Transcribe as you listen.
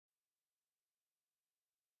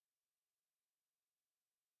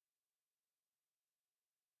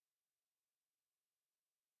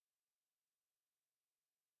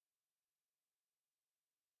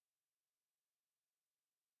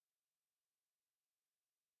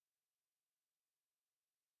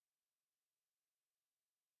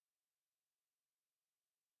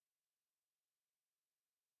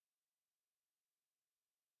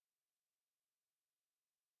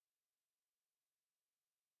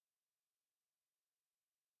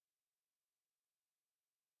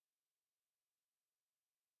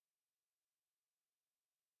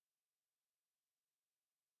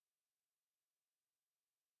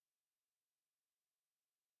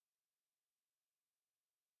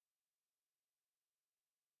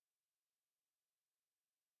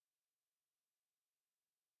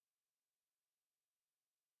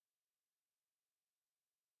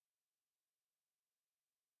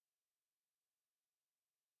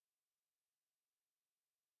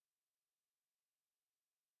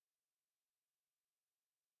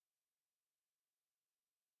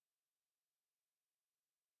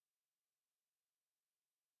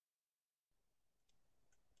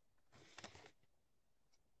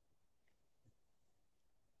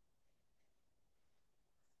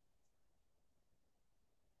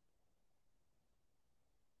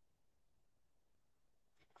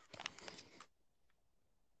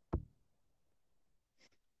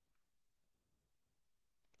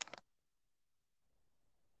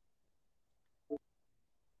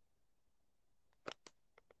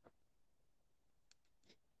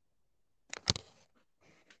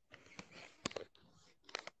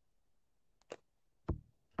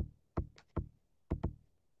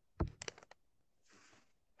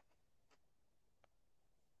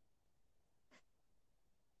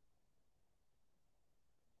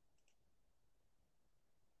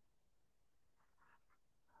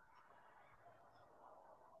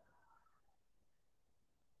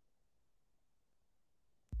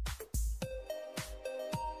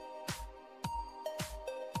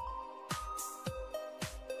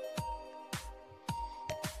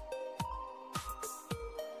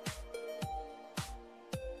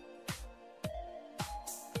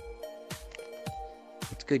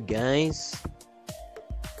good, guys?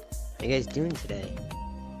 How you guys doing today?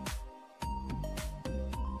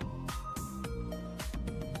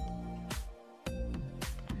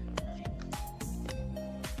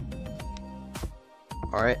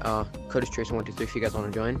 Alright, code is Tracer123 if you guys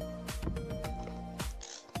want to join.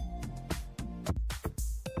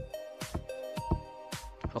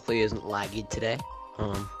 Hopefully it isn't laggy today.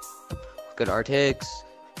 Good Artix.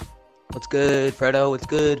 What's good? Fredo, what's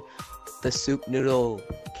good? The Soup Noodle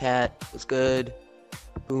Cat, what's good?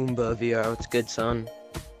 Boomba VR, what's good, son?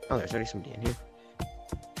 Oh, there's already somebody in here.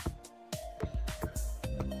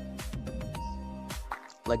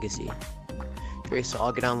 Legacy. Trace,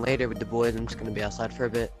 I'll get on later with the boys. I'm just gonna be outside for a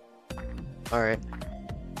bit. Alright.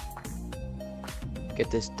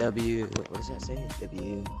 Get this W. Wait, what does that say?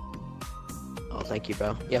 W. Oh, thank you,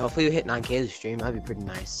 bro. Yeah, hopefully we hit 9K this stream. That'd be pretty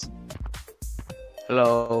nice.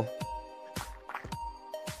 Hello.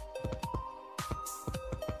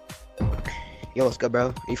 Yo, what's good, bro?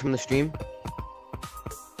 Are you from the stream?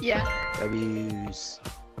 Yeah. W's.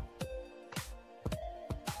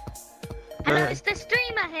 Hello, it's the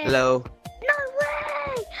streamer here. Hello. No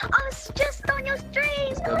way! I was just on your stream.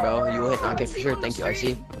 Let's go, bro. You will hit 9K for sure. Thank you,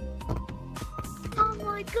 RC. Oh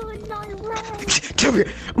my god, no way! Come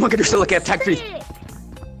here. Oh my god, you're still looking at tag free.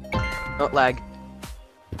 Don't lag.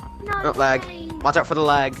 No Don't lag. way. Watch out for the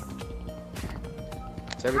lag.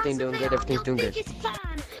 Is everything doing good? Everything's doing good. Biggest fan.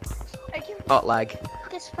 Oh, lag.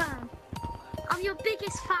 Biggest fan. I'm your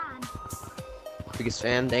biggest fan. Biggest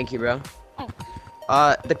fan. Thank you, bro.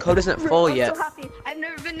 Oh. The code isn't full I'm yet. so happy. I've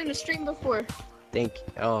never been in a stream before. Thank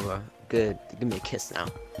you. Oh, bro. Good. Give me a kiss now.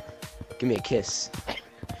 Give me a kiss.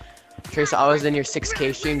 Trace, I was in your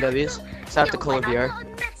 6K stream, W's. Shout out to Cola VR. I got a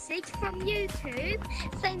message from YouTube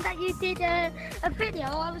saying that you did a video.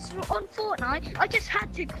 I was on Fortnite. I just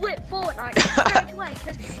had to quit Fortnite straight away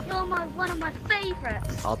because you're one of my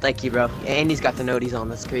favorites. Oh, thank you, bro. And he's got the noties on.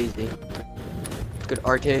 That's crazy. Good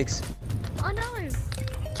Artix. I know.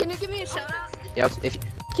 Can you give me a shout out? Yeah, if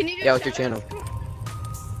Can you do yeah, what's your channel?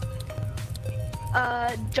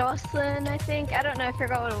 Jocelyn, I think. I don't know. I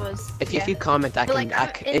forgot what it was. If you comment, I can.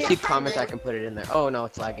 Like, If you comment, I can put it in there. Oh no,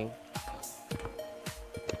 it's lagging.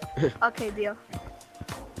 Okay, deal.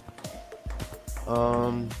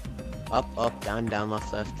 Up, up, down, down,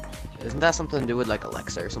 left, left. Isn't that something to do with like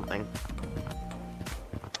Alexa or something?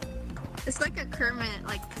 It's like a Kermit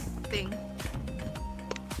like thing.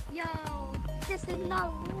 Yo, this is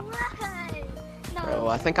no way. No. Bro,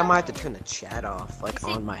 I think I might have to turn the chat off, like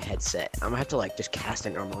on my headset. I'm gonna have to like just cast it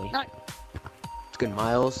normally. No. It's good,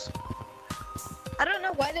 Miles. I don't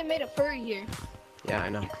know why they made a furry here. Yeah, I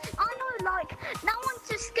know. I know, like, no one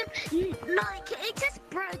just skip, like, it just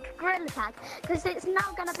broke Gorilla Tag, because it's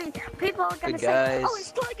now gonna be, people are gonna Good say, guys. oh,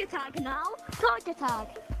 it's Tiger Tag now, Tiger Tag.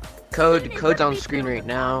 Code's on screen right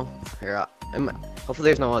now. Here, hopefully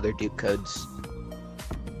there's no other dupe codes.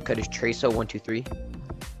 Code is Tracer123.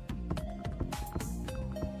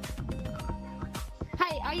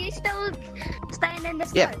 Hey, are you still staying in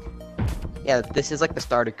this Yeah. code? Yeah, this is like the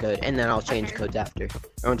starter code, and then I'll change codes after.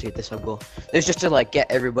 I want to get this so cool. There's just to like get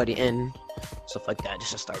everybody in, stuff like that.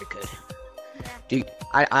 Just a starter code. Yeah. Dude,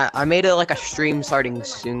 I made it like a stream starting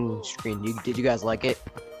soon screen. Did you guys like it?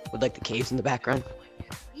 With like the caves in the background?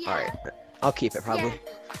 Yeah. Alright, I'll keep it probably.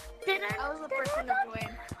 Yeah. I was the person to join.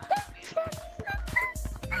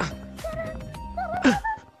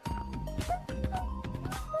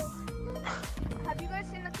 Have you guys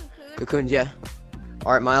seen the cocoon? Cocoons, yeah.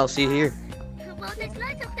 Alright, Miles, see you here. Well, there's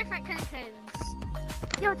loads of different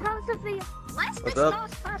cocoons. Yo, tell us if where's What's this up?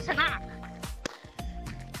 last person at?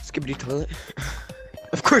 Skibbity toilet.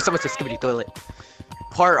 Of course I'm a skibbity toilet.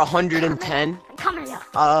 Part 110. Come here.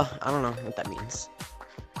 I don't know what that means.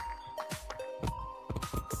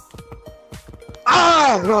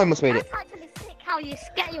 Ah! No, I almost made it. That's actually sick how you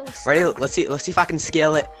scale. Ready? Let's see if I can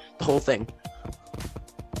scale it. The whole thing.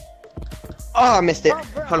 Oh, I missed it.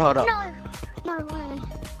 Hold on. No way.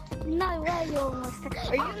 No way you almost did.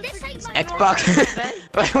 Are you this ain't my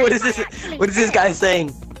Xbox. What is this? What is this guy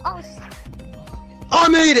saying? Oh, Oh, I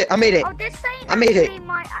made it. I made it. oh, this ain't I made it. actually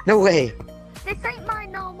my. No way. This ain't my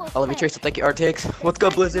normal. I love you, fit. Tracer. Thank you, Artix. Let's go,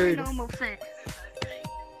 This ain't my Blizzard. normal fit.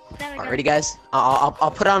 There we go. Alright, ready, guys? I'll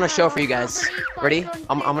put on a show for you guys. Ready?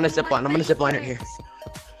 I'm gonna zipline. I'm gonna zipline right here.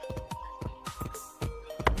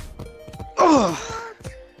 Oh.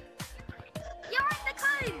 You're in the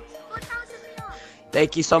code. 4,000 beyond.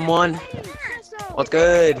 Thank you, someone. Yeah. What's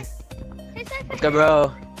good? It's okay. What's good,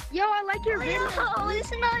 bro? Yo, I like your video. Oh, it's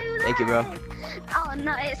no Thank you, bro. Oh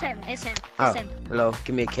no, it's him. It's him. Oh, It's him. hello.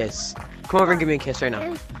 Give me a kiss. Come over and give me a kiss right now.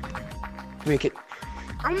 Give me a kiss.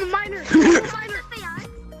 I'm a minor. I'm a minor.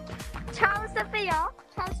 Charles the Theo.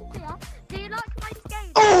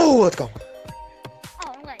 let's go.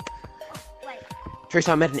 Oh, wait. Oh, wait. Trace,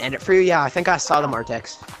 I made an edit for you. Yeah, I think I saw them,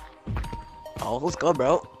 Artex. Oh, let's go,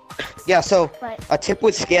 bro. Yeah, so Wait. a tip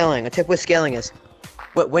with scaling is,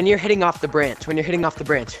 when you're hitting off the branch,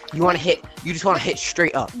 you want to hit, you just want to hit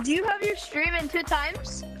straight up. Do you have your stream in 2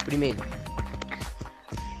 times? What do you mean?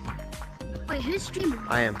 Wait, who's streaming?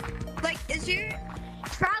 I am. Like, is your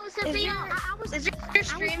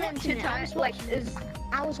stream in 2 times? Like,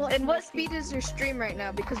 and what speed is your stream right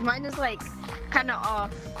now? Because mine is like kind of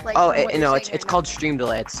off. Like, Oh, from what you're it's saying right called stream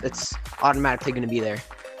delay. It's automatically gonna be there.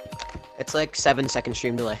 It's like 7-second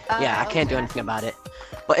stream delay. Yeah, I can't do anything about it,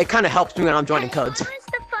 but it kind of helps me when I'm joining codes. I was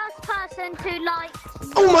the first person to like.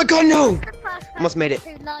 Oh my God, no! The first person Almost made it.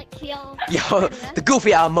 To like your. Yo, the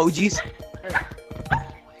goofy emojis.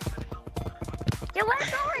 Yo,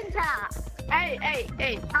 where's Orange at?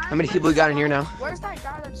 Hey. How many people we got in here now? Where's that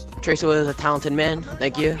guy that's... Tracer was a talented man.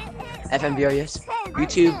 Thank you. FMVR, yes.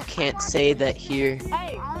 YouTube can't say that here.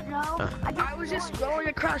 Hey, I was just scrolling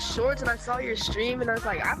across shorts and I saw your stream and I was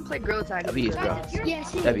like, I haven't played Girl Tag. W's, bro.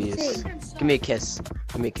 Yes, W's. Give me a kiss.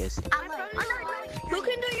 Give me a kiss. Who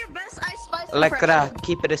can do your best Ice Spice Electra,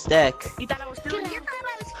 keep it a stack. You thought I was stealing you?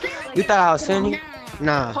 You thought I was stealing you?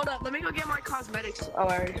 Nah. Hold up, let me go get my cosmetics. Oh,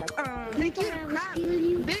 I already have. Thank you.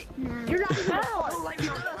 You're not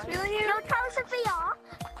stealing you? No, tell us if we are.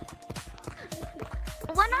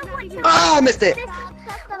 When I went to Ah, I missed it. when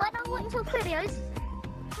I went to videos.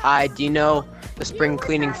 Hi, do you know the spring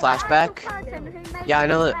cleaning flashback? Yeah, I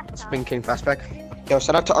know the spring cleaning flashback. Yo,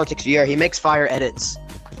 shout out to Arctic VR. He makes fire edits.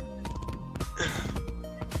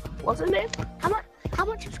 What's his name? How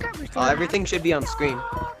much subscribers do you have? Everything should be on screen.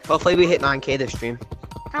 Hopefully we hit 9K this stream.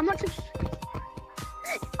 How much?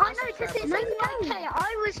 I know, because it's like 9K.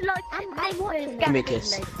 I was like, I wanted to Give me a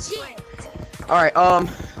kiss. Shit. Alright,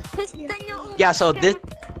 yeah, so this,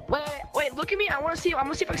 Wait, look at me. I'm gonna see if I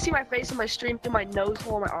can see my face in my stream through my nose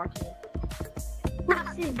hole and my arm.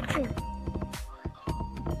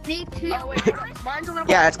 Me too. Oh, wait, mine's a little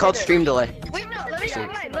yeah, it's called stream delay. Wait, no, let me see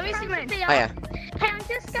mine. Let me see mine. Oh yeah. Hey, I'm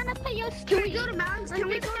just gonna put your stream. Can we go to mountains? Can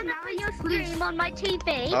we go to mountains? Your stream on my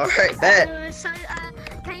TV. Alright, bet.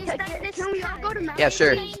 Can you start this? Can we all go to mountains? Yeah,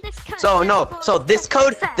 sure. So no, so this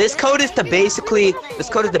code is to basically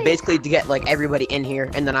to get like everybody in here,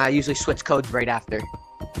 and then I usually switch codes right after.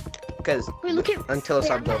 Cause until it's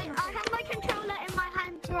upload. I have my controller in my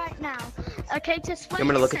hands right now. Okay, just wait. I'm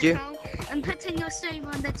gonna look at you. I'm putting your stream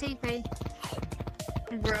on the TV.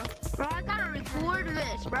 Bro, I gotta record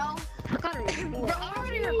this, bro. I gotta record. Bro, I'm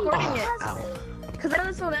already recording it. Ow. Cause then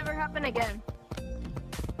this will never happen again.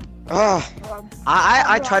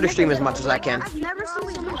 I try to stream as much as I can. I've never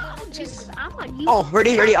seen someone. Oh, Jesus, I'm like. Oh,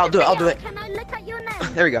 ready, I'll do it. Can I look at your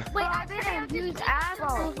name? There we go. Wait, I didn't use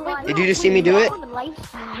Apple. Did you just see me do it?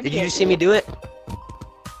 Did you just see me do it?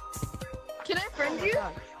 Can I friend you?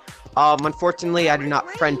 Unfortunately, I do not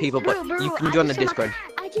friend people, but you can join the Discord.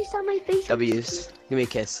 I just saw my face. W's. Give me a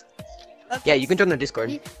kiss. Yeah, you can join the Discord.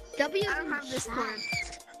 W's I in don't the have Discord. shower.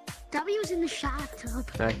 W's in the shower tub.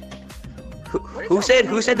 Alright. Who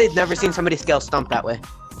said they'd never seen somebody scale stump that way?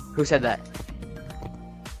 Who said that?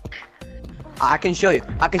 I can show you.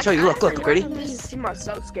 Look, ready? See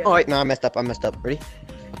myself scared. Oh wait, no, I messed up. Ready?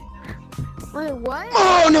 Wait, what?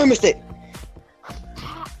 Oh no, I missed it.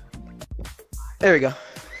 There we go.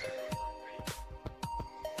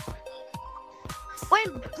 Wait,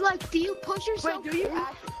 like, do you push yourself? Wait, do you in?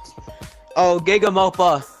 Oh, Giga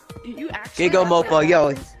Mopa. You actually? Giga Mopa, yo.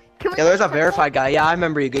 Yeah, there's a verified guy. Yeah, I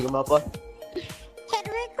remember you, Giga Mopa.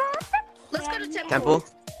 Let's go to Temple. Temple?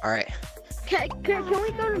 Alright. Can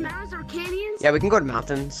we go to mountains or canyons? Yeah, we can go to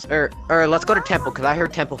mountains. Or let's go to Temple, because I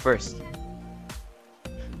heard Temple first.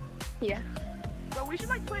 Yeah. But we should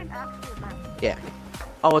like play an actual map. Yeah.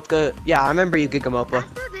 Oh, it's good. Yeah, I remember you, Giga Mopa.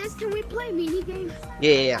 After this, can we play mini games?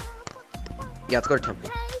 Yeah. Yeah, let's go to Temple.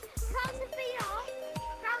 Hey,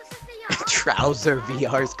 Trouser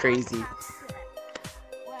VR is crazy.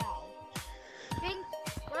 Wow.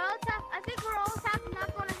 I think we're all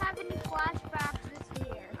not going to have any flashbacks this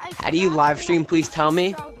year. How do you live stream? Please tell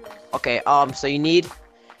me. Okay, so you need,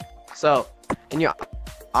 in your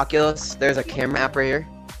Oculus, there's a camera app right here,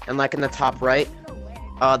 and like in the top right,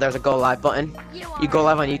 there's a go live button. You go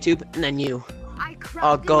live on YouTube, and then you,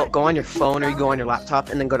 go on your phone or you go on your laptop,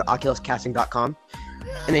 and then go to oculuscasting.com,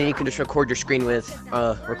 and then you can just record your screen with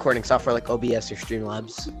recording software like OBS or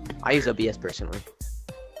Streamlabs. I use OBS personally.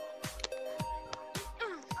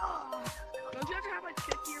 Don't you have to have like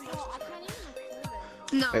 50 or more?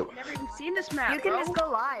 No. Wait, I've never even seen this map. You can just go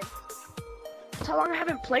live. That's how long I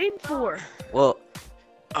haven't played for. well,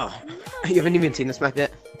 you haven't even seen this map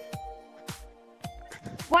yet?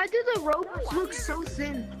 Why do the robots look so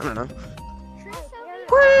thin? I don't know.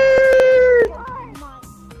 My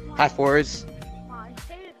Hi, Forrest.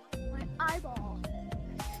 eyeball.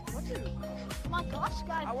 Oh my gosh,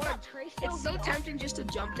 guys. It's so tempting just to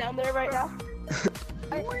jump down there right now.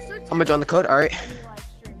 I'm gonna join the code. All right.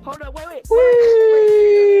 Hold on, wait.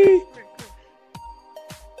 Whee!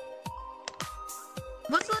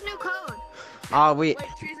 What's the new code?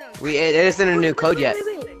 It isn't a new code yet.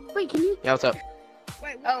 Wait, can you Yeah, what's up?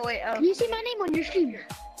 can you see my name on your stream?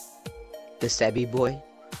 The Sebby boy.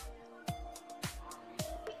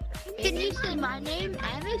 Can you see my name,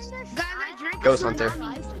 Amos? Guys, I drank Ghost Hunter.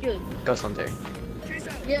 Good. Ghost Hunter.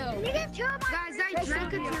 Yo. Guys, I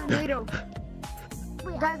drank a tornado.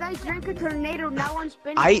 Guys, I drank a tornado. Now I'm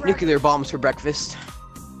spinning. I eat nuclear bombs for breakfast.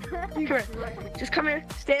 Just come here.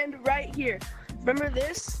 Stand right here. Remember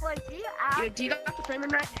this? Wait, Do you got the framing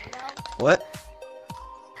right? What?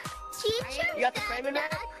 Teacher You got the framing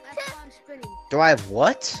right? Do I have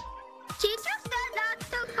what? Teacher said not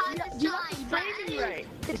to cut the Framing right.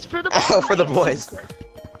 It's for the Oh, for the boys.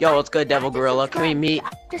 Yo, what's good, Devil Gorilla? Can we meet?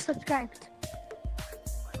 Just subscribed.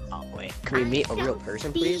 Oh wait, can we meet a real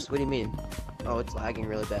person, please? What do you mean? Oh, it's lagging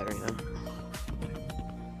really bad right now.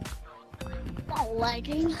 Not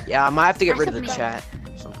lagging. Yeah, I might have to get rid of the chat.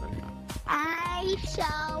 Or something. I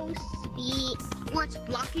shall speak. What's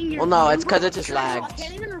blocking your Well, no, it's because it just lagged.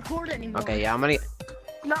 can't even record anymore. Okay, yeah,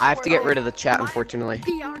 I have to get rid of the chat, unfortunately.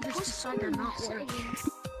 PR just decided not to work.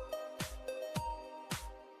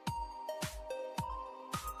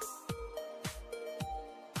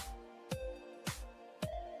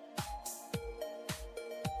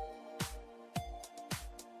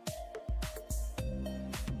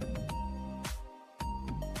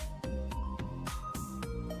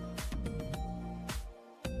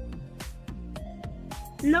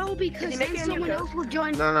 No, because then someone else will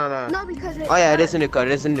join. No. No, because Oh yeah, it is a new code.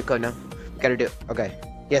 It is a new code now. Gotta do it. Okay.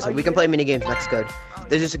 Yeah, so we can play mini games next code.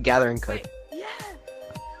 There's just a gathering code. Yeah.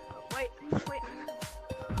 Wait. Why?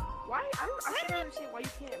 I don't understand why you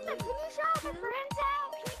can't move. Can you shout my friends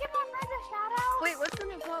out? Can you give my friends a shout out? Wait, what's the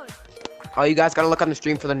new code? Oh, you guys gotta look on the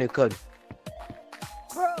stream for the new code.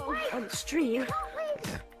 Bro, on the stream.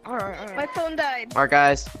 Alright. My phone died. Alright,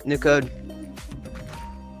 guys, new code.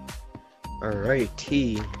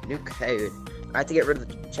 Alrighty, new code. I had to get rid of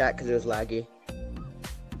the chat because it was laggy.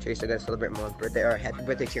 Teresa, I gotta celebrate mom's birthday. Or happy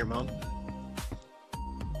birthday to your mom.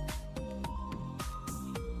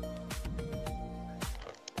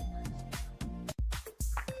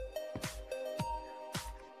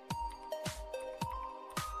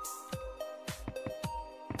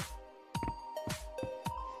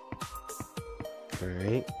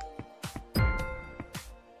 Alright.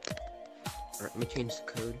 Alright, let me change the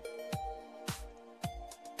code.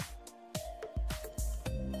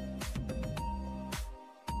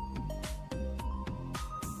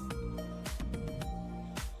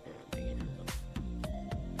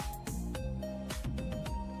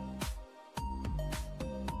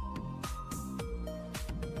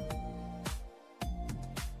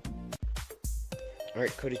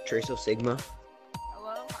 Alright, code is Tracer Sigma.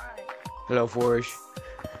 Hello? Hi. Hello, Forge.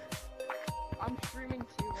 I'm streaming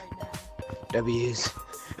too right now. W's.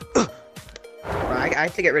 Bro, I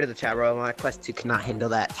have to get rid of the chat, bro. My Quest 2 cannot handle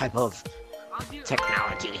that type of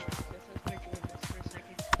technology.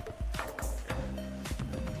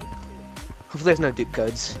 Hopefully there's no dupe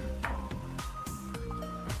codes.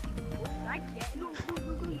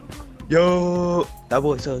 Yo! That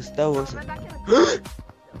was us. That was us.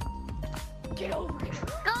 Get over it.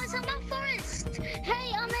 Guys, I'm at Forest.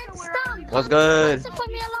 Hey, I'm at Stump. What's good? The person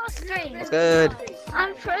from your last stream. What's good?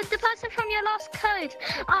 I'm the person from your last code.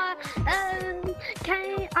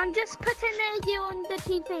 I'm just putting you on the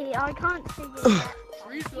TV. I can't see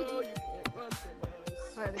you.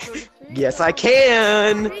 Yes, I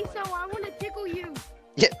can! So I want to tickle you.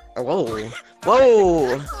 Yeah. Whoa.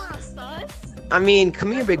 Whoa! I mean,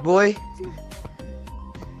 come here, big boy.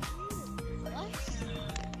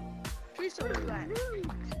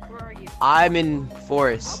 Where are you? I'm in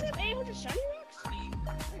Forest.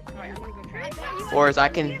 Forest, I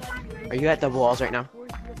can. Are you at the walls right now?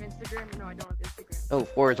 Oh,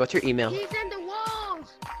 Forest, what's your email? He's in the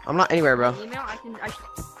walls. I'm not anywhere, bro. Email?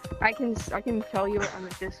 I can tell you on the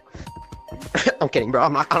Discord. I'm kidding, bro.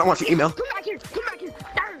 I don't want your email. Come back here. Come back here.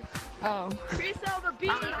 Oh. Freestyle the beat.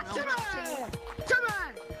 Come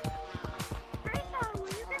on. Freestyle, will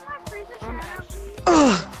you get my freezer shout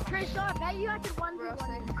Ugh. Freestyle, I bet you I could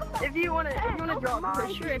 1v1. If you wanna draw, for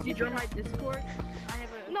sure. If you join my Discord, I have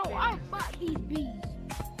a. No, I bought these bees.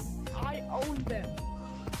 I own them.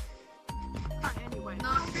 Anyway.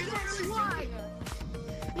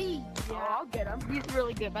 Bees. Yeah. I'll get him. He's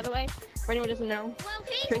really good, by the way. For anyone who doesn't know, Well,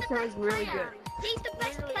 he's Tracer the best is really player. He's the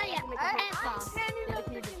best player ever.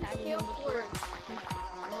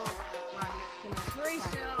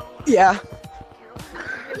 Yeah.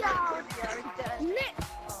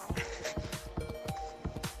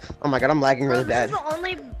 Oh my god, I'm lagging really bad.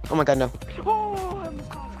 Oh my god, no.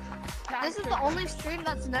 This is the only stream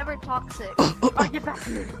that's never toxic. Get back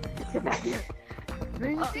here. Get back here.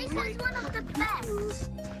 This is one of the best.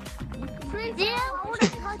 Do you want to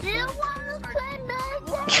play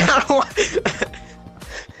Magic?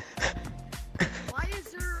 Why is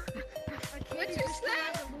there a kid who just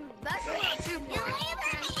That's not too much.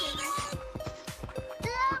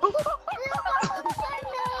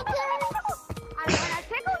 I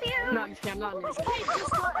tickled you. No, I'm not.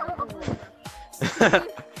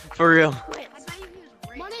 For real.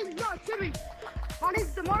 My name's not Jimmy. My name's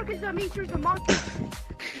DeMarcus. Demetrius DeMarcus.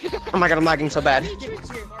 Oh my god, I'm lagging so bad. Demetrius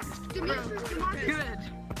DeMarcus. Good.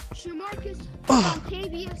 Shamarcus.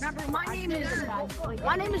 Octavius.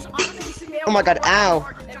 My name is Ominous. Oh my god, ow.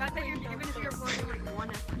 If I think even if you're playing like 1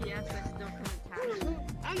 FPS, I still couldn't attack you.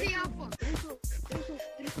 I'm the alpha.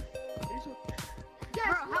 Bro,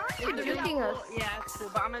 how are you doing us? Yeah, it's cool,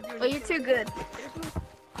 but I'm gonna do it. Oh, you're too good.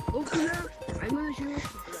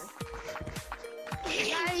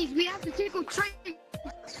 Guys, we have to tickle train.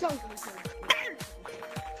 So.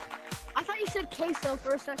 I thought you said queso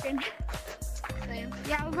for a second. Same.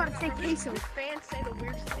 Yeah, I was about to say queso. Fans say the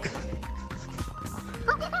weirdest things.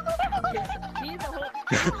 He's a whole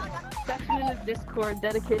section in his Discord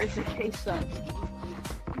dedicated to queso.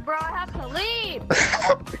 Bro, I have to leave.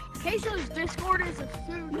 Queso's Discord is a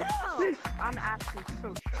food. No, I'm actually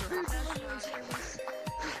so sure.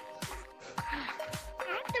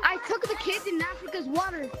 I took the kids in Africa's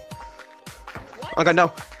water. Oh my god,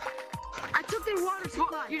 no. I took their water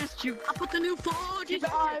supply. You just shoot. I put the new 4G.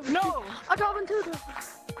 No, I got into the.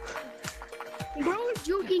 Bro is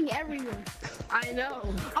joking everywhere. I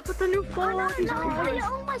know. I put the new 4G.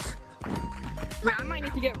 Oh my. Man, I might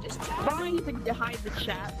need to get. I might need to hide the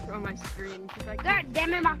chat from my screen. God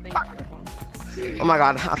damn it, my fuck. Oh my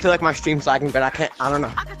god, I feel like my stream's lagging, but I can't. I don't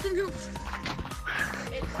know. I got the new.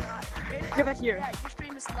 Get back here. Your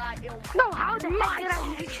stream is lagging. No, how the heck did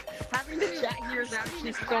I? Having the chat here is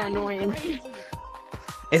actually so annoying.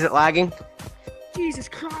 Is it lagging? Jesus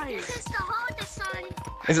Christ. This is the hardest one.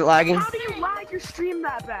 Is it lagging? How do you lag your stream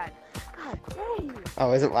that bad? God dang.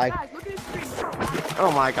 Oh, is it lagging? Guys, look at his stream.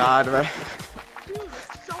 Oh my god, bro. Dude,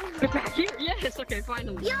 it's so Get back here. Yes, okay,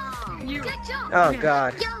 finally. Yo, You. good job. Oh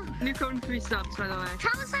god. Yo, New code and 3 subs, by the way.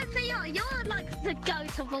 how was that for you? You're like the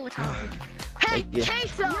goat of all time. Hey, Thank you.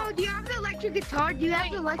 Queso. Yo, do you have the electric guitar? Do you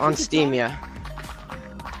have the electric On guitar? Steam, yeah.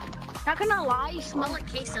 Not gonna lie, you smell like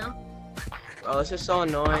queso. Oh, this is so Okay,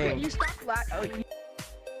 annoying. you stop lag. Oh, you.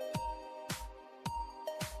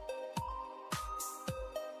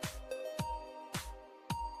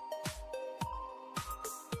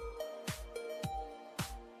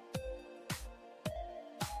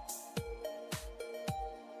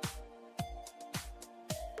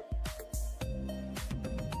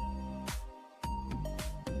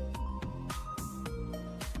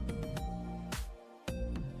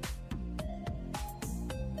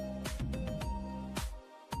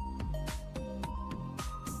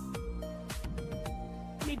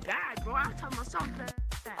 Me bad, bro. I tell myself that.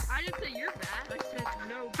 I didn't say you're bad. I said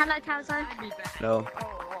no. Hello, Towser. I'd be bad. No.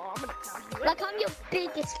 Oh, I'm gonna tell you. Like, I'm your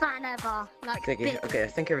biggest fan ever. Like, Okay, I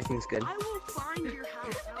think everything's good. I will find your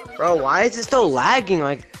house. Bro, why is it still lagging?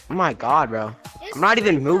 Like, oh my god, bro. I'm not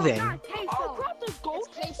even moving. Oh, crap, there's gold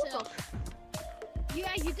queso.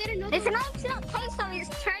 Yeah, you didn't know. It's not queso,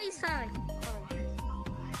 it's Tracer.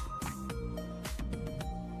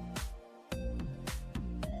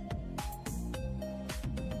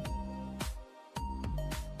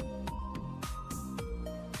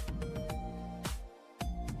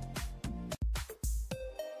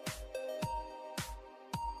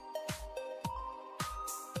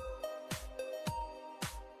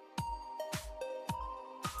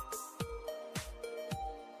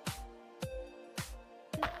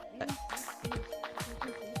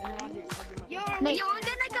 No, I'm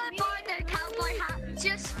gonna go buy the cowboy hat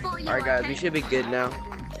just for you. Alright, guys, we should be good now.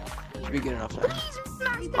 Should be good enough now.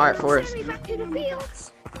 Alright, Forrest. Back to the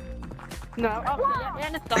fields. No, okay, yeah,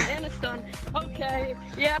 and it's done. Okay,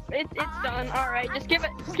 yep, it's done. Alright, just give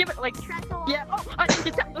it like, yeah, oh, I think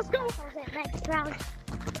it's done, let's go. Next round.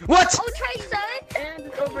 What? Oh, Tracer! And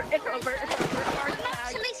it's over.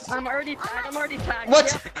 I'm already tagged.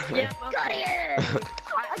 What? Yep, Got okay. you!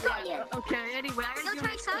 I got you. Okay, anyway, I gotta No, do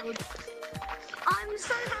next Tracer. code. I'm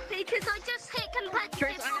so happy because I just hit competitive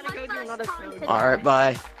Trace, I for gotta my go do first another time code. today. Alright,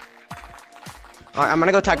 bye. Alright, I'm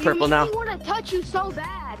gonna go tag purple now. I want to touch you so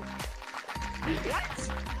bad.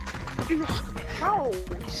 What? Oh,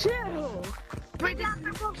 chill. Good job,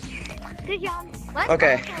 purple. Good job.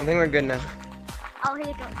 Okay, I think we're good now. Oh, here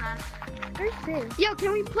you go, man. Where's this? Yo,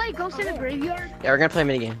 can we play Ghost in the Graveyard? Yeah, we're gonna play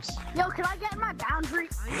mini games. Yo, can I get my boundary?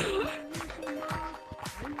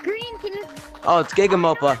 Green, can you? Oh, it's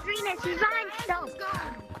Gigamopa. Green is he's behind stone.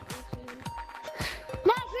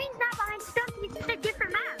 No, Green's not behind stone. He's in a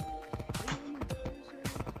different map.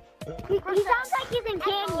 He sounds like he's in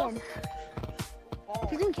canyons.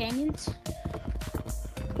 He's in canyons.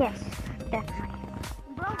 Yes, definitely.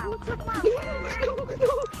 Bro, who took my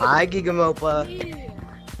Hi, Gigamopa.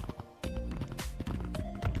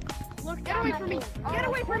 Look, get away from me. Get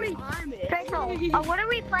away from me. Tracer, what are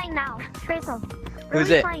we playing now? Tracer, what Who's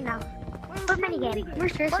are we it? playing now? What minigame?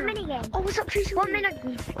 Where's Tracer? What minigame? Oh, what's up, Tracer? What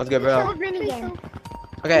minigame? What's good, bro? What minigame?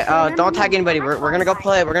 Okay, don't tag anybody. We're gonna go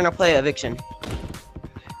play. We're gonna play eviction.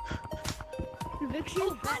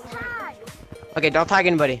 Eviction? Okay, don't tag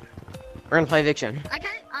anybody. We're gonna play eviction. I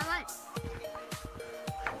like.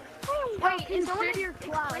 Wait, is someone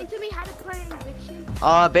explain to me how to play eviction?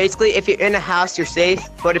 Basically, if you're in a house, you're safe.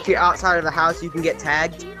 But if you're outside of the house, you can get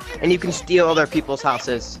tagged, and you can steal other people's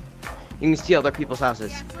houses. You can steal other people's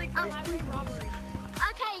houses. Okay,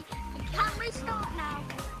 can we start now?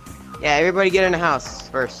 Yeah, everybody get in a house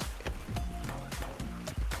first.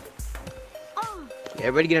 Oh, Yeah,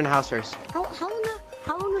 everybody get in a house first. How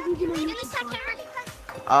long have you been in give me second.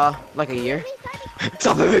 Like a year.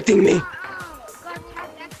 Stop evicting me.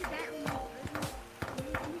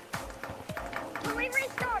 Can we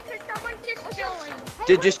restart? Cause someone just joined.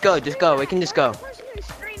 Just go. We can just go. Who's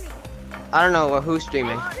streaming? I don't know who's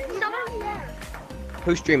streaming. Someone there.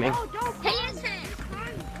 Who's streaming? He is him.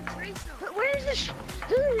 Where's the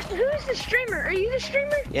who's the streamer? Are you the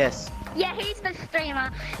streamer? Yes. Yeah, he's the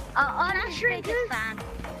streamer. I'm his biggest fan.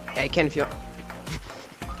 Hey, Ken, if you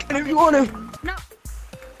want to. No.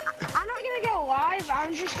 I'm not gonna go live.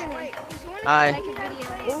 I'm just gonna Hi. make a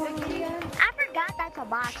video. I forgot that's a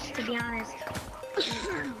box, to be honest.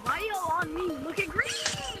 Why are you on me? Look at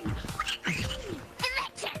green.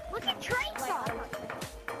 Look at Tracer.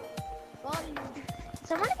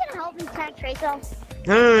 Someone can help me tag Tracer,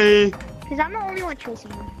 Hey. because I'm the only one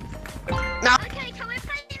chasing him. No. Okay, can we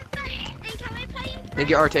play Thank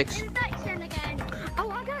you, Artix. Infection again? Oh,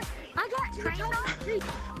 I got Tracer.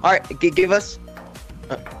 All right, give us.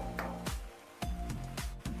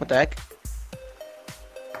 What the heck?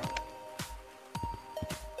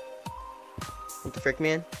 What the frick,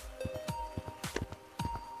 man?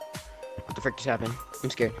 What the frick just happened? I'm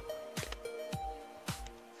scared.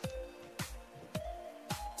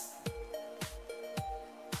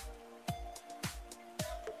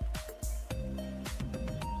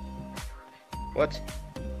 What?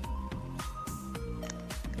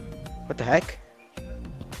 What the heck?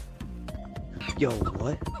 Yo,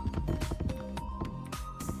 what?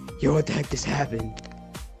 Yo, what the heck just happened?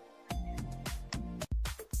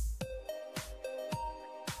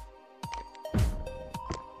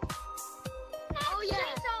 Oh, yeah.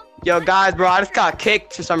 Yo, guys, bro, I just got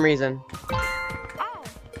kicked for some reason. Oh.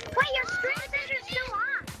 Wait, your stream says you're still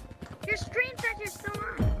on. Your stream says you're still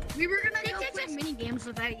on. We were gonna go play mini games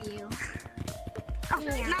without you. Oh,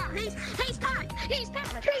 yeah. No, he's tagged. He's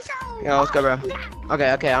tagged. Tracer. Yo, let's go, bro.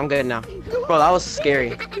 Okay, I'm good now. Bro, that was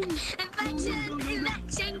scary. Infection,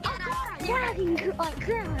 get up.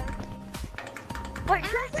 Yeah, Wait,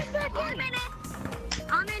 Tracer's back in.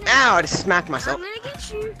 I'm in it. Ow, I just smacked myself. I'm gonna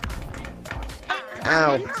get you.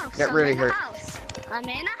 Ow, that really hurt. I'm in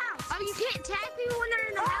a house. Oh, you can't tag people when they're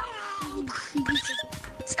in the house.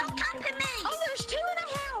 Stop tapping me. Oh, there's two in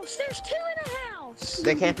a house. There's two in a house.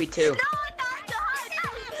 There can't be two.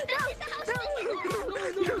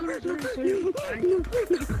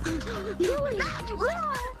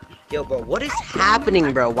 Yo, bro, what is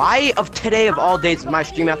happening, bro? Why of today of all days does my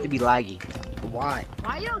stream have to be laggy? Why?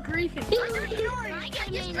 Why are you griefing?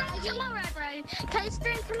 Tomorrow, bro. Can you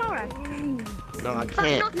stream tomorrow? No, I But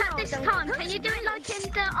can't. not at this time. Can you do it like in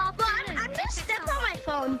the afternoon? I'm just stepping on my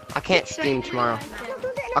phone. I can't stream tomorrow.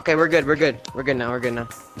 Okay, we're good. We're good now. Does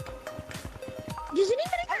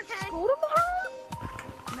anybody go to school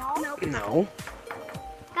tomorrow? No,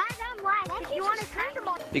 Guys, I'm live. If you want to stream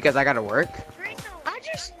tomorrow. because I gotta work. I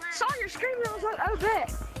just saw your screen and I was like, oh,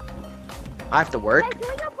 bet. I have to work. Hey, can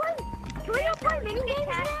we go play mini games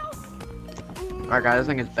now? Alright, guys, I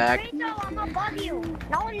think it's back. Tracer, I'm above you.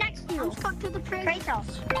 No one next to you. I'm stuck to the Tracer.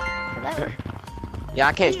 Yeah,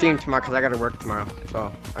 I can't stream tomorrow because I gotta work tomorrow.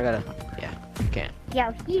 So I gotta. Yeah, I can't.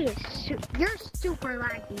 Yo, you're super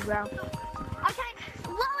laggy, bro. Okay,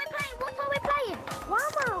 what are we playing? What are we playing? Why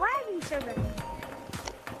am I lagging so bad?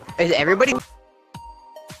 Is everybody?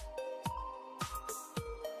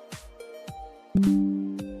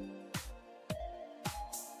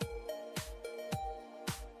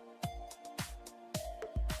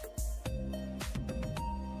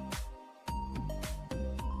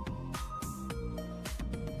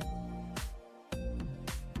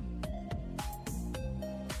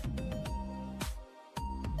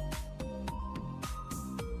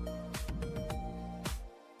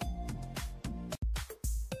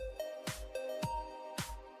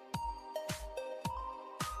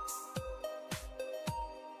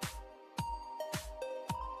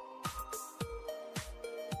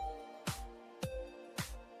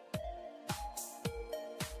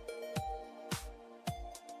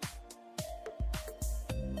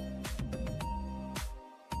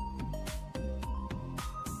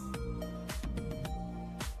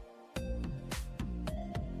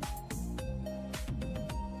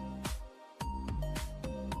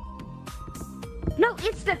 No,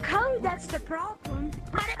 it's the code that's the problem.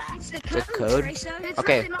 It's the code. The code? Tracer. It's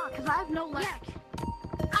Okay. really not, because I have no lag.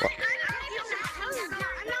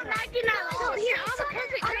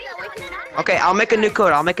 Okay, I'll make a new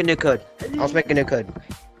code. I'll make a new code. I'll make a new code.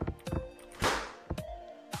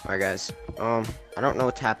 Alright, guys. I don't know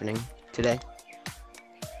what's happening today.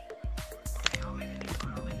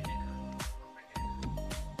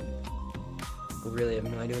 I really have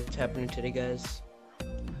no idea what's happening today, guys.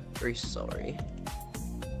 Very sorry.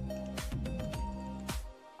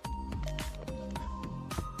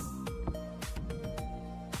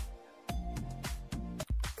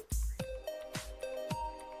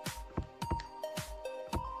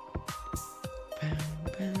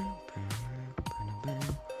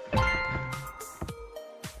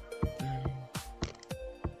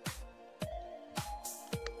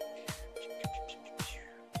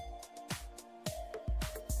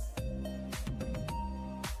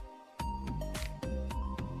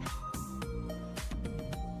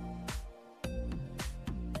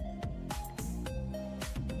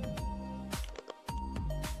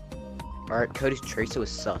 Alright, Cody's Tracer was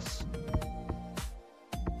sus.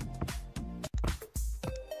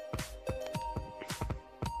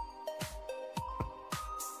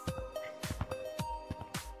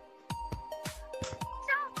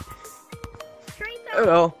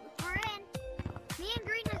 Hello. We're in. Me and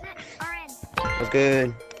Green are in. What's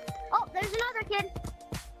good? Oh, there's another kid.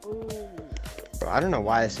 Bro, I don't know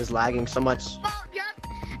why this is lagging so much. Oh, yep.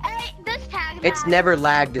 Hey, this tag. It's never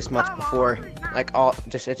lagged this much before. Like I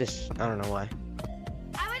don't know why.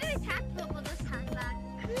 I went to attack football this time back.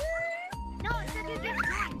 No, it's because you just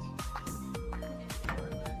joined.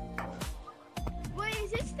 Wait,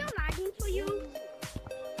 is it still lagging for you?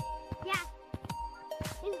 Yeah.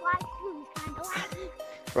 His live stream is kind of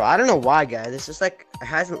laggy. Bro, I don't know why, guys. It's just like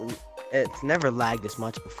it's never lagged this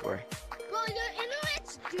much before. Well, the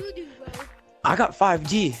internet's doo-doo, bro. I got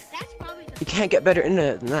 5G. That's probably the You can't get better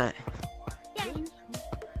internet than that.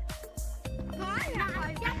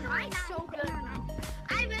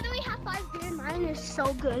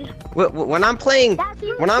 So good. When I'm playing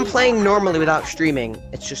normally without streaming,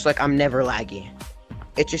 it's just like I'm never laggy.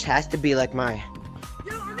 It just has to be like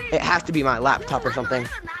it has to be my laptop or something.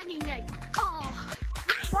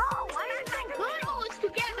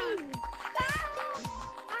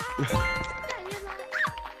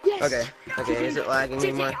 Okay, is it lagging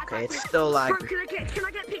anymore? Okay, it's still lagging. Can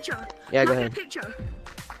I get a picture? Yeah, go ahead.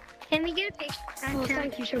 Can we get a picture? Oh,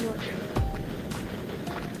 thank you so much.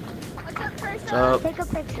 So, Take a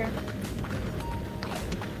picture.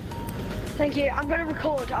 Thank you. I'm gonna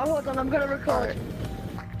record. Hold on, I'm gonna record.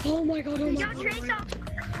 Oh my god, oh my god.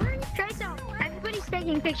 Tracer, everybody's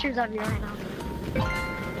taking pictures of you right now.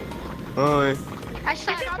 hi. I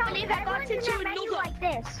can't believe I got into another like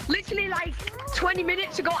this. Literally like 20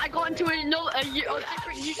 minutes ago, I got into another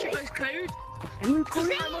different YouTuber's code. And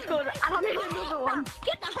I'm in another one.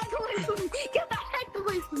 Get the heck away from me! Get the heck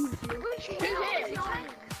away from me!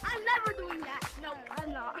 I'm never doing that. No,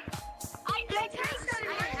 I'm not. I pass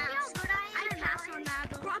on that.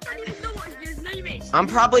 Bro, I don't even know what his name is. I'm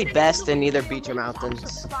probably best in either beach or mountains.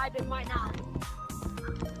 Subscribing right now.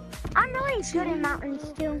 I'm really good in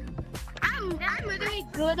mountains too. I'm really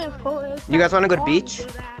good at photos. You guys want to go to beach?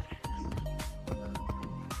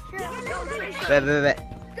 Bet.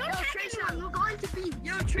 We're going to be.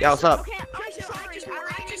 Yeah, what's up? Okay, I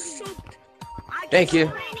just subbed. Thank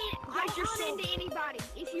you. I just send to anybody.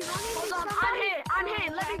 If you want Hold on, I'm here.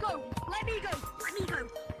 Let me go.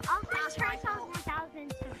 I'll try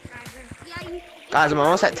 1,000 subscribers. Yeah, you. Guys, I'm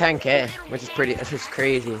almost at 10K, which is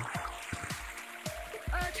crazy.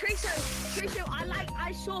 Tracer,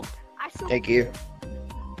 I sub. Thank you.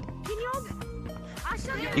 Can you? I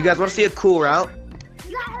You guys want to see a cool route?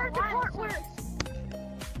 Yeah, I heard the part where.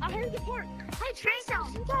 I heard the part. Hey, Tracer,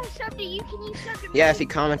 since I subbed you, can you sub to me? Yeah, if you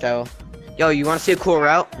comment, I will. Yo, you want to see a cool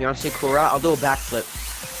route? You want to see a cool route? I'll do a backflip.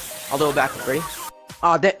 I'll do a backflip. Ready?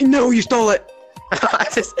 Oh, no, you stole it. I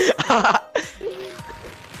just.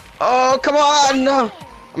 Oh, come on! No,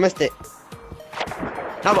 I missed it.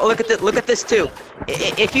 No, but look at this too.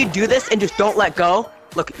 If you do this and just don't let go,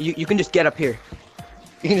 look, you can just get up here.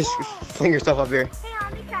 You can just fling yourself up here. Hey,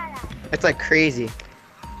 let me try that. It's like crazy.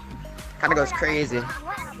 Kind of goes crazy.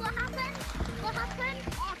 What happened? What happened?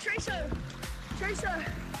 Oh, Tracer. Tracer.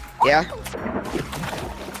 Yeah.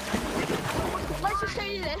 Let's just tell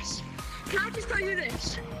you this. Can I just tell you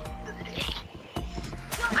this?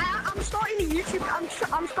 I'm starting a YouTube.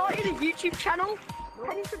 I'm starting a YouTube channel.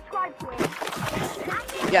 Can you subscribe to it?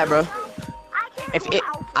 Yeah, bro.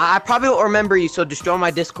 I probably won't remember you, so just join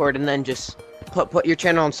my Discord and then just put your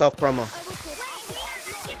channel on self promo.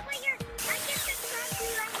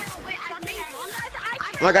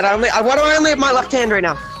 Oh my god, why do I only have my left hand right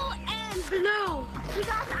now?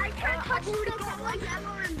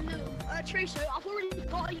 Tracer, I've already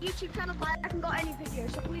got a YouTube channel, but I haven't got any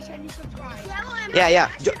videos, so please can you subscribe? Yeah.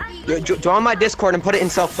 Join my Discord and put it in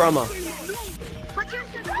self promo.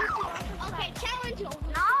 Okay, challenge.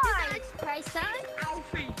 Tracer.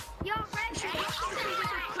 Alfie. You're ready.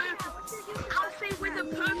 Alfie with a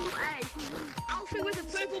purple A. Alfie with a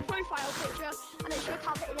purple profile picture, and it should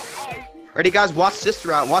have it in an A. Ready, guys? Watch this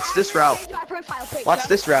route. Watch this route. My profile picture. Watch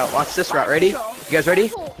this route. Watch this route. Ready? You guys ready?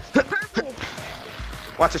 Purple.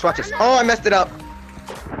 Watch this. Watch this. Oh, I messed it up.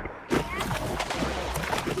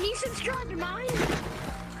 Can you subscribe to mine?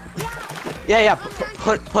 Yeah.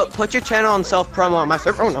 Put your channel on self promo on my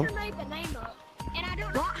server. Oh no. And I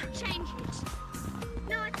don't know how to change it.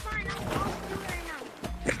 No, it's fine. I'll do it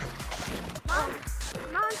now.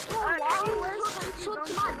 Swap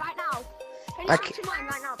to mine right now. Can you swap to mine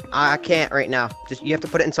right now? I can't right now. Just you have to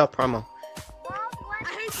put it in self promo. I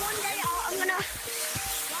hope one day I'm gonna.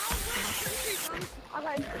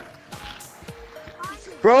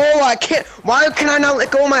 Bro, I can't. Why can I not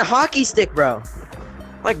let go of my hockey stick, bro?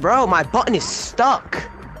 Like, bro, my button is stuck.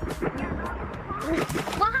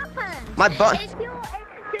 What happened? My button. Do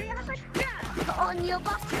you have a strap on your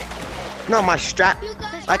button? No, my strap.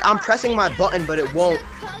 Like, I'm pressing my button, but it won't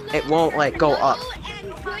like go up.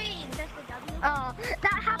 Oh,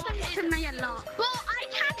 that happens to me a lot. Well, I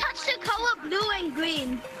can't touch the color blue and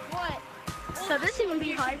green. What? So this even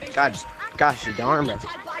be hard. Gosh, you darn it. Oh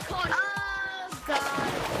God.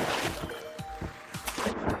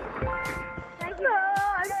 Thank you.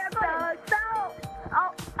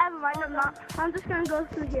 Oh, never mind, I'm not. I'm just gonna go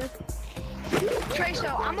through here. Tracer,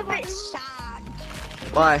 I'm a bit sad.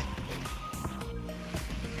 Why?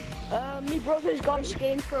 My brother's gone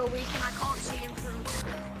skiing for a week and I can't see him for a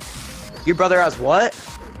week. Your brother has what?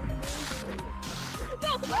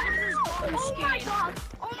 Oh my god!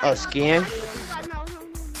 Oh, skiing?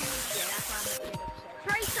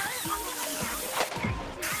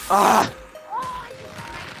 Ah!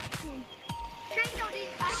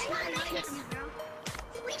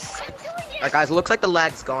 Alright, guys, it looks like the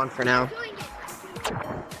lag's gone for now.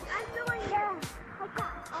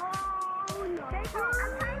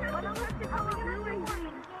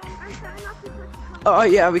 Oh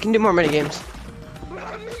yeah, we can do more minigames.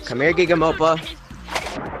 Come here, Gigamopa.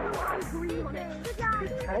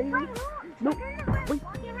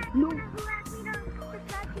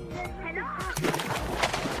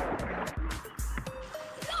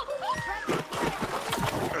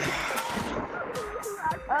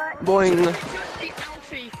 Boing.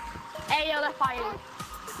 Alfie. A-L-F-I-E.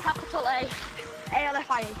 Capital A.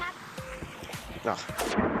 A-L-F-I-E. Oh.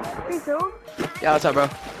 Yeah, what's up, bro?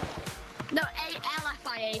 No,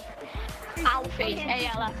 A-L-F-I-E. Alfie.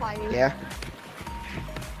 A-L-F-I-E. Yeah.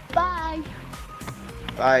 Bye.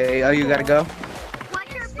 Bye. Oh, you gotta go?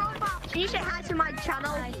 Can you say hi to my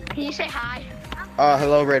channel? Can you say hi? Oh,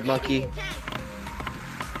 hello, Red Monkey.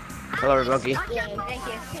 Hello, Red Monkey. Yeah, thank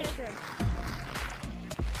you.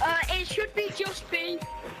 It should be just be.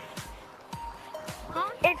 Huh?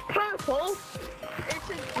 It's purple.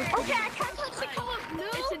 Okay, I can't touch the color blue.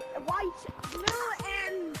 It's a white, blue,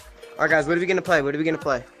 and. Alright, guys, what are we gonna play? What are we gonna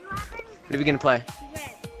play? What are we gonna play?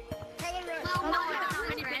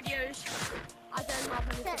 Any videos? I don't have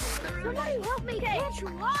any videos. Somebody help me catch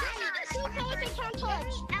one. This is the colors I can't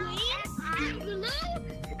touch. Green and blue.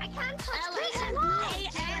 I can't touch this one.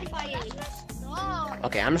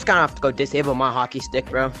 Okay, I'm just gonna have to go disable my hockey stick,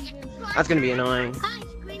 bro. That's gonna be annoying.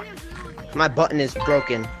 My button is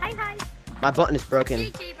broken. Hi. My button is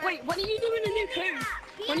broken. Wait, when are you doing a new code?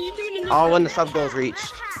 When are you doing a new Oh, when the sub goals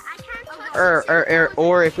reached. I can't touch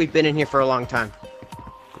or if we've been in here for a long time.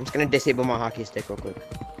 I'm just gonna disable my hockey stick real quick.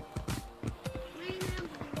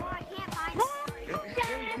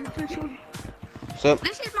 So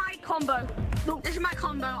This is my combo. This is my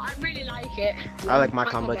combo. I really like it. I like my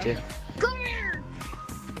combo too. Come here.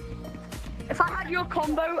 If I had your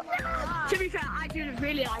combo, to be fair, I do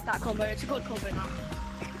really like that combo. It's a good combo now.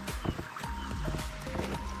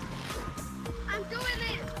 I'm doing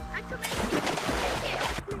it. I'm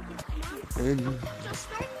doing it. Just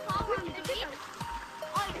start following me.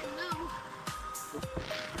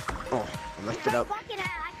 Oh, I messed it up. Fuck it,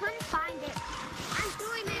 I couldn't find it. I'm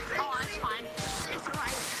doing it. Oh, that's fine. It's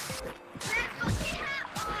alright.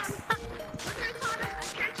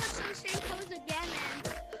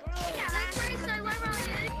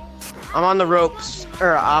 I'm on the ropes.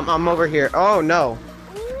 Or I'm over here. Oh no.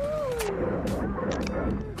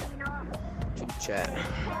 Chat.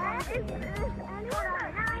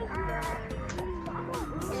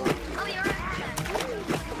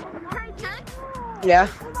 Yeah.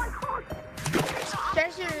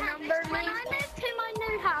 There's your number. When I move to my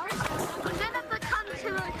new house, I'm gonna become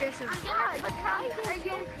too aggressive.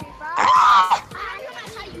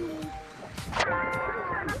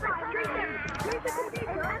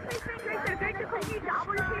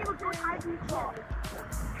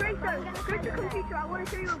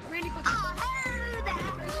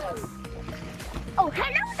 Oh,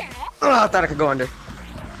 hello there. Oh, I thought I could go under.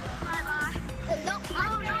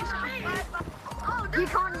 You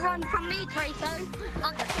can't run from me, Tracer.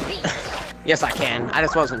 On the beach. Yes, I can. I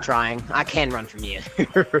just wasn't trying. I can run from you.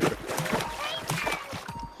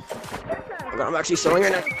 I'm actually sewing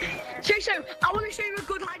right now. So, I want to show you a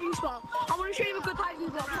good hiding spot. Follow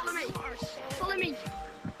me. Follow me.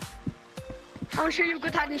 I want to show you a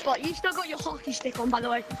good hiding spot. You still got your hockey stick on, by the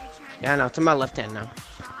way. Yeah, no, it's in my left hand now.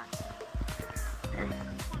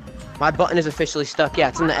 My button is officially stuck. Yeah,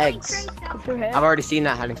 it's in the eggs. I've already seen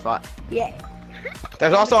that hiding spot. Yeah.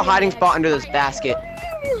 There's also a hiding spot under this basket.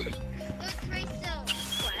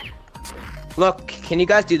 Look, can you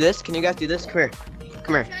guys do this? Come here.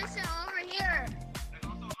 Come here.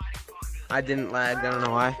 I didn't lag. I don't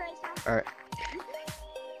know why. All right.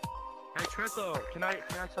 Hey Tristan, can I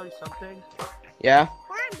tell you something? Yeah.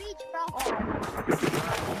 We're on beach, bro.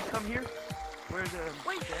 Can you come here? Where's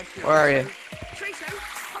Where are you? Tracer,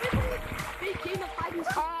 how many big game of hide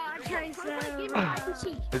and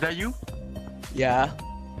seek? Is that you? Yeah.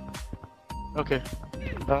 Okay.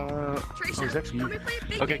 Tracer, is that you? can we play a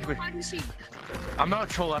big Okay, game come of hide and seek? I'm not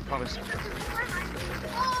a troll, I promise.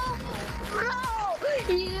 Oh,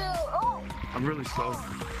 bro. You. Oh. I'm really slow.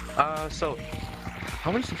 So,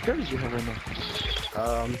 how many subscribers do you have right now?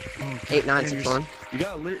 8961. You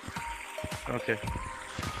got lit. Okay.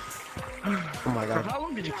 Oh my For god. how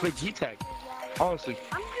long did you play G-Tag? Honestly.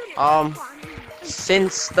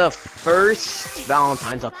 Since the first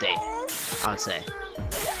Valentine's update, I would say.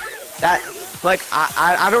 That, like,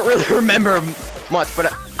 I don't really remember much,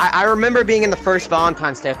 but I remember being in the first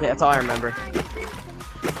Valentine's Day update. That's all I remember.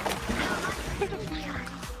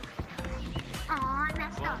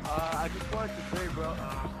 I just wanted to say, bro.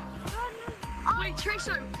 Wait,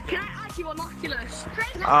 Tracer, can I add you on Oculus?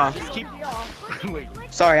 Just keep. Wait.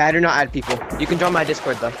 Sorry, I do not add people. You can join my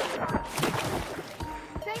Discord though.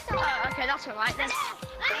 Okay, that's alright then.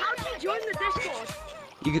 How do you join the Discord?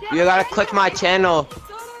 You gotta click my channel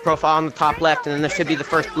profile on the top left, and then there should be the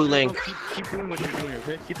first blue link. Keep doing what you're doing,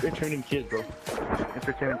 okay? Keep entertaining kids, bro.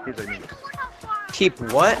 Entertaining kids, I mean. Keep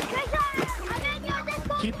what?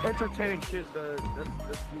 Keep entertaining kids. That's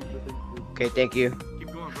Okay, thank you.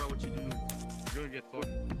 keep going, bro. What you doing? You're gonna get fucked.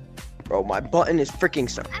 Bro, my button is freaking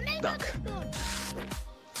stuck.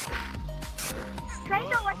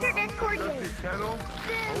 Tracer, what's your Discord That's name? your channel.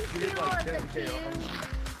 Hopefully it's like 10K.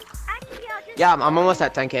 Yeah, I'm almost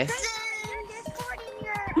at 10K.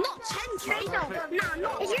 Not 10K. No,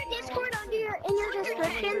 not. Is your Discord in your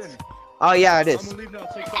descriptions? Oh yeah, it I'm is. gonna leave now.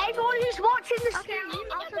 Take Everyone who's watching the stream,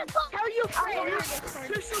 tell your friends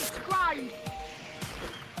to subscribe.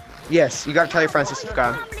 Yes, you gotta tell your friends to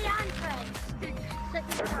subscribe.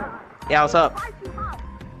 Yeah, what's up? Keep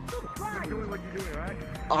doing what you're doing, alright?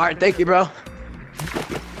 Alright, thank you, bro.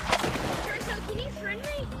 Tracer, can you friend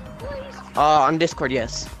me, please? On Discord,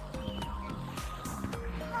 yes.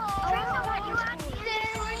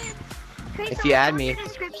 If you add me.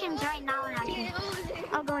 Descriptions right now, and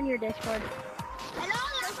I'll go on your Discord. Hello,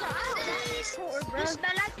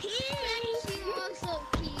 Bella Pink. She looks so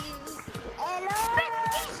cute. Hello.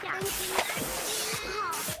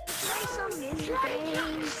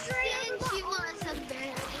 She wants a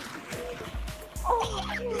bed.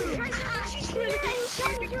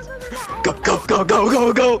 Go, go, go, go,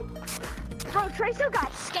 go, go! Tracer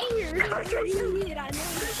got scared. Follow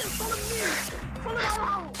me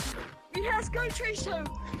out. Yes, go Tracer.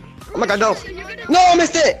 Oh my god, no. No, I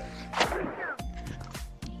missed it.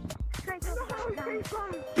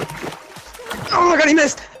 Oh my god, he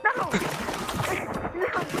missed.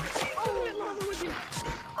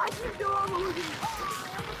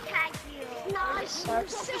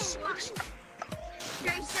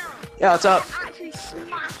 Yeah, what's up? You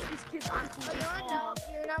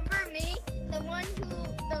remember me? The one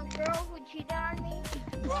the girl who cheated on me?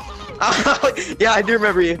 Yeah, I do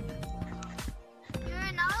remember you. You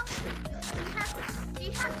know?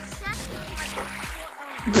 You have sex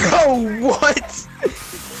with Bro, what?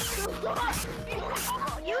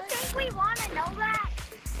 You think we want to know that?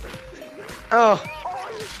 Oh.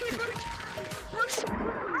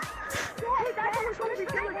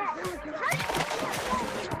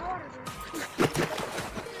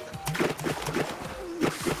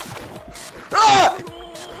 Ah!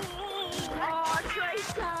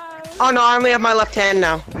 Oh no, I only have my left hand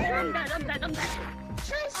now. I'm dead.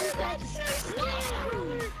 Tracer, that's so scary.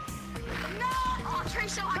 No! Oh,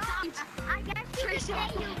 Tracer, I died. I guess you could say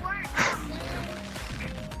you weren't.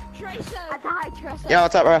 Tracer. I died, Tracer. Yeah,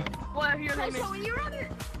 what's up, bro? Whatever your name is. Tracer, when you run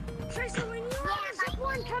it. Tracer, when you run it. That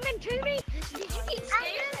one coming to me. Did you get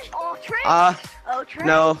scared? Oh, Tracer. Oh, Tracer.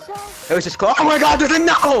 No. It was just close. Oh my god, there's a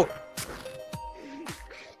no!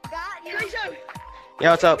 Got you. Tracer.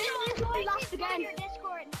 Yeah, what's up? Me and you can be last again.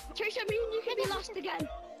 Tracer, me and you can be last again.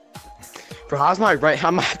 Bro, how's my right?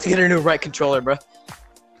 I'm gonna have to get a new right controller, bro.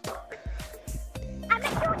 I'm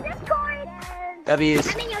in your Discord.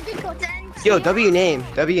 W's. I'm in your Discord. Yo, W name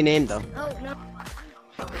though. Oh, no.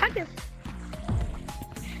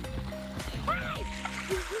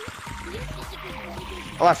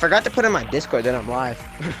 Oh, I forgot to put in my Discord that I'm live.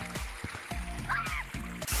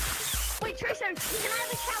 Wait, Tracer, can I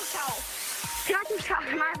have a shout out? Can I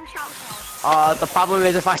have a shout out? The problem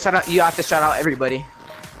is if I shout out, you have to shout out everybody.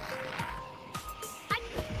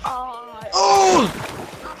 Oh!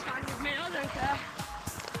 That's fine with me, I don't care.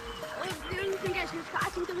 The only thing is, I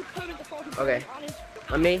can do the code before he Okay.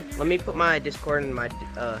 Let me put my Discord in my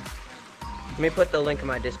let me put the link in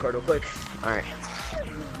my Discord real quick. All right.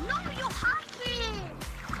 No, you're hacking.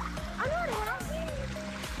 I'm not hacking.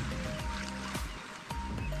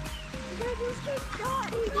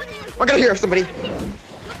 I gotta hear somebody.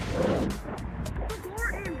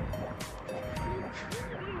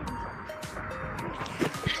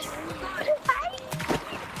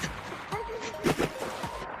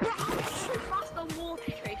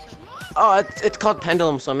 Oh, it's called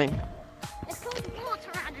pendulum swimming. It's called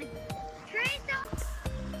water running. Tracer.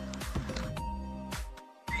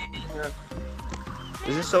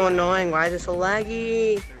 This is so annoying. Why is it so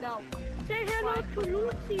laggy? No. Say hello to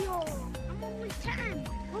Lucio. I'm only 10.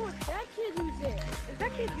 Oh, if that kid who's it? Is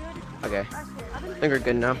that kid good? Okay, That's good. I think we're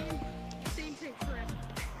good now. Same thing forever.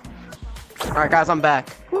 All right, guys, I'm back.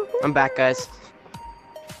 I'm back, guys.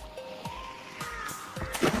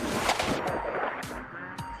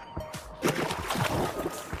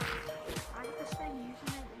 I have to say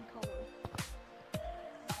username in color.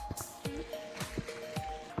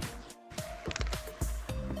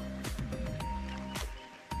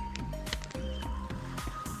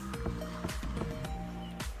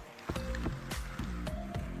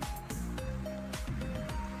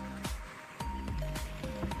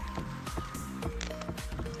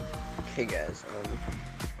 Okay, guys.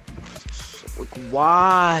 Like,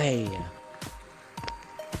 why?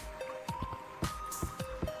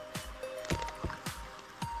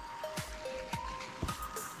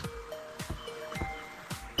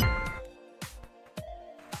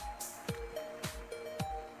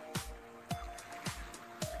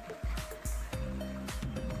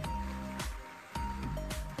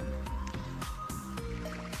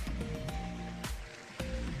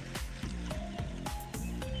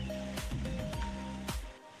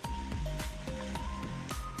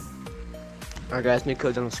 Alright guys, new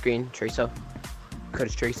code's on the screen, Tracer. Code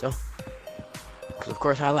is Tracer. Cause of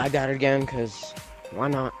course I lagged out again, cause why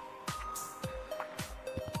not?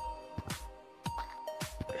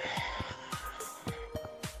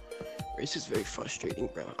 This is very frustrating,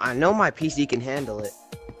 bro. I know my PC can handle it.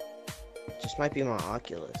 Just might be my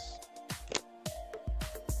Oculus.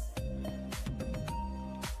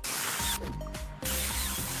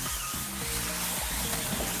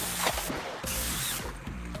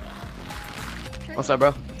 What's up,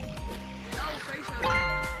 bro?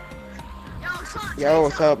 Yo,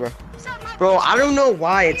 what's up, bro? Bro, I don't know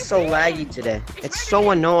why it's so laggy today. It's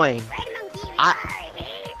so annoying.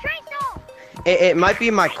 It might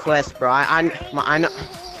be my Quest, bro. I know.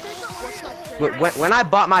 When I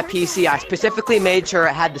bought my PC, I specifically made sure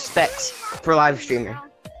it had the specs for live streaming.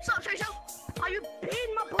 Stop, Tracer. Are you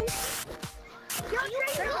being my boy? Yo,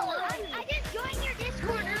 Tracer, I just joined your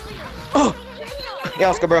Discord earlier. Oh, yeah,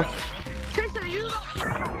 let's go, bro. Tracer, you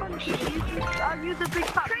are you the big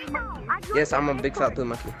fat monkey? Yes, I'm a big fat blue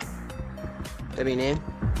monkey. That be your name?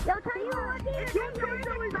 Yo, Tracer,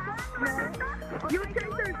 You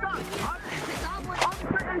Tracer is not.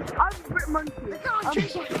 I'm Brit Monkey.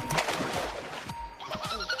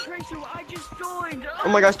 Tracer, I just joined. Oh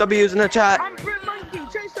my gosh, don't be using the chat. I'm Brit Monkey.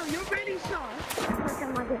 Tracer, you're really smart.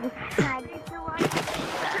 Tracer,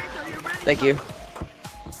 you're really Thank you.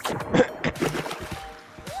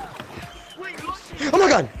 Wait, what? Oh my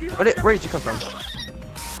god! Where did you come from?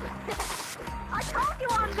 I told you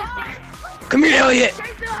I'm back. Come here, Elliot!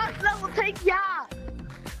 Tracer has level take, yeah.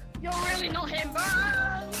 You're really not him, bro.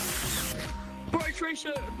 Bro,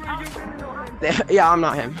 Tracer, bro, you're really not him. Yeah, I'm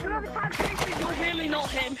not him. Tracer, you're really not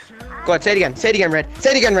him. Go ahead, say it again. Say it again, Red.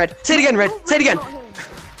 Say it again, Red. Say it again, Red. Say it again.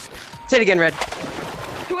 Say it again, Red.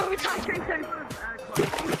 Whoever touched Tracer.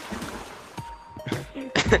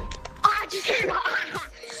 I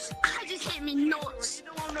just hit me nuts.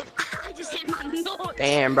 I just hit my nuts.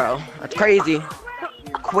 Damn, bro. That's crazy.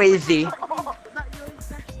 Crazy.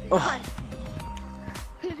 Oh.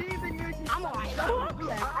 I'm alright. I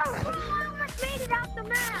almost made it out the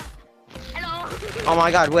map. Hello. Oh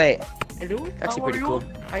my god, wait. Hello? Actually How pretty are cool.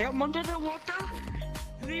 you? I am under the water.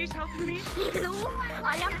 Please help me. Hello.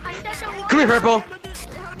 I am under the water. Come here, Purple.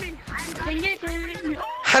 Help me. Can you please?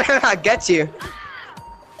 How did I get you?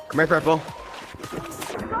 Come here, Purple.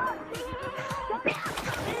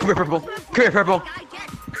 Come here, Purple. Come here, Purple.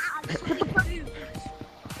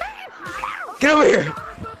 Get over here.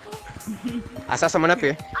 I saw someone up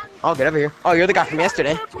here. Oh, get over here. Oh, you're the guy from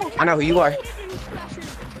yesterday. I know who you are.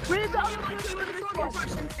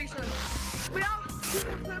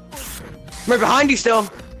 I'm right behind you still.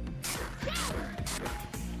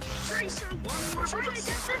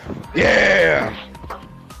 Yeah.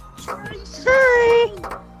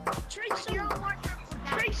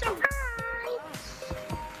 Hi.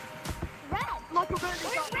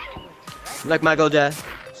 Like Michael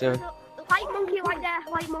Jackson. White monkey right there.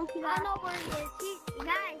 White monkey there. I know where he is.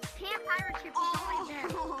 Guys, camp pirate ship is always there.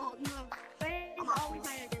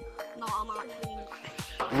 No, I'm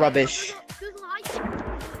actually. Rubbish.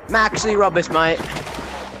 I'm actually rubbish, mate.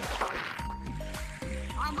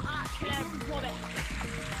 I'm actually rubbish.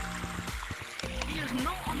 He is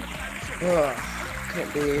not on the pirate ship. Ugh,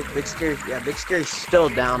 can't believe Big Scary. Yeah, Big Scary's still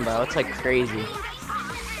down, bro. It's like crazy. When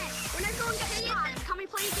everyone gets hit, can we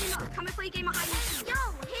play a game of hide and seek? Yo,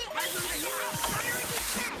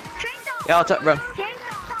 Yeah, what's up, bro?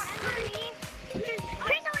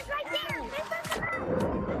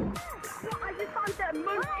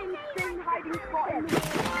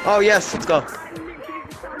 Oh yes, let's go.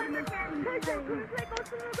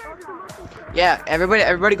 Yeah,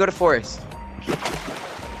 everybody go to forest.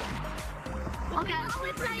 Okay, are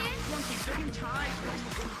we playing?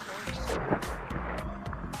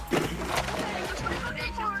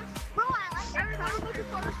 Bro, I like that.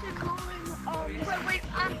 Wait,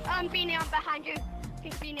 I'm Beanie, I'm behind you.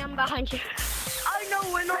 Beanie, I'm behind you. I know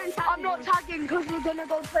I'm not tagging because we're gonna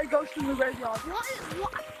go play Ghost in the Graveyard.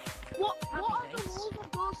 What are the rules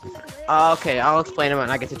of Ghost in the Graveyard? Okay, I'll explain them when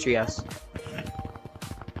I get to Trios. Do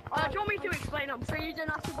you want me to explain them so you don't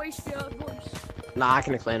have to waste your voice? Nah, I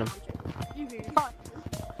can explain them. You do.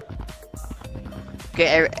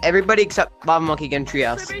 Okay, everybody except Lava Monkey get in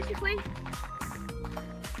Trios.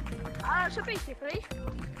 So basically,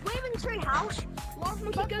 we're in Treehouse. Love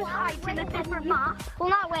Monkey goes hides in a different map. Well,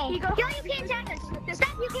 not way. He goes, Yo, you can't tag us.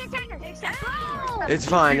 Stop, you can't tag us. Oh! It's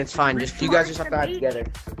fine, it's fine. Just you guys just have to hide together.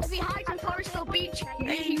 If he hides in Forrestal Beach,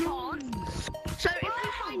 he can't. So if we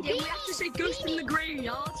find him, we have to say Ghost in the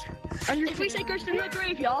Graveyard. And if we say Ghost in the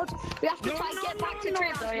Graveyard, we have to try and get back to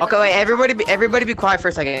Treehouse. Okay, wait, everybody be quiet for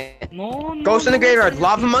a second. No. Ghost in the Graveyard.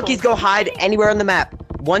 Lava Monkeys go hide anywhere on the map.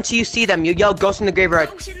 Once you see them, you yell Ghost in the Graveyard,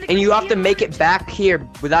 and you have to make it back here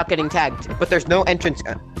without getting tagged. But there's no entrance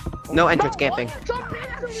camping. Jump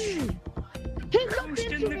into me! Ghost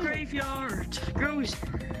in the graveyard. Ghost.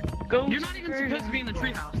 You're not even supposed to be in the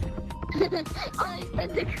treehouse.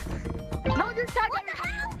 No, just tag What the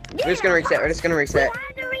hell? We're just gonna reset. We're just gonna reset.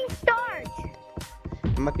 How do we start?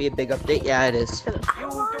 It might be a big update. Yeah, it is. Don't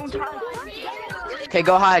tag. Okay,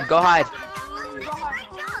 go hide. Go hide.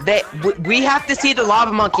 We have to see the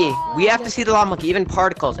lava monkey. We have to see the lava monkey, even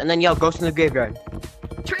particles, and then yell Ghost in the Graveyard.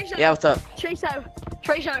 Tracer. Yeah, what's up? Tracer.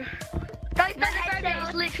 Guys, my headset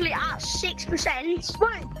is literally at 6%.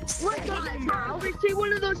 Wait, guys, now we see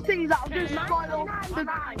one of those things that'll just fly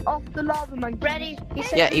off the lava, man. Ready?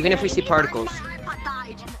 Yeah, even if we see particles. My iPad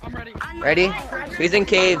died. I'm ready. Ready? He's in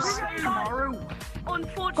caves. Tomorrow.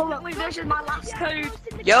 Unfortunately, this is my last code.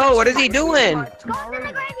 Yo, what is he doing? Go to the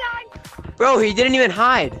graveyard. Bro, he didn't even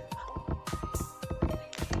hide.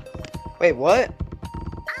 Wait, what?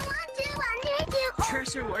 I need you.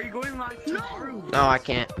 Trisha, are you going live tomorrow? No, I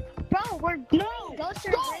can't. Bro, we're go to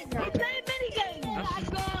the graveyard. We're playing minigames. Oh my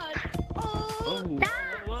god. Oh. Nah.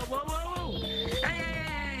 Whoa, whoa, whoa, whoa.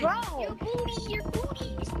 Hey. Bro. Your booty.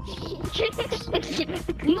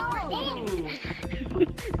 No.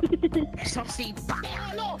 Saucy.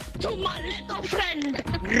 Hello to my little friend.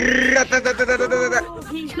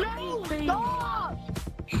 He's No.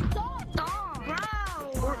 Stop. Stop. Bro.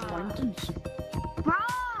 Bro.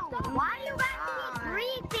 Why are you guys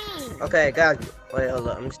creepy? Okay, guys. Wait, hold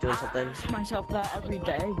on. I'm just doing something. myself that every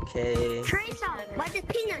day. Okay. Trace out. Why the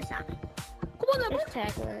peanuts out? Come on, let's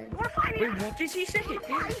tag her. We're finding Wait, what did he say?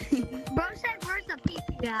 Bro said, where's the pee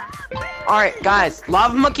guy? Alright, guys.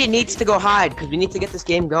 Lava Monkey needs to go hide because we need to get this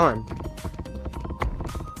game going.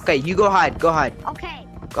 Okay, you go hide. Go hide. Okay.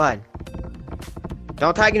 Go ahead.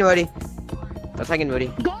 Don't tag anybody. Don't tag anybody.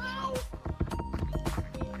 Go!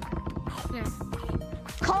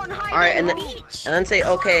 Can't hide Alright, in and the then beach. say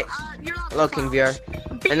okay. You're not Hello, King VR.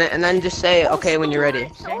 And then just say okay when you're ready.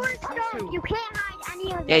 Or stone. You can't hide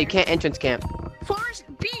any of them. Yeah, you can't entrance camp. Forest,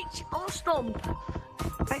 beach, or stump.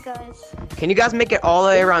 Alright, guys. Can you guys make it all the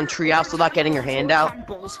way around treehouse without getting your hand out?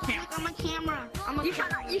 Temples. I'm a camera. You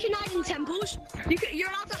can hide in temples. You're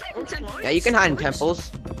allowed to hide in temples. Yeah, you can hide in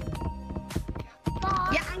temples.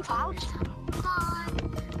 Yeah, and clouds.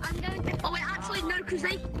 I'm going to... Oh wait, actually no, because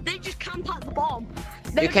they just camp at the bomb.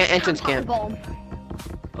 You can't entrance camp.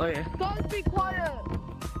 Oh yeah. Guys, be quiet.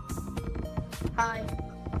 Hi.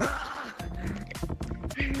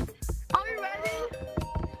 Are you ready?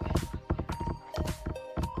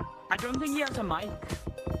 I don't think he has a mic.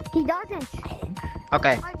 He doesn't.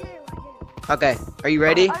 Okay. I do. Okay. Are you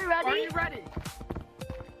ready? Are you ready? Are you ready?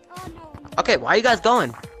 Oh, no. Okay, why are you guys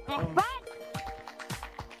going? Right.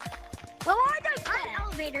 Well, I don't play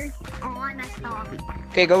elevator. Oh, I messed up.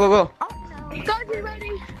 Okay, go, go, go. Oh, no. Guys, you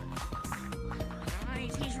ready?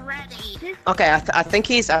 Guys, he's ready. Okay, I think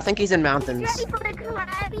he's in mountains. Ready for the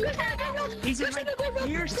Krabby? He's in like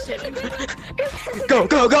near city. Go,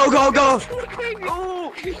 go, go, go, go!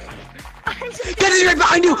 Oh! Get he's right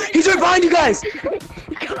behind you! He's right behind you guys!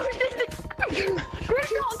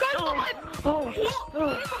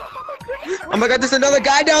 Oh my god, there's another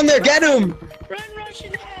guy down there! Get him! Run,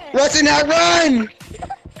 Russian head. Russian hat, run!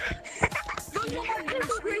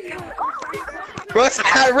 Russian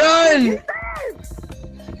hat, run!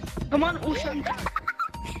 Come on, Ocean.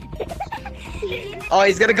 Oh,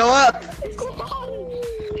 he's gonna go up!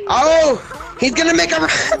 Oh! He's gonna make a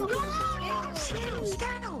run!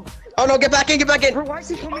 Oh no, get back in, get back in! Bro, why is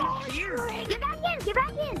he coming here? Get back in, get back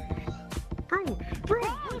in. Bro,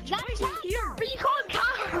 Why is he here? But you can't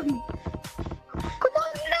come. Come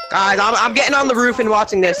on, no. Guys, I'm getting on the roof and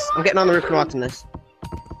watching this. I'm getting on the roof and watching this.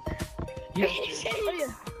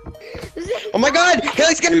 Oh my god!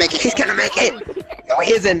 He's gonna make it! He's gonna make it! No,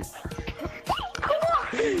 he isn't.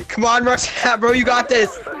 Come on, Rush Hat, bro, you got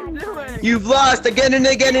this. You've lost again and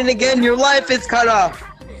again and again. Your life is cut off.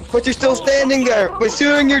 But you're still standing there,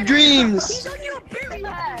 pursuing your dreams.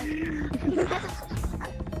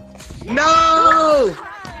 No!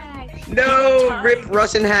 No! Rip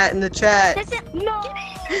Russian Hat in the chat. That's it. No.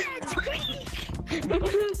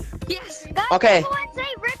 Yes. Okay. Everyone say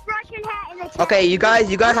Rip Russian hat in the chat. Okay, you guys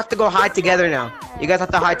have to go hide together now. You guys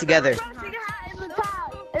have to hide together. Russian hat in the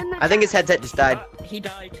top. I think his headset just died. he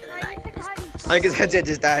died. I think his headset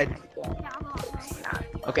just died.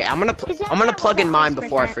 Okay, I'm gonna plug in mine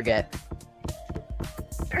before I forget.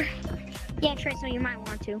 Yeah, Trace, you might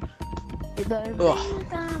want to.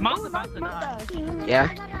 Ugh. Mom's about to die. Yeah?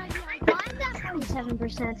 Mine's at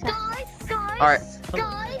 47%. Guys, Alright.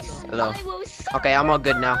 guys. Hello. I will Okay, I'm all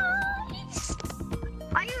good now.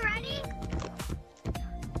 Are you ready?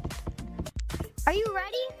 Are you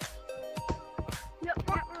ready? Yep,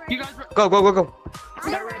 we're ready. You guys were... Go, go, go, go. Are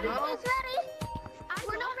you ready? We're not ready.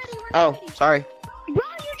 We're not Oh, ready. sorry. Bro, you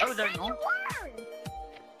Oh, just they're said not? you were.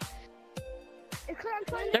 It's 'cause I'm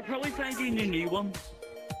trying to- They're probably finding a new one.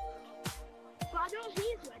 But I know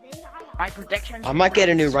he's ready. My prediction. I might get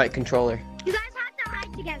a new right controller. You guys have to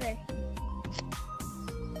hide together.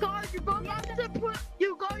 Guys,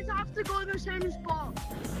 you guys have to go in the same spot.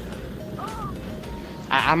 Oh,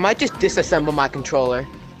 I might just disassemble my controller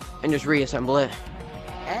and just reassemble it.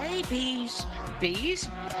 Hey, peace. bees?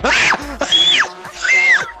 Are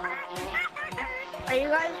you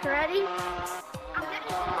guys ready?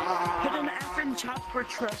 Put an F in chat for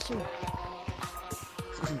Tressie.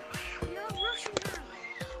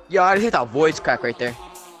 Yo, I just hit that voice crack right there.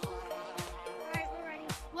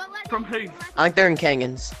 From who? I think they're in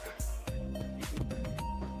Kangans.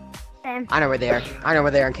 I know where they are. I know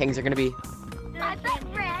where they are in Kangs. They're gonna be. I bet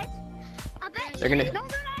red. I bet They're gonna. no,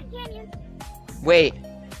 they're not in Canyon. Wait.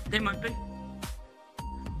 They might be.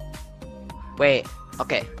 Wait.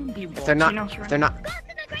 Okay. Be If they're not. watching us, If right? they're not. Go to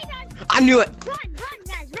the graveyard. I knew it. Run,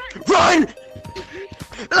 guys, run. Run!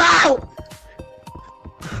 Ow!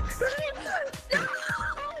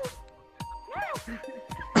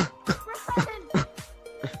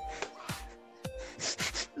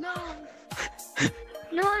 No.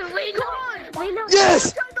 No, wait, no. Wait, no.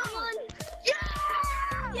 Yes!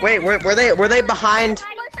 Yeah! Wait, were they behind?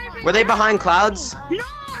 Were they behind clouds? No!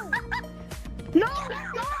 No!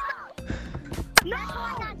 Stop! No!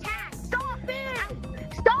 Stop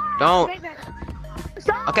it! Stop! Don't.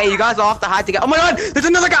 Stop! Okay, you guys all have to hide together. Oh my God! There's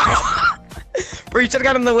another guy. Bro, you should have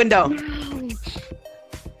got him in the window.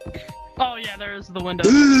 Oh yeah, there is the window.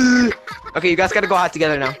 Okay, you guys gotta go hide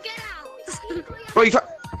together now. Get out! Bro, you try.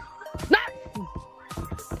 No,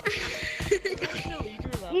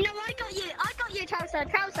 I got you, Trouser.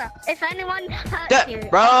 If anyone hurts you.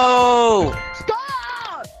 Bro!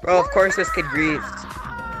 Stop! Bro, of course this kid grieves.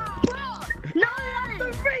 No,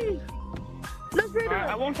 let's free! Let's free Alright,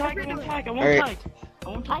 I won't tag. I won't tag. I won't Alright. tag. I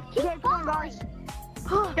won't tag. Okay, come on, guys.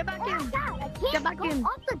 Get back in. Get back in.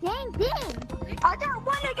 Off the dang thing. I don't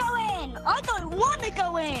want to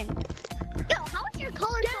go in. Yo, how is your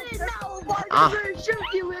color Get in now, or Ah. I'm gonna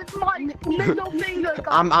shoot you with my middle finger.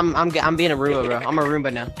 I'm being a Roomba, bro. I'm a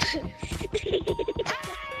Roomba now.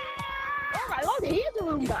 Oh my Lord, he is a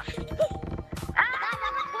Roomba.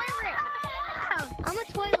 I'm a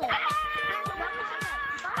toilet.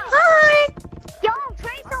 Hi. Yo,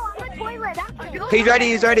 Tracer, I'm a toilet. He's ready.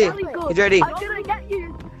 He's ready. He's ready. I'm gonna get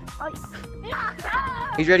you.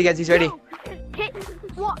 He's ready, guys. He's ready. Hit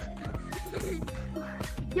what?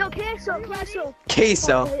 Yo, queso. Queso.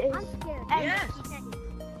 I'm scared. Yes.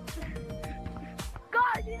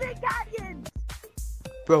 Guys, he's in Guardians.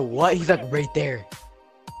 Bro, what? He's like right there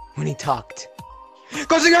when he talked.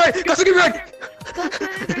 Go to the right. Go to the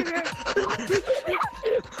right.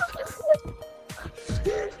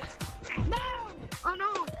 Oh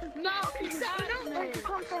no, he's out.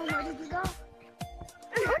 Where did you go?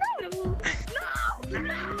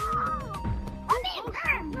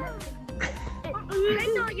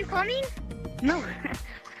 Tracer, are you coming? No.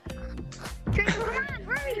 Tracer, come on,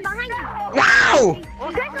 hurry, behind you. No!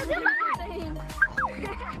 Tracer, come on.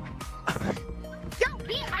 Yo,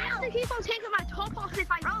 I have to keep on taking my top off if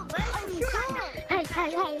I don't. Hey.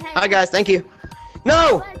 Hi, guys. Thank you.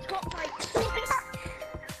 No!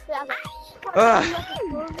 Ugh.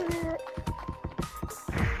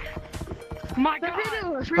 My God.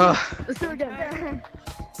 Ugh. Let's do it again.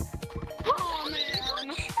 Oh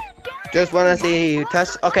man. Just wanna see you touch.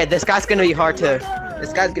 Okay, this guy's gonna be hard to.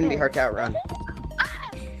 This guy's gonna be hard to outrun.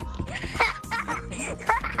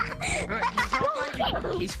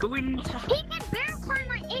 He's going to. He can bear climb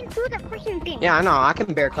right into the freaking thing. Yeah, I know. I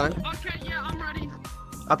can bear climb. Okay, yeah, I'm ready.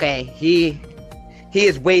 Okay, he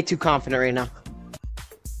is way too confident right now.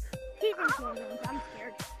 He's in Canyon. I'm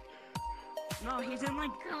scared. No, he's in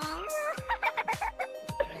like.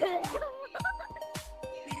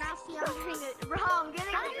 Bro, I'm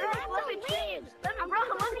getting it. Let me choose. Let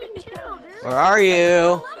me choose. Where are you?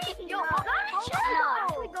 Yo, I'm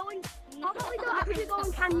actually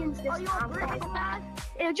going canyons this time.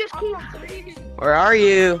 It'll just keep. Where are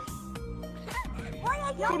you?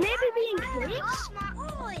 They maybe be in caves.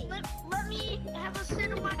 Let me have a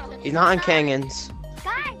sit on my He's not in canyons.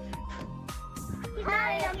 Guys.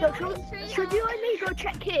 So should you and me go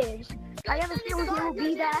check caves? I have a feeling he will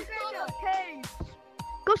be there.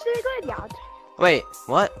 Go to the graveyard. Wait,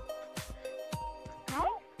 what?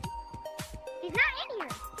 No? He's not in here.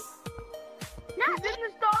 No, He's in the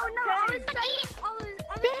store. I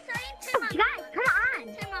was saying to my guys, come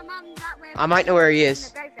on. To my mom that where I might know where he is.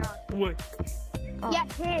 in the graveyard. Wait. Yeah,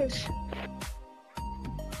 caves.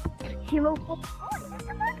 He will. Oh, it's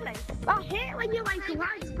a necklace. I hate when you like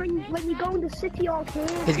lights when you go in the city or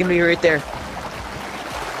caves. He's gonna be right there.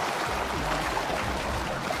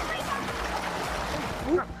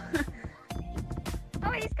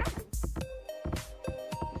 Oh, he's coming.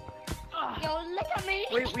 Yo, look at me.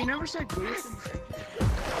 Wait, we never said Gleason.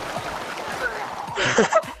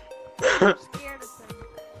 I'm scared of him.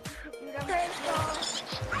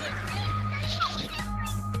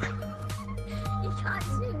 You can't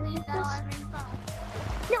see me though, I'm in front.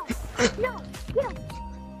 No,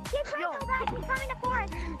 Get Franco back. He's coming to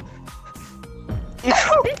forest.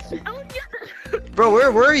 Bro,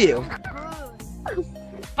 where were you?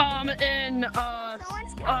 In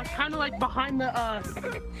kind of like behind the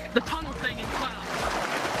tunnel thing in cloud.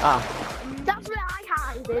 Ah, That's where I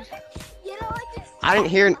hide. You know, I didn't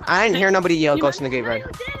hear nobody yell Ghost in the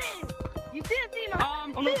Graveyard. You didn't see my.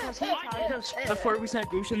 Because before we said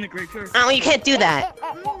Goose in the Graveyard. Oh, you can't do that.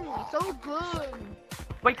 So good.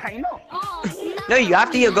 Wait, kind of. Oh, No, you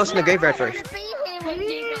have to hear Ghost in the Graveyard first. I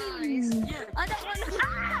don't want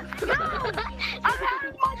to. No! I'm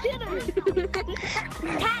having my dinner.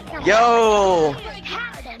 Yo.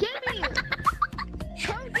 Give me it.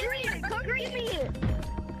 Come green me it.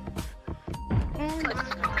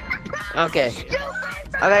 Okay.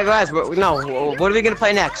 Okay, guys. No. What are we gonna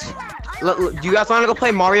play next? Do you guys want to go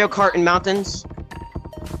play Mario Kart in mountains?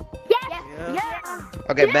 Yes. Yeah.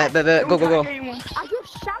 Okay, bet. Go. I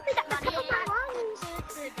just shouted at the top of my lungs.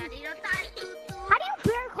 How do you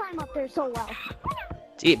bear climb up there so well?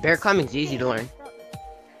 See, bear climbing's easy to learn.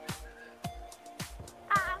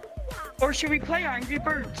 Or should we play Angry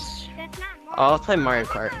Birds? Oh, let's play Mario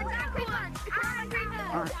Kart.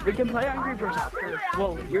 We can play Angry Birds after.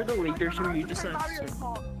 Well, you're the leader, so you decide.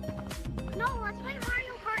 No, let's play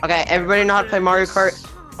Mario Kart. Okay, everybody know how to play Mario Kart?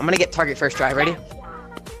 I'm gonna get target first try. Ready?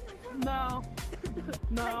 No.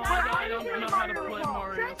 No, I don't know how to play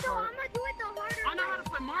Mario Kart. I know how to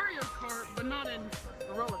play Mario Kart, but not in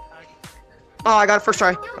Gorilla Tag. Oh, I got it first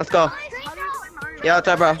try. Let's go. Yeah, what's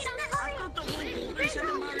up, bro? I thought the whole golden set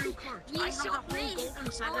of Mario Kart. I have the whole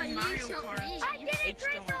golden set of Mario Kart. H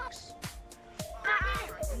Deluxe.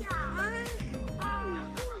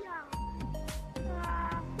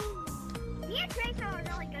 Me and Tracer are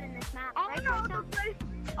really good in this map, right, Tracer?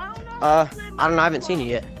 I don't know. I haven't seen you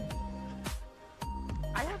yet.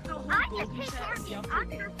 I have the whole I can golden take set. target. I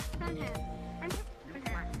can send him.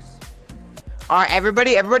 All right,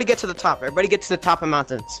 everybody get to the top. Everybody get to the top of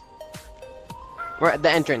mountains. We're at the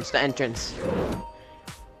entrance. Don't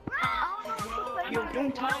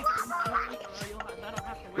talk.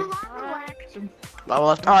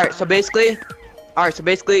 All right, so basically,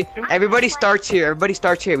 everybody starts here.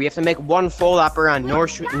 We have to make one full lap around. No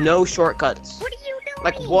shortcuts. What are you doing?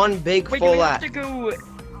 Like one big Wait, do full we lap. have to go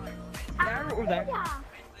there or there?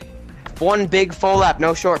 One big full lap.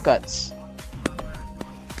 No shortcuts.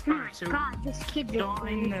 So God, this kid is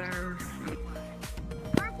down there.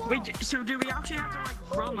 Wait, so do we actually have to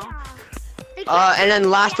like run up? And then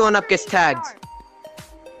last one up gets tagged.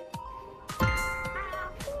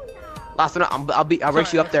 Last one up. I'll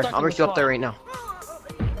race you up there. I'll race you up there right now.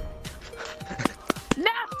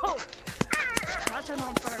 No! That's an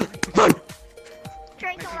unfair. Run!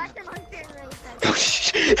 Tracer, that's an unfair race. Oh,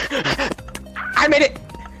 shit. I made it.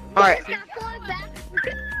 All right.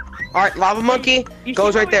 All right. Lava monkey You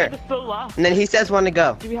goes see how right we there, have to fill up? and then he says when to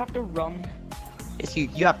go. Do we have to run? Yes,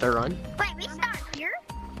 you have to run. Wait, we start here?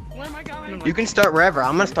 Where am I going? You can start wherever.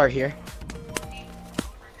 I'm gonna start here.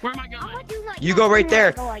 Where am I I'm going? gonna do like You go right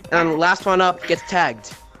there, go like and that. last one up gets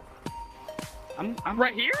tagged. I'm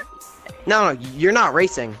right here? No, you're not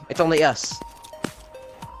racing. It's only us.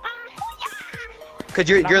 Cause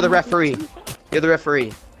you're the referee. You're the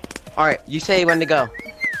referee. All right, you say when to go.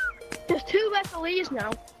 There's 2 referees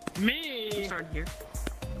now. Me! Start here.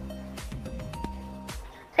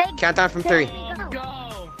 Hey, Count down from 3.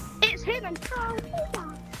 Go! It's him and go.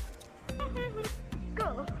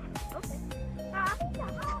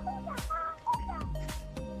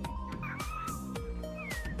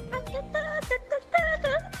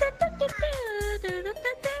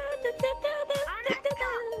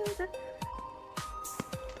 Okay.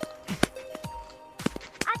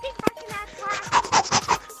 I think I can ask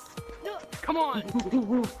Come on!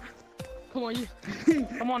 Come on, you.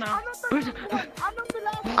 Come on now. I'm not the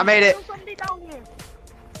last one. I made it. There's somebody down here.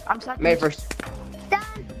 I'm second. Made first. done.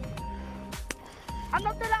 I'm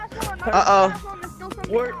not the last one. I'm not Uh-oh. the last one. There's still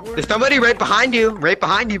somebody Where, down. There's somebody right behind you. Right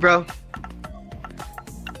behind you, bro.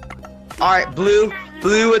 All right, blue.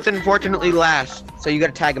 Blue is unfortunately last, so you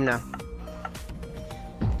gotta tag him now.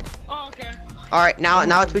 Oh, okay. All right, now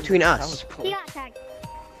it's between That us. was cool. He got tagged.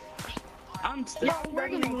 I'm still. No, we're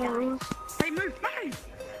gonna die. Hey, move! Bro,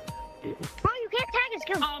 you can't tag his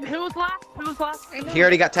kill. Who was last? Who was last? He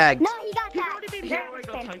already got tagged. No, he got tagged.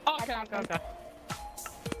 Okay.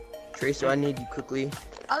 Tracer, I need you quickly.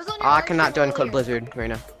 I was on Oh, I cannot join Code Blizzard right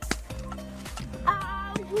now.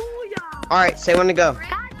 Hallelujah. All right, say when to go.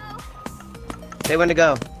 Say when to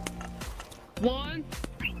go. 1,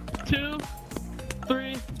 2,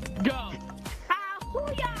 3, go!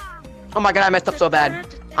 Hallelujah. Oh my god, I messed up so bad.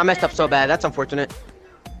 I messed up so bad. That's unfortunate.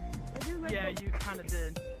 Yeah, you kind of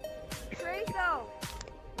did.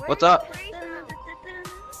 What's up? How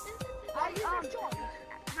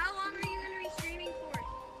long are you gonna be streaming for?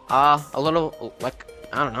 A little, like,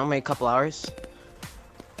 I don't know, maybe a couple hours.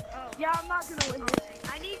 Yeah, I'm not gonna win this.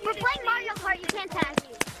 I need you. We're playing Mario Kart. You can't tag me.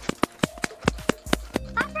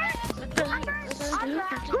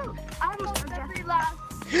 I'm almost every last.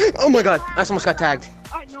 Oh my god, I almost got tagged.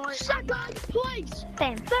 I know it. Second place.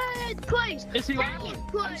 Same. Third place. Is he last?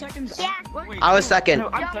 I'm second. Yeah. Wait, I was second. No,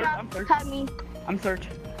 I'm third. I'm third. Tag me. I'm third.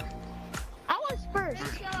 I was first.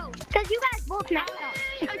 Cause you guys both knocked out.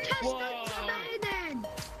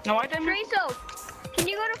 No, I didn't. Traso, can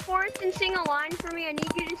you go to Forest and sing a line for me? I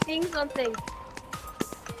need you to sing something.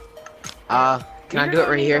 Can I do it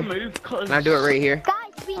right here? Can I do it right here?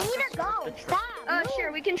 Guys, we need to go. Stop.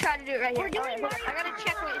 Sure, we can try to do it right here. I gotta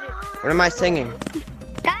check what you do. What am I singing?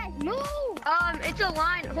 Guys, move. It's a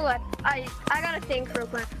line. Hold on. I gotta think real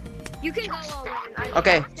quick. You can go all in.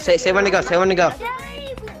 Okay, say when to go, say when to go.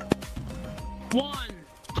 1,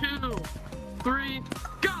 2, 3,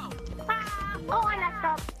 go! Oh, I messed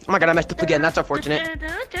up. Oh my god, I messed up again, that's unfortunate. What are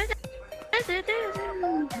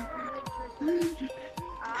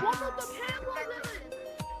the handballs?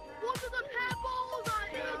 What are the handballs?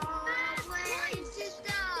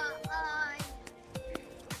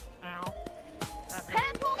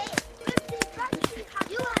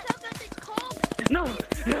 No!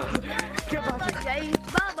 No! Get back here.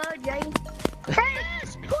 Baba J.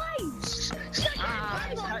 First place.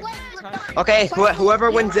 Okay, whoever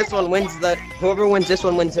wins this one wins it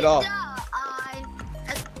all.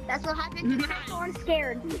 That's what happened. I'm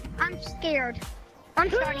scared. I'm scared. I'm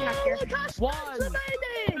starting up here. 1,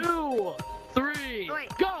 2, 3,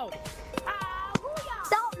 go!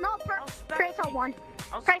 No, Tracer won.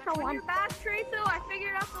 Tracer won. Back, Traso, I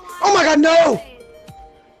figured out the line. Oh my god, no!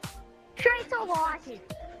 Tracer lost.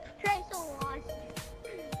 Tracer lost.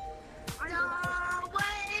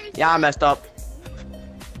 Yeah, I messed up.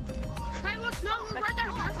 Hey, look, no, right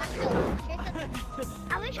there.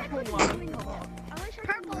 I wish I could.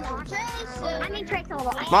 Purple lost. I mean, Tracer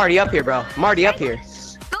lost. I'm already up here, bro. I'm already up here.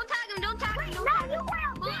 Don't tag him, don't tag him. No, you were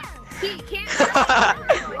up there. He can't.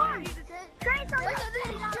 Tracer,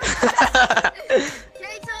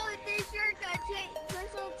 this shirt got changed.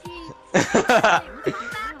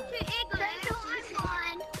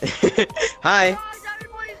 Hi.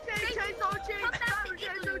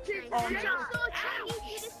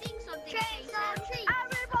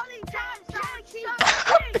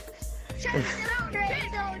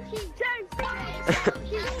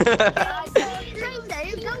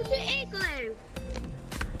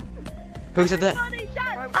 Who said that?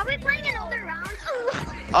 Are we playing another round?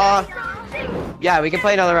 Yeah, we can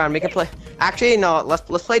play another round. We can play. Actually, no.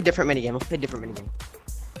 Let's play a different minigame. Let's play a different minigame.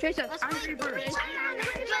 Tracer, Angry Birds.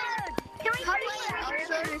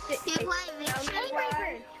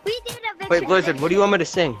 we did a victory. Wait, Blizzard, what do you want me to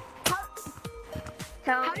sing?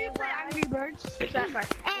 How do you play Angry Birds? Ain't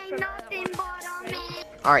nothing but a man.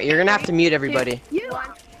 All right, you're gonna have to mute everybody. You.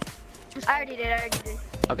 I already did.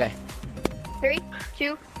 Okay. 3,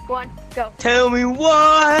 2, 1, go. Tell me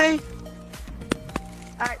why.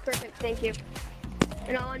 Alright, perfect. Thank you.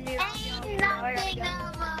 And I'll unmute.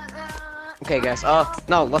 Okay, guys.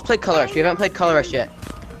 No. Let's play Color Rush. We haven't played Color Rush yet.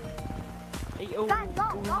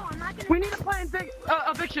 We need to play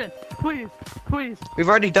Eviction. Please. Please. We've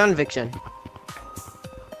already done Eviction.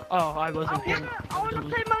 Oh, I wasn't here. I wanna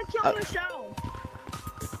play Monkey on the Shelf.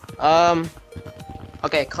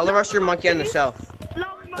 Okay, Color Rush your Monkey on the Shelf.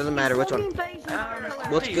 Doesn't matter which one.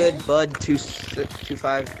 What's good, Bud?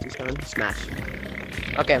 2527 smash.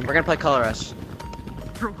 Okay, we're gonna play Color Rush.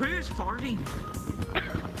 Bro, who is farting?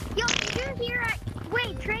 Yo, did you hear it?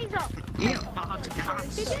 Wait, Trazo.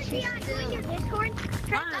 Did you see on your Discord?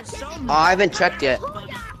 Oh, I haven't checked yet.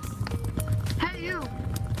 Hey, you.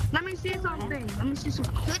 Let me see something. Who do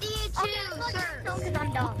you choose, sir?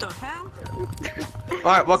 What the hell?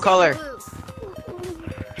 Alright, what color?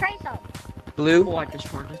 Trazo. Blue? Oh, I just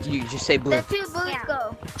farted. You just say blue. The two blues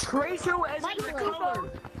go. Tracer as Like the blue.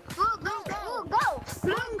 color. Blue, go.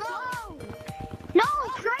 Blue, go. No,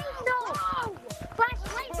 Trazo.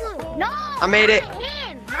 Flashlight blue. No. I made it. Not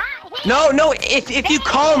him. Not him. No, if you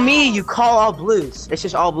call me, you call all blues. It's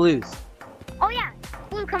just all blues. Oh, yeah.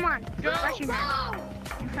 Blue, come on. Go. Rush your man.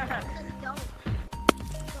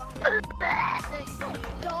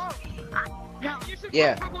 You should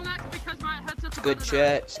Yeah. play Purple Next because my headset's Good better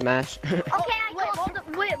chat, smash. Okay,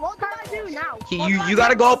 wait, what do I do now? you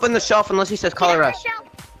gotta go up on the shelf unless he says Color Rush.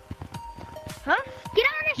 Huh? Get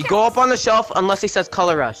on the You shelf. go up on the shelf unless he says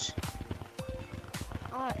Color Rush.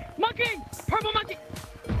 now. Monkey! Purple monkey!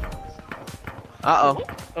 Uh-oh.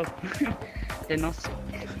 Oh. Didn't know.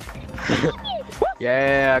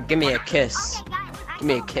 Yeah, give me a kiss. Okay, guys, Give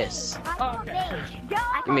me a kiss. I call Okay. beige.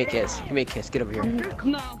 Give me a kiss. Give me a kiss. Get over here.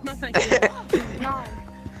 No, no thank you. No.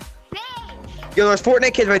 Beige. Yo, there's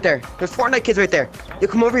Fortnite kids right there. There's Fortnite kids right there. Yo,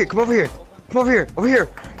 come over here. Come over here. Come over here. Over here.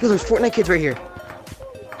 Yo, there's Fortnite kids right here.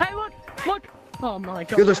 Hey, look, look. Oh my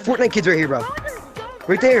god. Yo, there's Fortnite kids right here, bro.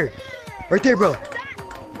 Right there. Right there, bro.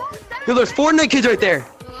 Yo, there's Fortnite kids right there.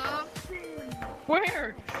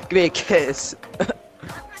 Where? Give me a kiss.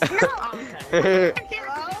 It's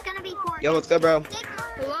gonna be for Yo, what's good, bro?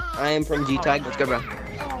 I am from G-Tag. What's good, bro?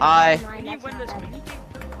 Hi. Can you win this mini game?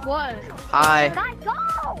 What? Hi. Guys, go!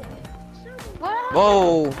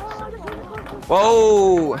 Whoa.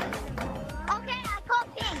 Whoa. Okay, I call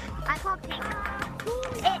pink. I call pink.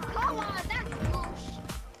 Come on, that's bullshit.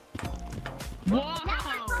 Now I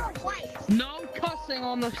call Wow. white. No cussing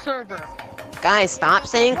on the server. Guys, stop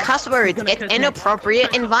saying cuss words. It's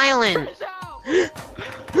inappropriate and violent. Peace out. Peace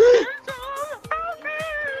out. Help me.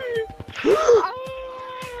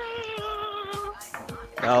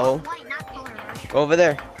 No. White, not color rush. Go over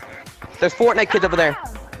there. There's Fortnite kids over there.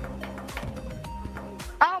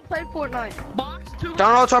 I don't play Fortnite. Box 200.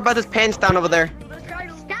 Don't talk about this pants down over there.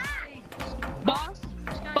 Stop! Box.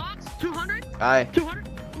 Box 200. Hi. 200.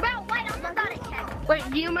 Bro, white, I'm about to check. Wait,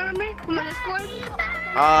 do you remember me from the Discord?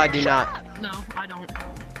 I do not. No, I don't. Okay,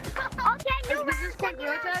 new round, second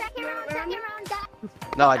round,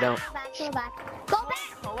 No, I don't. Go back. Go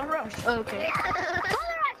back. Color Rush. Okay. Color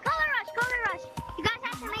rush. You guys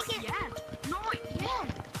have to make it. Yeah. No, yeah.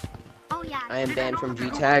 Oh yeah. I am banned from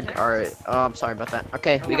G-Tag. Alright. Oh, I'm sorry about that.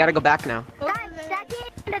 Okay, we gotta go back now. Guys,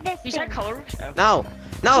 second to this You thing. said color rush? No.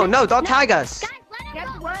 No, no, don't tag us. Guys, let him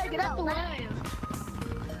go. Get out the way.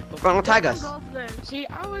 Don't tag us. Go over there. See,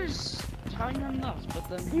 I was telling them this, but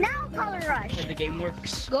then Now color rush. the game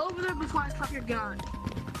works. Go over there before I fuck your gun.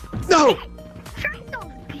 No!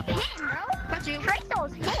 Tracel's him, bro.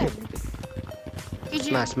 Tracel's him.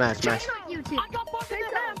 Smash. Trace on YouTube. I got both of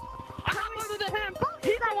them. I got both of them.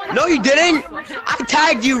 He's the one. No, you didn't! I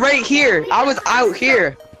tagged you right here. I was out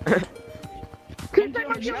here. Can you take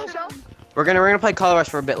my show? We're gonna play Color Rush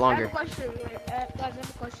for a bit I have a longer. question. Guys, I have a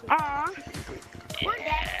question.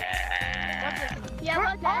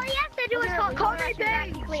 Yeah, all you have to do is call color rush and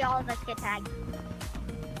practically all of us get tagged.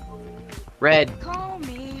 Red. Call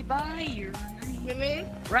me by your name. You me?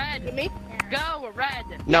 Red. Me? Go, red.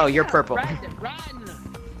 No, you're purple. Red, run.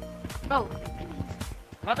 Oh.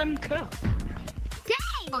 Let them cook.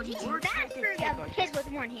 Dang! That's for the kid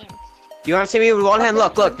with one hand. You wanna see me with one hand?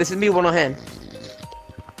 Look, this is me with one hand.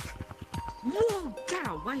 Whoa, get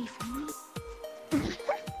away from me.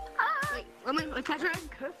 Wait, let me catch her.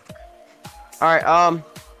 Alright,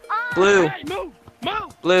 blue. Hey, move.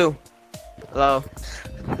 Blue. Hello.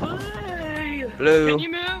 Hey. Blue. Can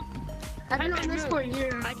you move? I don't know in Discord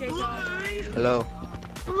here. I take Hello.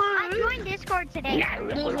 I joined Discord today.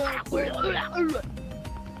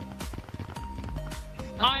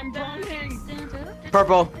 I'm running.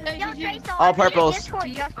 Purple. Yo, Trace, All purples.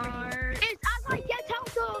 Discord just for you. It's as I get out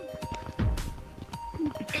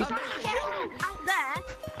It's out there.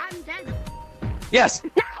 I'm dead. Yes.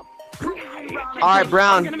 Alright, I'm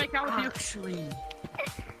brown. gonna make out with you. Actually.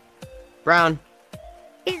 Brown.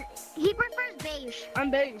 He prefers beige.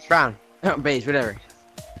 I'm beige. Brown. Beige, whatever.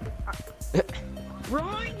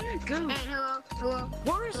 Run. Go. Hey, hello.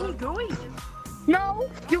 Where is he going? No,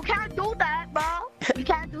 you can't do that, bro. You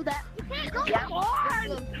can't do that. You can't go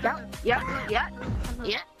Yeah. back.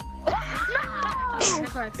 Yeah.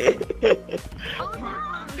 Oh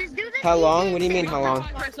no. Just do this. How long? What do you mean, how long?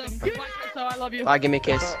 So I love you. Bye, give me a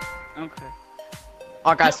kiss. Okay.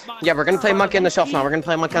 Oh, guys. Yeah, we're gonna play Monkey on the Shelf now. We're gonna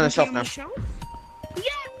play Monkey on the Shelf now.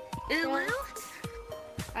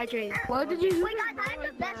 I trade. What did you do? Wait, guys, I have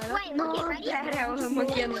the best way. Look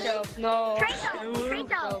it, ready? No. Trace,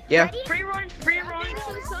 Yeah. ready? Free run.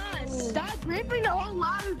 Stop gripping the whole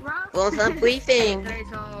line, bro. What's up, briefing?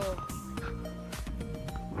 Oh,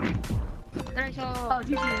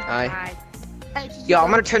 GG. Hi. Hey, GG. Yo, I'm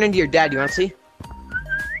gonna turn into your dad. You wanna see?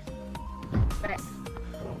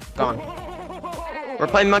 Gone. We're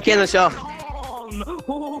playing Monkey on the Shelf.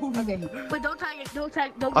 Okay. Wait, don't tag it.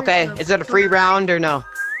 Don't Okay, is it a free round or no?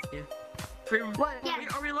 Free run. What? Yeah.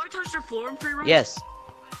 Are we allowed to touch the floor in free run? Yes.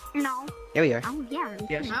 No. Here we are. Oh, yeah.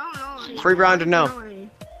 Yes. I don't know. Free round or no?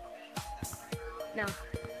 No.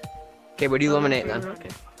 Okay, what do you eliminate then? Okay.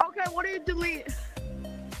 Okay, what do you delete?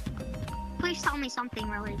 Please tell me something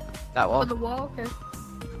really That wall. Oh, the wall? Okay.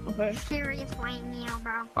 Okay. serious, Wayne, you know,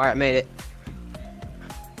 bro. Alright, made it.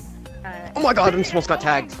 Oh my god, I almost got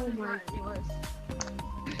tagged. Oh my god.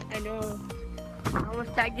 I know. I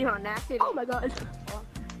almost tagged you on accident. Oh my god.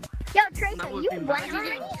 Yo, Trace, That are would you be white nice.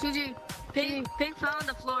 already? GG. Pink fell on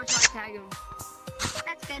the floor, so I tag him.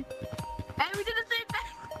 That's good. Hey, we did the same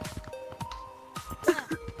thing.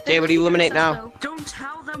 Jay, what do you eliminate now? Don't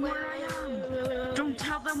tell them where I am. Don't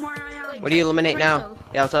tell them where I am. What do you eliminate now?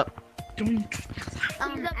 Yeah, what's up? Don't.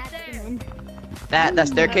 Admin. That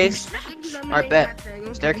staircase? Alright, bet.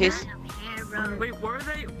 Staircase? Wait, were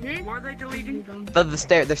they deleting? The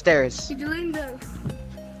stairs. He's doing the.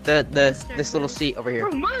 This little seat over here.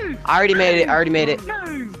 Bro, move! I already made it. Already made it.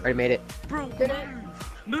 Move! Already made it. Bro,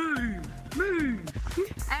 move!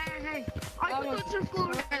 Hey. I could touch the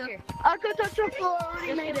floor. I could touch the floor. I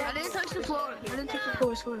didn't touch the floor. I didn't touch the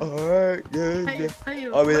floor. Sorry. Alright, good. Hey,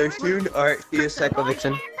 I'll be there soon. Alright, see you a sec,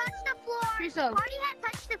 Vixen. Touch the floor. Friso. Party hat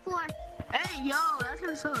touched the floor. Hey, yo, that's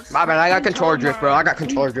kind of sus. My bad, I got controller drift, bro. I got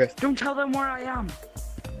controller drift. Don't tell them where I am.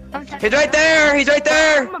 He's right there! He's right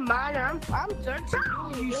there! I'm a minor. I'm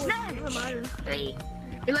 13. You snitch. I'm a minor. Hey.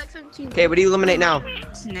 You're like 17. Okay, what do you eliminate now?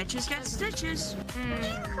 Snitches get stitches.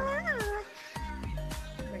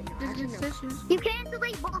 You can't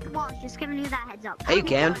delete both walls, just giving you that heads up. Hey, you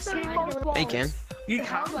can. Hey, Hey, you can. You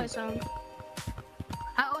How old I can't. sound?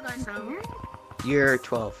 How old I sound? You're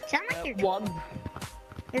 12. Sound like you're One.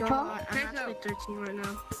 You're 12? I'm actually 13 right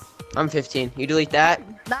now. I'm 15. You delete that?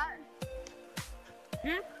 That?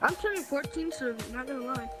 I'm turning 14, so I'm not gonna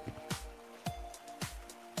lie.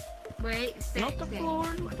 Wait, stay. Not the floor.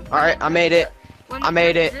 Alright, I made it. When I you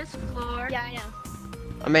made touch it. This floor. Yeah, I know.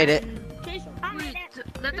 I made it. I made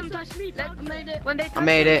it. Let them touch me. Let them made it. When they touch I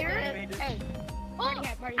made it. Hey. Oh,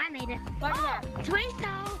 I made it.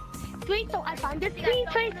 Twinkle, I found this stream,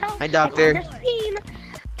 Twinkle. Hi, doctor.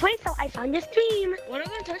 Twinkle, I found this stream. When are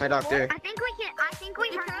they touch Hi, doctor. I think we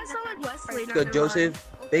You heard kinda sound like Wesley. Good, Joseph.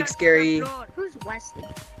 Big Scary. Who's Wesley?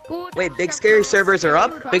 Wait, Big Scary servers are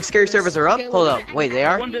up? Big Scary servers are up? Hold up. Wait, they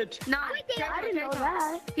are? One did. No, I didn't know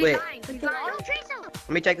that. Wait. He's Oh, lying. Tracer. Let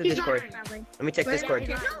me check the Discord. Probably. Let me check Discord.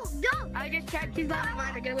 No. I just checked. He's not a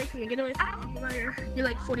minor. Get away from me. Get away from me. You're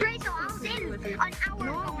like 40. Tracer, I was in an hour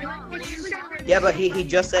No, we're ago. like 40. Yeah, but he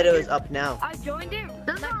just said it was up now. I joined it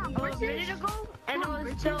Those are on a minute horses? ago, and it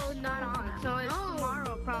was still not on. So it's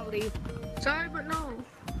tomorrow probably. Sorry, but no.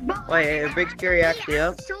 Wait, is Big Scary actually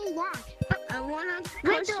up? So long. I wanna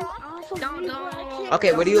Wait, push you they're off. Don't.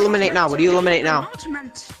 Okay, what do you eliminate now? What do you eliminate now? Not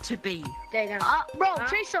meant to be. Bro,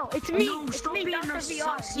 Tracer, it's me. No, It's stop me, being Dr. a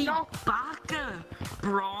VR. sassy No, backer,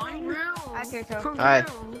 Brian. Okay, so. Alright.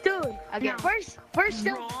 dude. Again. First, Brian.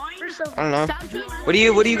 I don't know. What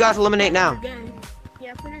do you guys eliminate now?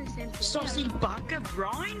 Yeah, put it in the same thing. Saucy backer,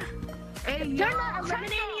 Brian. Hey, They're not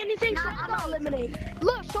eliminating anything, so I'm not eliminating.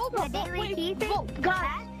 Look, show The them. daily tea thing?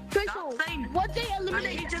 Guys, Tracer, That thing. what they I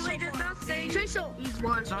eliminate? deleted that thing. Tracer, He's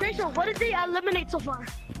one. Tracer, what did they eliminate so far?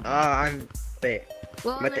 Wait.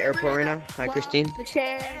 Well, I'm at the airport right now. Hi, Christine. The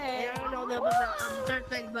chair. I don't know that was the third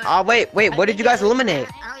thing, but. Oh, wait. What did you guys eliminate?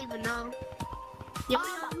 I don't even know.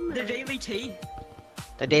 The daily tea.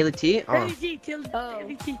 The daily tea? Oh. Daily tea, Oh.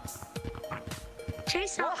 daily tea.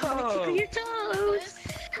 Tracer, I'm Whoa. gonna tickle your toes.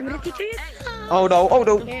 I'm gonna tickle your toes. Oh, no. Oh,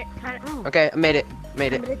 no. Here, Okay, I made it.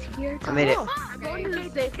 Made I'm it. gonna tickle your toes. I made it. I'm going to the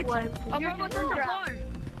safe one. You're on the floor.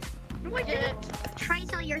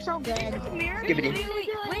 Tracer, you're so good. Skibbity.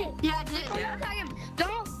 Wait. Yeah, I did. Tag him.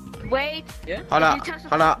 Don't wait. Hold up.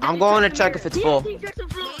 Hold up. I'm going to check if it's full.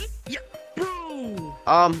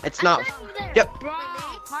 Bro. It's not. Yep. Bro,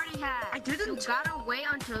 party hat. I didn't. You gotta wait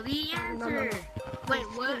until the answer. Wait,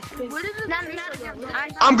 what? What is it?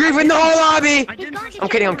 I'm griefing the whole lobby. I didn't. I'm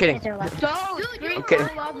kidding. I'm kidding. Don't. I'm kidding. Don't tell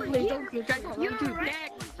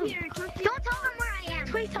them where I am.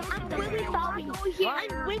 I'm really sorry.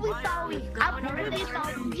 I'm really sorry. I'm really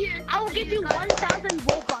sorry. I will give you 1,000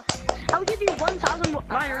 Robux. I will give you 1,000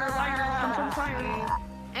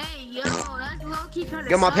 Hey, yo, that's low key kind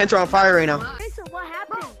of. Yo, my pants are on fire right now. So what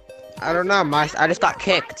happened? I don't know. I just got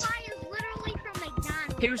kicked.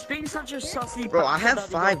 He was being such a sussy. Bro, I have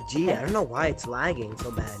backer. 5G. I don't know why it's lagging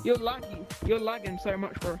so bad. You're lagging. You're lagging so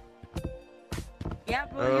much, bro. Yeah,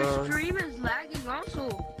 bro, your stream is lagging also.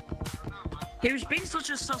 He was being such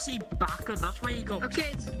a sussy backer. That's why he got.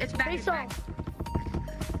 Okay, it's back. It's back.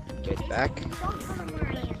 Okay, it's back.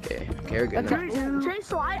 Okay, we're good now.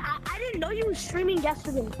 Tracer, I didn't know you were streaming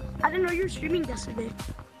yesterday. I didn't know you were streaming yesterday.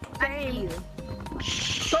 Same.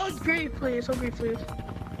 So great, please. So great, please.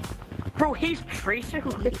 Bro, he's Tracer.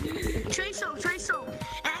 Tracer.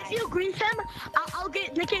 And if you green fam, I'll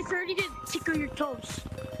get Nikkei 30 to tickle your toes.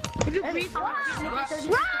 If you green fam, I'll get Nikkei 30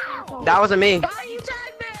 to tickle your toes. That wasn't me. Why you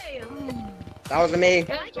tag me? That wasn't me.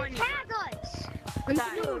 Why you tag us?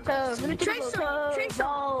 Tracer,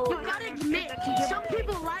 you gotta admit, some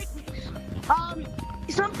people like,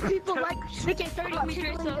 some people like making 30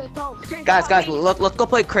 meters. Guys, let's go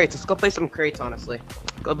play crates. Let's go play some crates, honestly.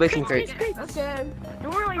 Go play some crates. Okay.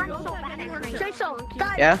 Don't worry,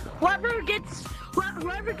 Yeah? Whoever gets.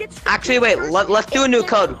 Actually, wait. Let's do a new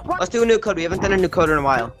code. Let's do a new code. We haven't done a new code in a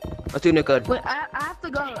while. Let's do a new code. Wait, I have to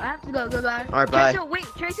go. Goodbye. All right, bye.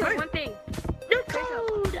 Tracer, one thing. New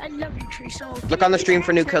code. I love you, Triso. Look on the stream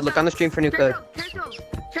for new code. Look on the stream for new code.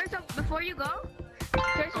 Tracer, before you go.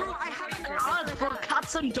 Oh, I have a code for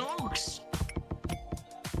cats and dogs.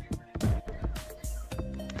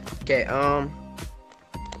 Okay,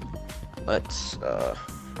 let's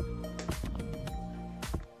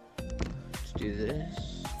do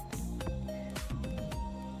this.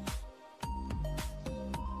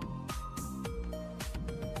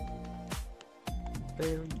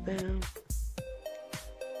 Bam, bam.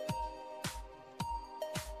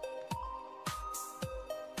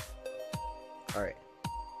 All right.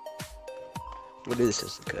 We'll do this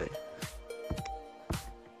as the code.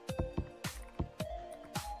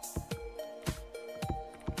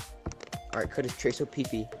 Alright, code is Tracer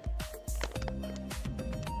PP.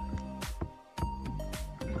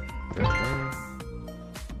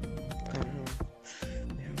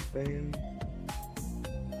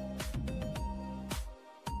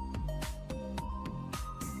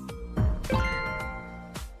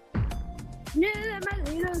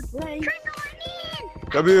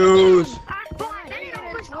 W's!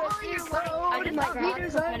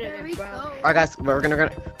 Alright guys, we're gonna go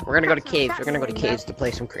to caves. We're gonna go to caves to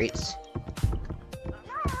play some crates.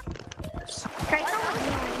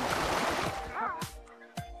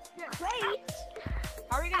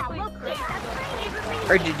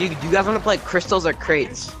 Or do you guys want to play crystals or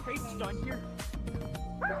crates?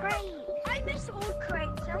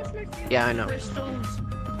 Yeah, I know.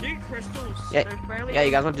 Yeah,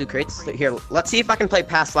 you guys want to do crates? Here, let's see if I can play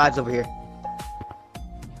past lives over here.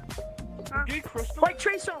 Wait,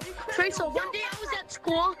 Tracer, one day I was at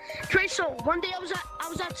school. One day I was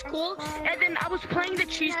at school, and then I was playing the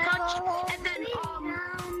cheese touch, and then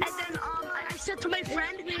I said to my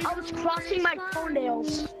friend, I was crossing my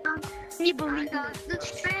toenails. Can you believe it?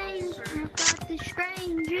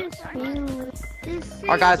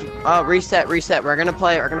 Alright guys, reset. We're gonna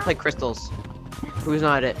play crystals. Who's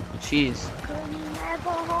not it? Cheese.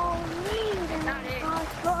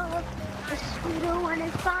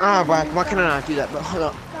 Oh, but why can I not do that? But hold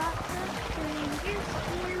up.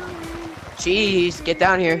 Cheese, get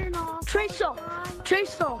down here. Tracer.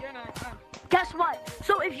 Guess what?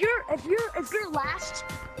 So if you're last,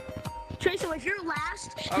 Tracer, if you're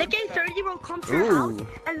last, Nick and 30 will come to your house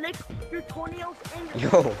and lick your toenails and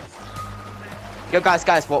Yo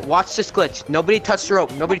guys, well, watch this glitch. Nobody touch the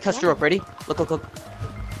rope. Ready? Look.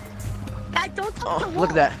 I don't touch the wall. Look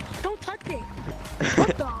at that. Don't touch it.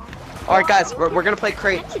 What the? Alright guys, we're gonna play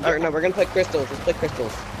crates. Or no, we're gonna play crystals. Let's play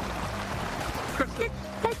crystals.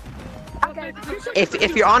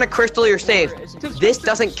 If you're on a crystal, you're safe. This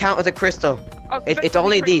doesn't count as a crystal. It's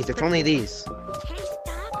only these. It's only these.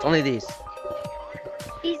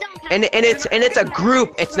 And it's a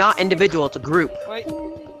group. It's not individual. It's a group.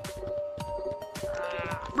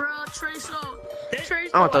 Bro, Tracer,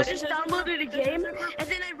 I want those. I just downloaded a game, and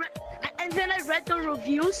then I read the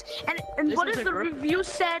reviews, and one of the reviews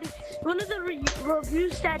said,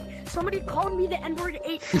 somebody called me the N-word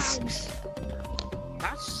 8 times.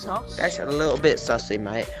 That's sus. That's a little bit sussy,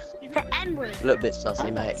 mate. The N-word. A little bit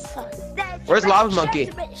sussy, mate. Where's Lava Monkey?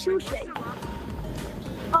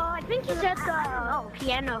 I think he's at the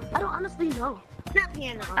piano. I don't honestly know. Not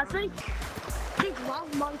piano. I think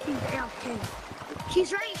Lava Monkey's AFK.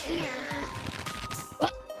 He's right here.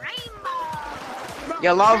 Rainbow.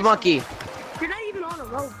 Yeah, Lava Monkey. You're not even on a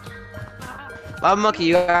rope. Lava Monkey,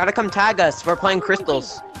 you gotta come tag us. We're playing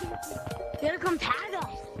crystals. You gotta come tag us.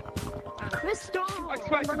 Crystal.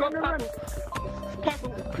 Run.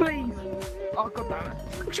 Please. Oh, go down.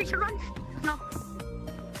 Tracer, run. No.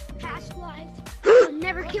 Past life. I've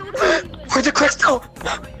never killed you. Where's the crystal?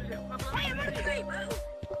 Hey, I'm on the tree.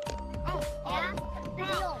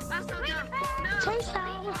 Tracer,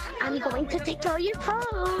 I'm going to take all your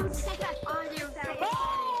clothes.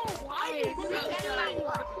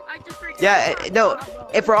 Yeah, no.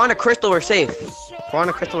 If we're on a crystal, we're safe.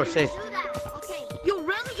 You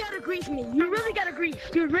really gotta grief me. You really gotta grief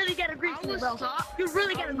me, bro. You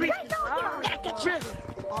really gotta grief me, bro.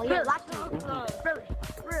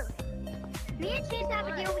 Really. Me and Chase have a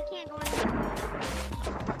deal. We can't go in.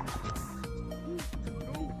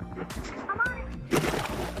 Come on.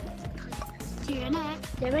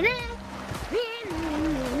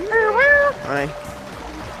 Alright.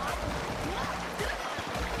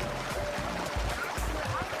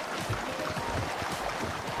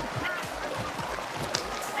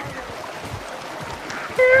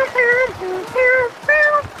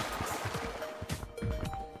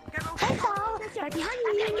 behind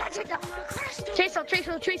me. Tracer,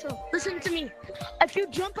 listen to me. If you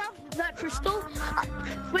jump off that crystal,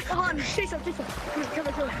 wait, hold on, Tracer, come here.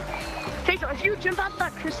 Tracer, if you jump off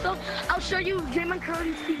that crystal, I'll show you Draymond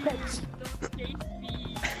Curry's feet pics.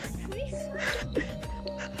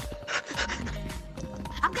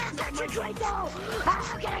 I'm gonna search your Draco.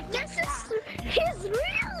 This is he's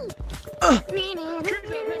real.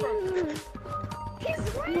 He's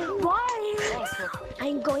real. Why?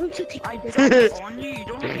 I'm going to take this on you. You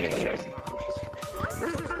don't have to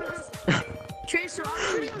Tracer, I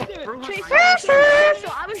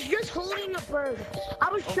was just holding a bird.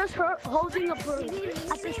 Holding a bird.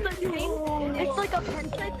 At this thing, it's like a pen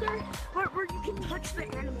center where you can touch the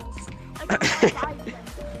animals.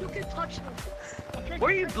 You can touch them.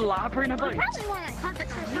 What are you blabbering about?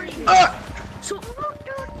 So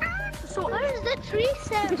Where's the tree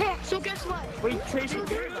set? So guess what? Wait, Tracer,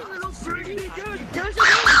 There's a little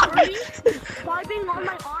birdie vibing on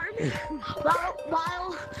my arm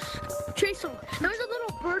while Tracer. There's a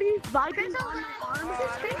little birdie vibing on my arm.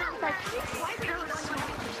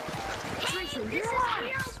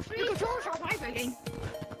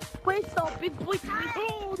 Wait, so big boy.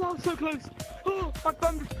 Oh, that was so close. Oh, my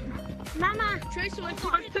thumb. Mama, Tracer, it's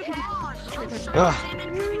on. I'm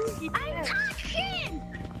touching.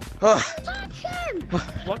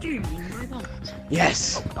 What do you mean by that?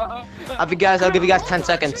 Yes. I'll give you guys 10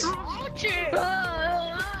 seconds.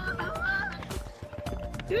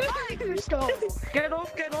 Get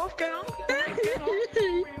off.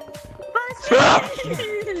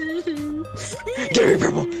 Gary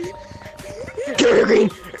purple. Gary green.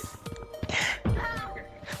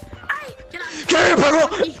 Gary purple.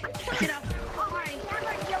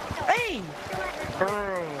 Hey!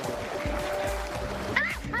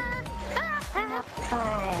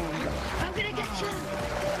 I'm gonna get you.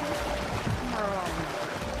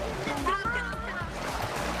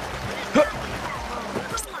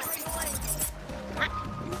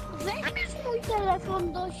 Weź mój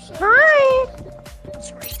telefon do siebie. Hi.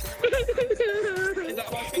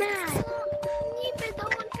 Niby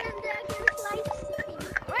dołączam do jakiegoś livestream.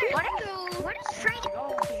 What is straight?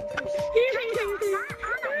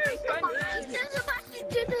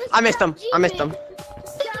 I missed him.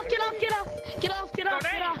 Get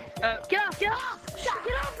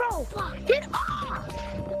off, bro! Get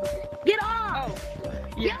off!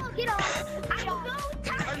 Yeah. Get off! I don't know.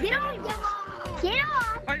 Get off! Get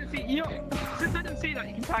off! I see, you know, since I didn't see that,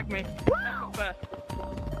 you can tag me. But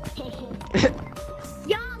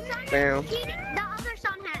Yo, son, Damn. the other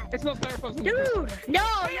son hat. it's not fair for us. Dude! No!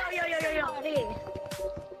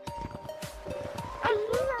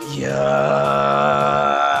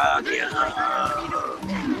 Yeah.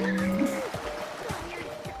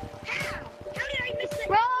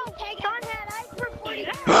 Bro, take on that. I reported.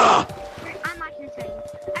 I'm not gonna tell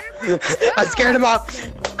you. I scared him off.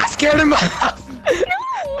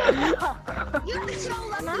 You're so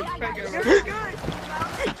lucky I got you.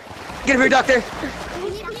 Get him here, doctor.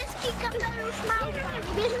 Just keep coming out of your mouth.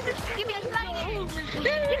 Give me a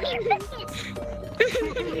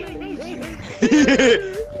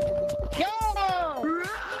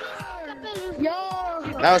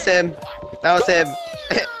That was him.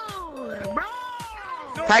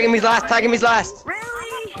 Tag him, he's last.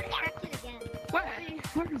 Really? What?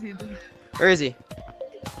 Where is he? Where is he?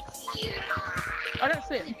 I don't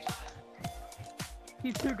see him.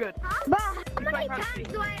 He's too good. Bro, how many times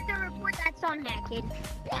do I have to report that son hat kid?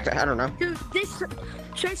 I don't know. Dude, this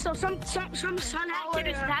Tracer, some son kid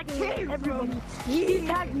is tagging me. Everybody. He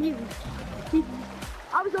tagged me.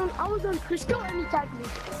 I was on Crystal and he tagged me.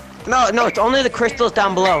 No, it's only the crystals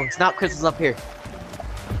down below. It's not crystals up here.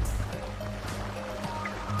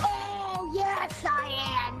 Oh, yes, I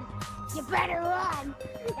am. You better run.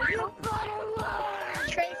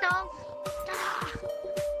 Tracer.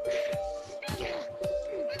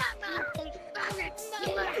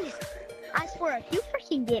 I swear, if you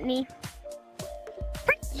freaking get me.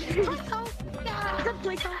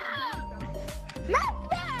 Not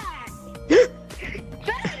that!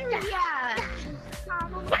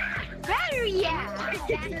 Battery,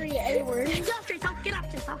 Battery, A-word. Get off, Tracer. Get off,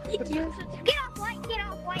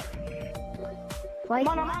 White.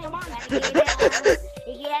 Come on. You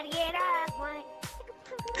gotta get up, White.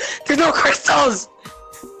 There's no crystals.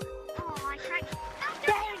 Oh, I tried.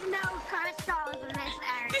 There's no crystals in this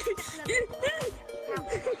area.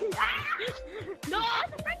 No!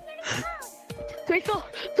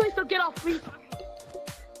 Tracer, get off, please.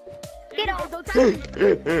 Get off. Don't tag me.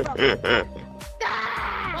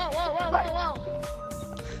 Whoa.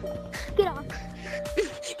 Get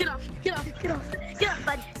off,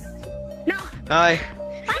 buddy. No. Hi.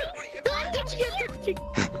 Get you.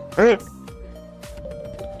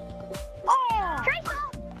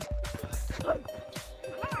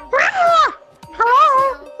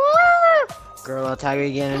 Girl, I'll tag you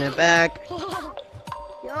again in the back. Yo,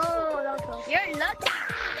 that's all. You're lucky.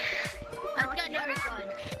 I've got another one.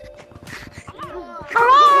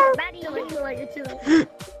 Hello. Baddie.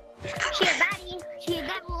 She a baddie. She a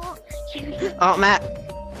devil. Oh, Matt.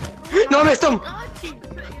 No, I missed him.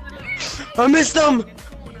 I missed him.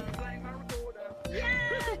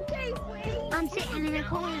 I'm sitting in a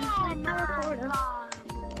corner playing my recorder.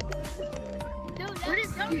 What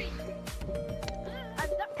is that?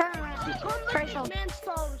 Turn around.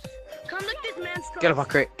 Come lick this man's toes. Get off my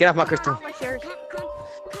crate. Get off my crystal.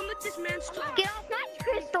 Come lick this man's toes. Get off my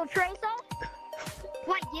crystal, Tracer.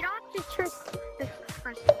 What? Get off the crystal.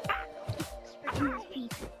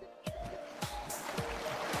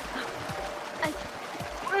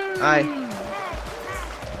 Hi.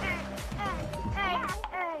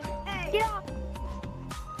 Get off.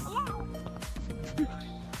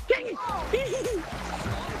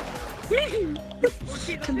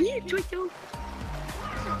 Come here, Twinkle.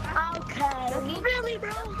 Okay. Really,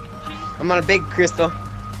 bro? I'm on a big crystal.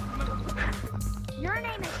 Your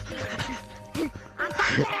name is Steve. I'm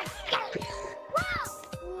fucking Steve.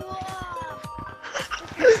 Whoa.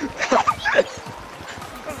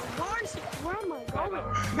 Where am I going?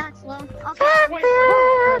 That's low.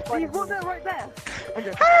 Okay. You put that right there.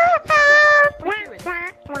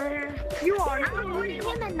 You are. I'm recording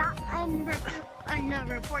him and not. I'm not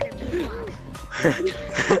reporting him.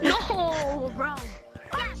 No, bro.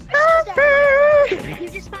 You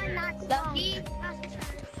just find that lucky.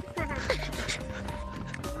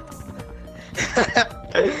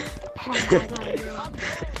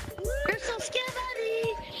 You're so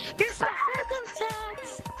scary. You're so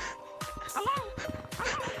circumcised.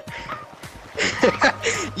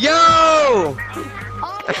 Yo!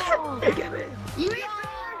 Oh.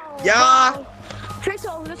 Yeah.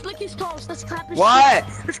 Tracer, let's lick his toes. Let's clap his What?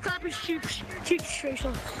 cheeks. Let's clap his cheeks,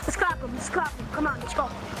 Tracer. Let's clap him. Let's clap him. Come on, let's go.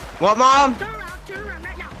 What, Mom? Turn around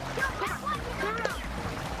right now. Come on, turn around.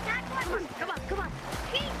 Come on.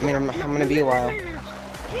 I mean, I'm gonna be a while.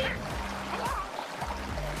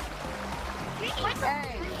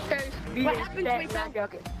 What happened, Tracer?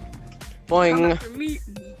 Boing.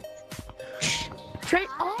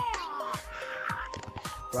 Oh.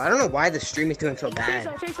 Bro, I don't know why the stream is doing so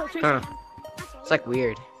bad. Tracer. Huh. It's like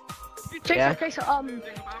weird. Yeah? Tracer,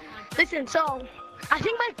 listen, so, I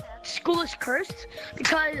think my school is cursed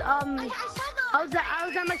because, I was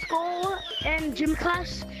at my school in gym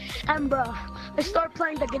class, and bro, I started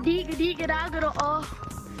playing the gadi.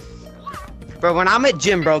 Bro, when I'm at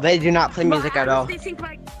gym, bro, they do not play music at all.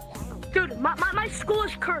 Dude, my school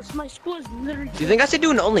is cursed. My school is literally cursed. Do you think I should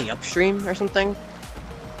do an only up stream or something?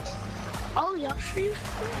 Oh, yeah, stream?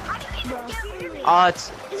 Oh,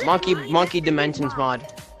 it's Monkey Dimensions mod.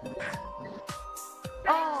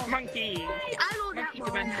 Oh, monkey. I know that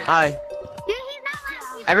one. Hi.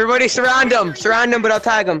 Everybody surround him. Surround him, but I'll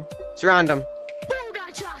tag him. Surround him.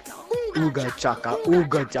 Ooga chaka,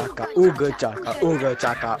 ooga chaka, ooga chaka, ooga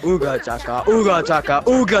chaka, ooga chaka, ooga chaka,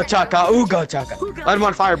 ooga chaka, ooga chaka. Light him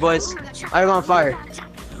on fire, boys. Light him on fire.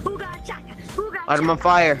 Light him on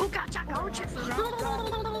fire.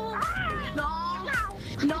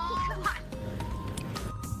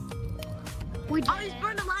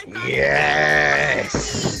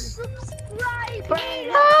 Yes.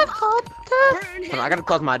 Hold on, I gotta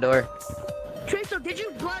close my door. Tracer, did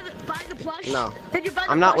you buy the plush? No. Did you buy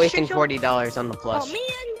the I'm not plush, wasting Tracer? $40 on the plush. Oh man.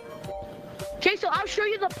 Tracer, I'll show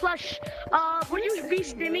you the plush. Will you be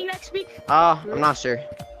streaming next week? I'm not sure.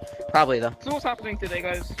 Probably though. So what's happening today,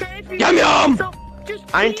 guys? Yum yum! So, just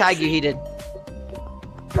I didn't tag you, he did.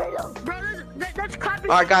 Bro, that's clapping.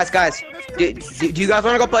 Alright, guys. Do you guys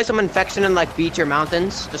want to go play some Infection in like beach or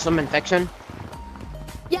mountains? Just some Infection?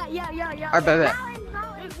 Yeah. Alright, bet.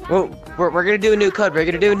 Well, we're gonna do a new code. We're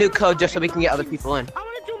gonna do a new code just so we can get other people in. I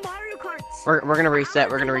wanna do Mario Kart. We're gonna reset.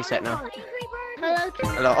 We're gonna reset now.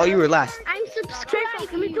 Hello. Oh, you were last. I'm subscribed. Tracer,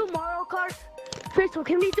 can we do Mario Kart? Tracer,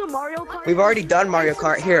 can we do Mario Kart? We've already done Mario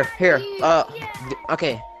Kart. Here.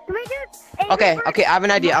 Okay. Okay. I have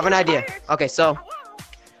an idea. Okay, so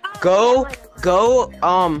go.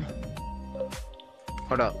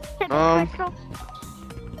 Hold up.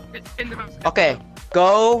 Okay.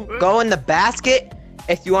 Go in the basket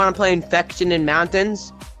if you want to play Infection in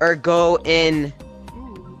mountains, or go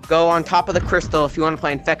on top of the crystal if you want to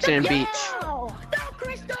play Infection in beach. No,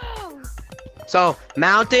 Crystal. So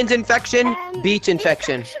mountains Infection, beach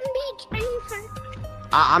Infection.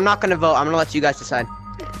 I'm not gonna vote. I'm gonna let you guys decide.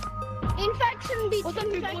 Infection beach.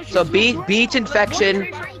 So beach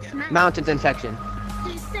Infection, mountains Infection.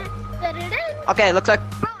 Okay, looks like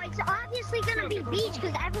Bro, it's obviously gonna be beach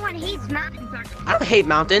because everyone hates mountains. I don't hate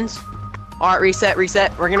mountains. All right,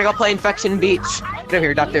 reset. We're gonna go play Infection Beach. Get over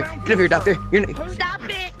here, doctor. Get over here, doctor. Stop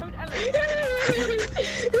it!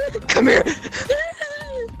 Come here.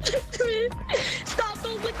 Stop!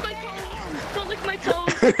 Don't lick my toes! Don't lick my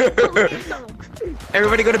toes! Don't lick my toes.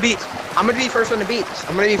 Everybody go to beach. I'm gonna be first on the beach.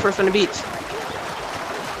 I'm gonna be first on the beach.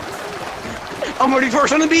 I'm gonna be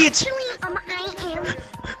first on the beach. I am.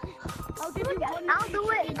 I'll do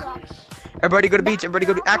it. Everybody go to beach. Everybody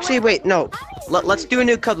go to. Actually, wait, no. Let's do a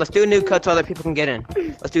new code. Let's do a new code so other people can get in.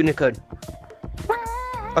 Let's do a new code.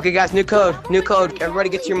 Okay, guys, new code. New code. Everybody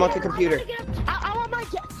get to your multi-computer. I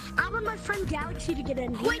want my friend Galaxy to get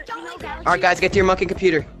in. Wait, don't leave Galaxy. All right, guys, get to your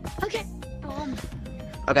multi-computer. Okay.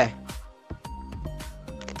 Okay.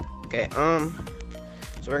 Okay.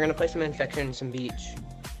 So we're gonna play some Infection and some beach.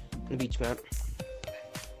 The beach map.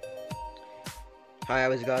 Hi, I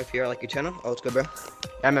was God. If you're like your channel. Oh, it's good, bro.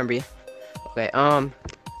 I remember you. Okay.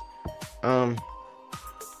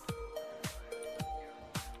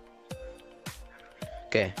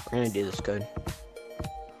 Okay, we're gonna do this code.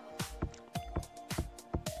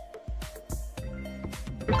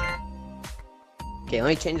 Okay, let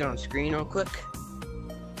me change it on screen real quick.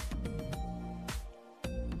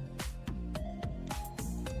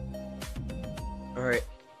 Alright.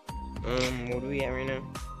 What are we at right now?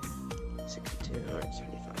 62, alright,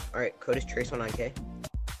 75. Alright, code is Trace19K.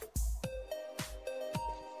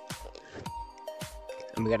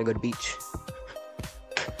 And we gotta go to beach.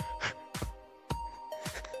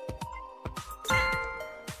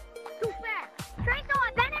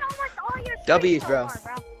 W's, bro.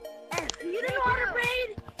 You didn't want to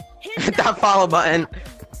raid? Hit that follow button.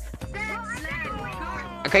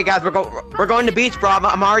 Okay, guys, we're going to beach, bro.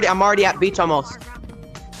 I'm already at beach almost.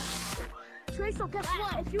 Trace, so guess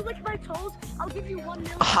what? If you lick my toes, I'll give you 1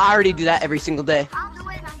 million. I already do that every single day. I'll do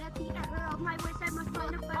it. I got the error of my wish. I must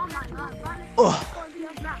find a friend. Oh my god. Oh.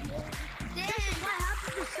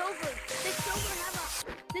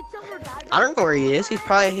 I don't know where he is. He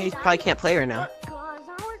probably can't play right now.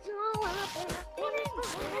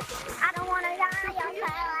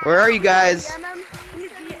 Where are you guys?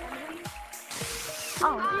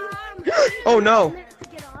 Oh no.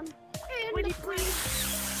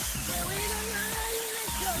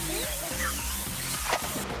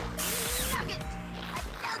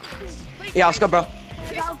 Yeah, let's go, bro.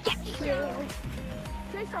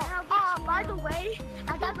 By the way,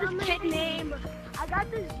 I got this kid name. I got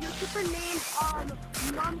this YouTuber named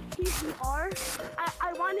MomTVR.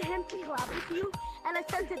 I want him to collab with you, and I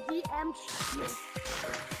sent a DM to you.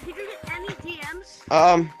 Did you get any DMs?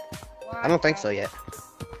 I don't think so yet.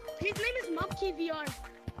 His name is MomTVR.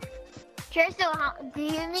 Tristan, do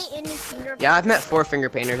you meet any finger? Yeah, I've met 4 finger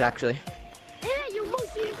painters actually. Yeah, you will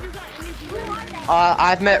see if you got any DMs.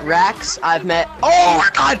 I've met Rax. I've met. Oh my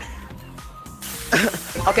god.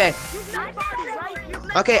 Okay.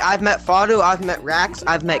 Okay, I've met Fado. I've met Rax.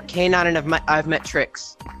 I've met K9, and I've met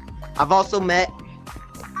Trix. I've also met.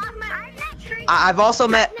 I've also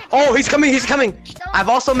met. Oh, he's coming. He's coming. I've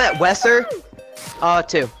also met Wesser.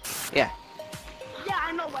 Too. Yeah. Yeah,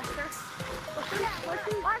 I know Wester.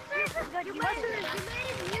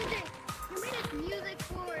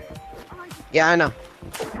 Yeah, I know.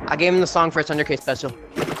 I gave him the song for its 100K special.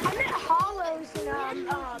 I met Hollows and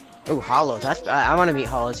Oh, Hollows. I want to meet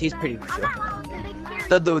Hollows. He's pretty chill.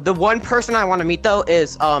 The one person I want to meet though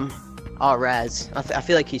is Raz. I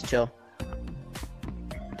feel like he's chill.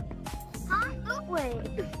 Huh?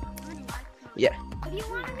 Wait. Yeah. Who do you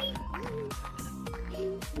want to meet?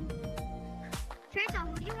 Tristan,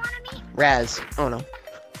 who do you want to meet? Raz. Oh no.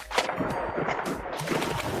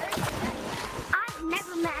 I've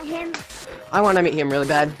never met him. I want to meet him really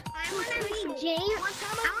bad. I want to meet James. I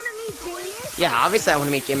want to meet James. Yeah, obviously I want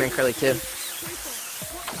to meet Gamer and Curly too. I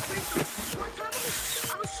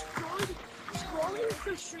was scrolling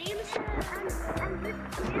through streams and this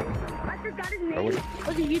kid, I forgot his name.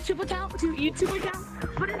 Was a YouTube account?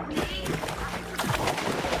 But his name.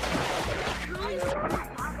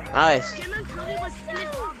 Nice. Jim and Curly was in his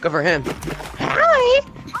Good for him. Hi.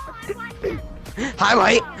 Oh, I like him. Hi,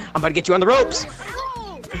 White. I'm about to get you on the ropes.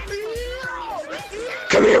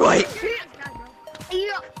 Come here, White.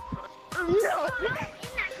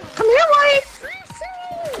 Come here, White.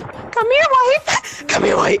 Come here, White. Come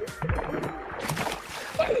here, White.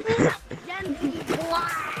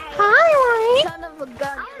 Hi, White. Son of a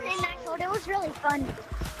gun. I was in that code. It was really fun.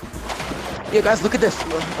 You guys, look at this.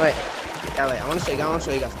 Wait. Yeah, wait. I want to show you guys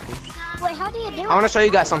something. Wait, how do you do it? I want to show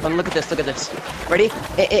you guys something. Look at this. Look at this. Ready?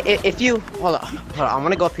 If you hold on. I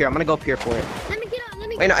want to go up here. I'm gonna go up here for it. Let me get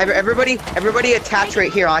Wait, no, everybody attach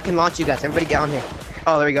right here. I can launch you guys. Everybody get on here.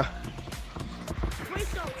 Oh, there we go.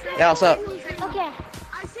 Yeah, what's up? Okay. I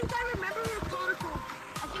think I remember your protocol.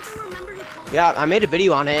 I think I remember your protocol. Yeah, I made a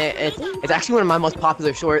video on it. It's actually one of my most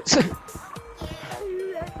popular shorts.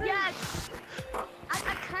 Yes. I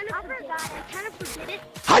kind of forgot. I kind of forget it.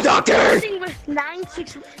 Hi, doctor! With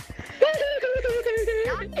 9-6.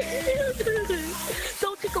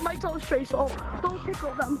 Don't tickle my toes, Trace. Oh, don't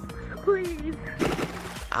tickle them, please.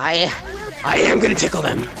 I am gonna tickle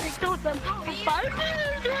them. Tickle them.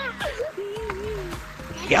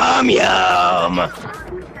 Yum yum.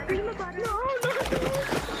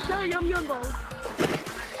 No, yum yum balls.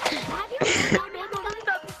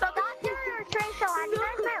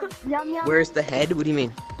 Yum yum. Where's the head? What do you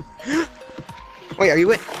mean? Wait, are you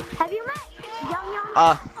with? Have you met Yum Yum?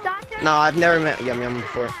 Doctor? No, I've never met Yum Yum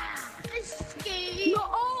before.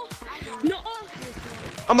 No.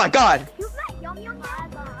 Oh my God. You've met Yum Yum?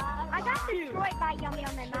 I got destroyed by Yum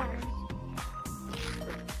Yum and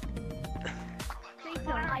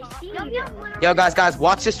Yum Yum. Yo, guys,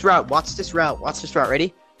 watch this route. Watch this route.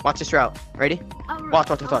 Ready? Watch this route. Ready? Watch.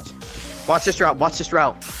 Watch this route. Watch this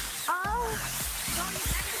route.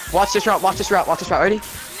 Ready?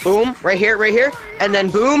 Boom. Right here. And then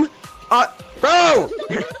boom. Bro!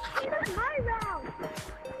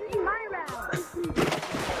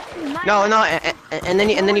 No, and then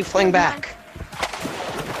you fling back.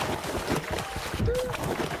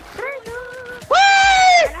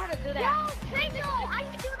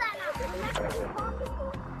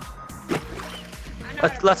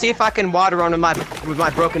 Let's see if I can water run with my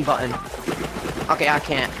broken button. Okay, I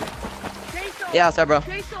can't. Yeah, what's up, bro?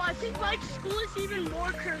 Okay, so I think like school is even more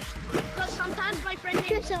cursed. Because sometimes my friend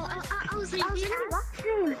named So I was in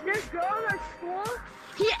Livestream. this girl at school,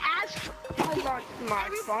 he asked I lost my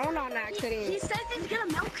phone on he accident. says he's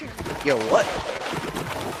gonna milk her. Yo, what?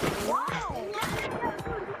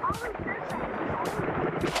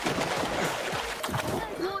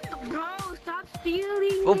 Bro, stop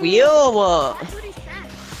stealing. For real? That's what he said.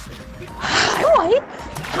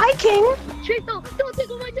 Hi, King. Trace, don't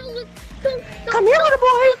tickle my toes. Don't Come here, little boy.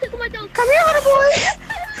 Don't tickle my toes. Come here, little boy.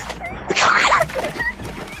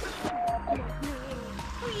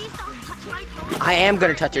 Please don't touch my toes. I am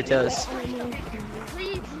gonna touch your toes.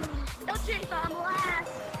 Please. Don't Trace, I'm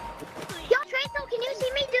last. Yo, Trace, can you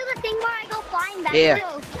see me do the thing where I go flying back? Yeah.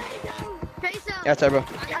 Trace, Yeah, what's up, bro?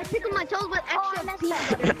 I tickle my toes with extra that's peanut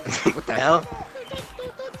better. butter. What the hell?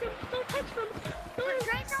 Don't touch them.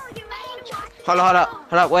 Hold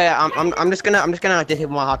up. Wait, I'm just gonna hit him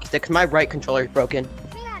with my hockey stick 'cause my right controller is broken.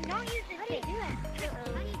 Yeah, don't use it.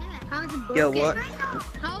 How do you do it? How is it broken? Yo, what?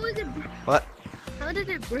 How is it? What? How did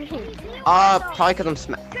it break? Probably 'cause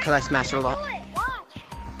I smashed it a lot.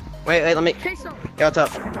 Wait, let me. Trace, Yo, what's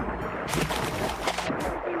up? bro,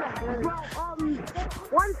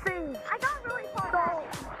 one thing. I got really far.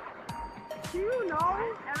 Do you know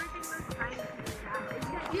everything was trying to do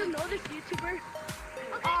that? Do you know this YouTuber?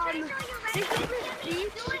 His name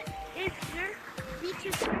is Beach.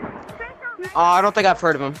 I don't think I've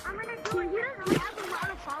heard of him. I'm gonna do it. He doesn't have a lot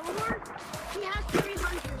of followers. He has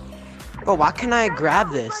 300. Bro, why can't I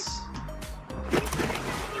grab this? You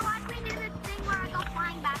watch me do this thing where I go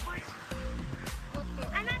flying backwards?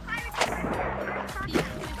 I'm at fire.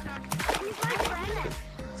 He's my friend.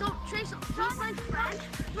 So Trace, he's my friend.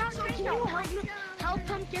 So can you help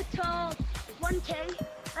him get to 1K?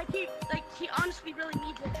 He honestly really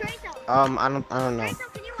needs it. I don't know.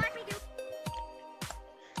 Can you watch me do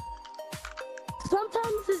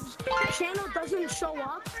Sometimes his channel doesn't show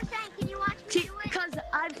up. Can you watch me do it? Because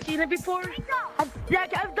I've seen it before. I've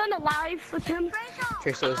done a live with him.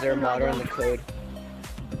 Okay, so is there a modder in the code?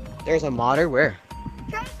 There's a modder? Where?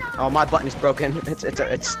 Oh, my button is broken.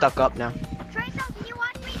 It's stuck up now. Can you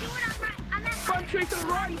watch me do it? I'm at Run, Trace,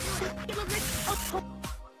 run.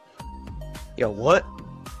 Yo, what?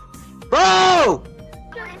 Bro!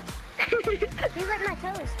 You like my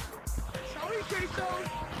toes. Sorry, Trace.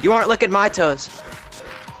 You aren't licking my toes.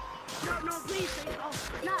 No, please,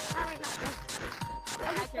 Trace. Not right now. I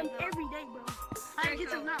get them every day, bro. I get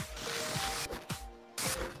them now.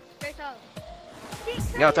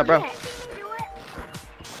 Yo, what's up, bro?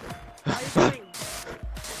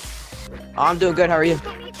 I'm doing good. How are you?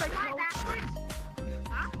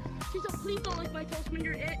 Please don't lick my toes when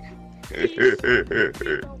you're it.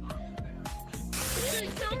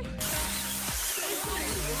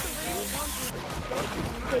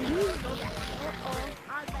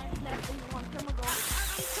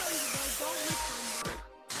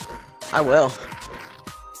 I will.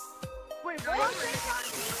 Wait, what?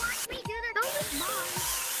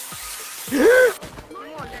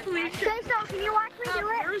 Can you watch me do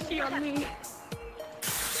it? on me.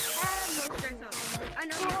 I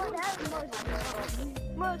know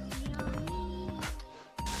mercy on me.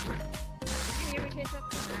 Can you hear me, Tracer?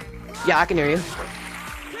 Yeah, I can hear you.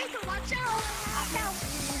 Tracer, watch out! Watch out!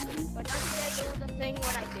 But don't forget there was a thing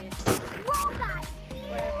what I did. Roll that!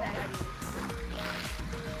 Where I said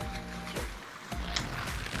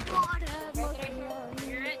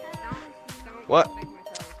What?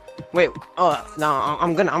 Wait. Oh no,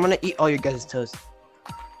 I'm gonna eat all your guys' toast.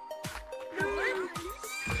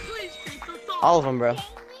 Please, Tracer, stop. All of them, bro.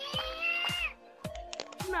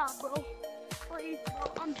 Nah, bro. Please,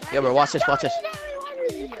 bro. I'm begging. Yeah, bro. Watch this. Watch this.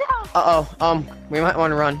 We might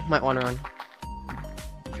want to run. Might want to run.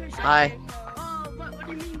 Hi. What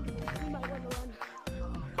do you mean? You might want to run.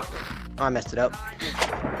 Oh, I messed it up.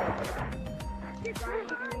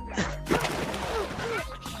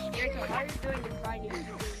 Why are you doing this right now?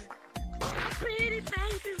 Pretty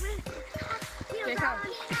faces with Tracer.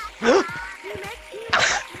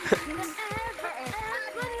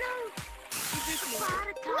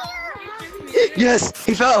 Yes,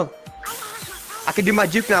 he fell. I can do my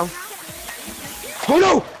juke now. Oh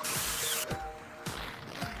no!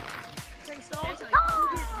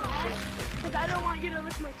 Because I don't want you to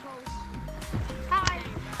lick my toes.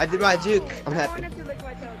 I did my juke. I'm I happy. wanted to lick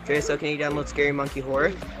my toes. Okay, so can you download Scary Monkey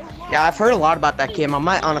Horror? Yeah, I've heard a lot about that game. I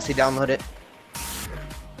might honestly download it.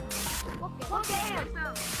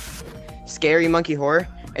 Scary Monkey Horror.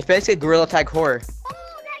 It's basically Gorilla Tag Horror. Oh,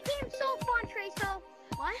 that game's so fun, Tracer.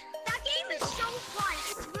 What? That game is so fun.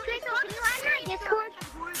 It's really fun. Can you add my Discord?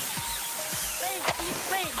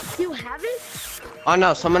 Wait, you have it? Oh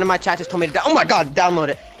no, someone in my chat just told me to. Oh my god, download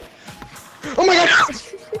it. Oh my god.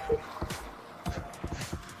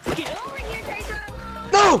 Get over here, Tracer.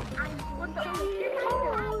 No. What the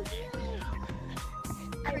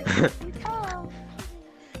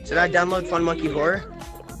Should I download Fun Monkey Horror?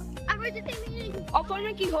 I read the thing. Oh, Fun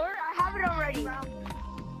Monkey Horror? I have it already.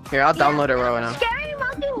 Here, I'll download it right now. Scary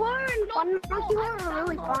Monkey Horror and Fun Monkey Horror are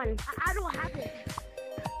really fun. I don't have it.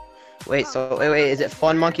 Wait, so wait, is it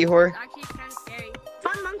Fun Monkey Horror? Actually, it's kind of scary.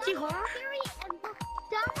 Fun Monkey Horror?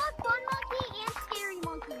 Download Fun Monkey and Scary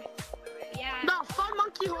Monkey. Yeah. No, Fun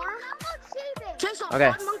Monkey Horror. Download Save It. Tracer,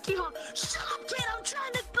 Okay. Fun Monkey Horror. Shut up, kid. I'm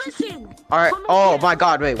trying to listen. All right. Oh my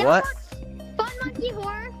god, wait, what? Fun Monkey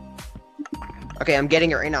Horror. Okay, I'm getting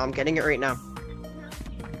it right now. I'm getting it right now.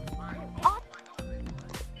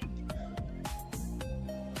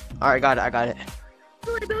 All right, got it. I got it.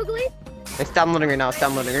 Googly Boogly. It's downloading right now. It's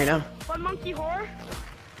downloading right now. Fun Monkey Horror?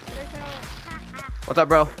 What's up,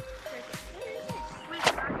 bro? Fun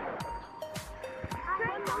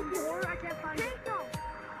Monkey Horror? I can't find it.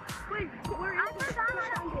 Wait, where is it?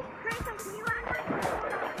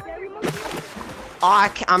 Oh,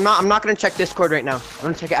 I'm not gonna check Discord right now. I'm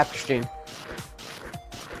gonna check it after stream.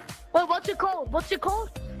 Wait, what's it called? What's it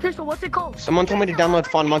called? Tracer, what's it called? Someone told me to download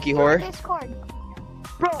Fun Monkey Horror. Discord.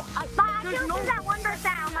 Bro, There's no that one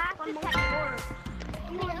sound. Fun Monkey Horror.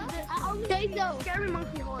 Scary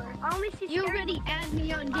Monkey Horror. I only see You scary already added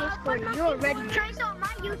me on Discord. You're already. Tracer, my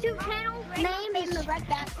YouTube channel name is the red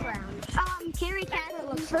background. Carrie Cat.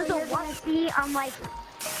 So you're gonna see like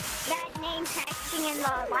that name texting in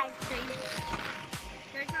the live stream.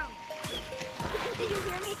 Did you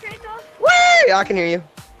hear me, Tracer? Woo! Yeah, I can hear you.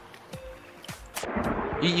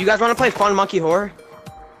 You guys want to play Fun Monkey Horror?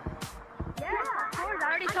 Yeah. I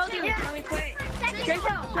already told you. Let me quit.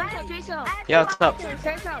 Tracer. Yeah, what's up?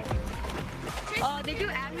 Tracer. Did you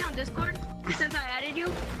add me on Discord since I added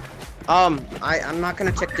you? I'm not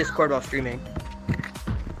gonna check Discord while streaming.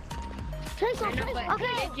 Tracer, I know, but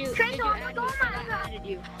okay. did you Tracer, I'm add gonna me go since I added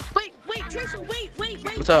you? wait, Tracer, wait.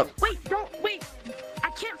 What's up? Wait, wait. I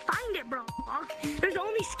can't find it, bro. There's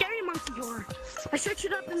only Scary Monkey Horror. I searched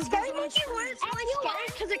it up in the Scary Monkey Horror is really scary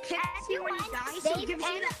because it can't see when you die. So it gives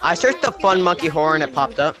you that. I searched the Fun Monkey Horror and it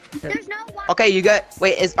popped up. There's no one. Okay, you got.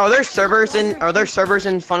 Wait, are there servers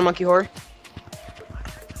in Fun Monkey Horror?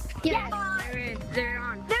 Yeah. They're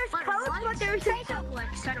on. There's codes, but there's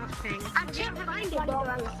Like setup thing. I can't find it, bro.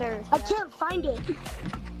 I can't find it.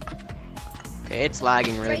 Okay, it's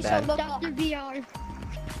lagging really bad. Dr. VR.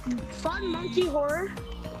 Fun Monkey Horror.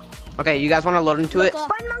 Okay, you guys want to load into it? Fun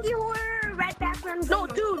Monkey Horror, red background. No,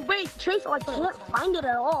 dude, wait, Tracer, I can't find it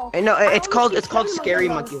at all. No, it's called Scary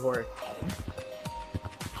Monkey Horror.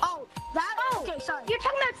 Oh, that? Okay, sorry. You're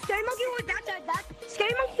talking about Scary Monkey Horror? That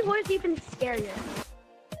Scary Monkey Horror is even scarier.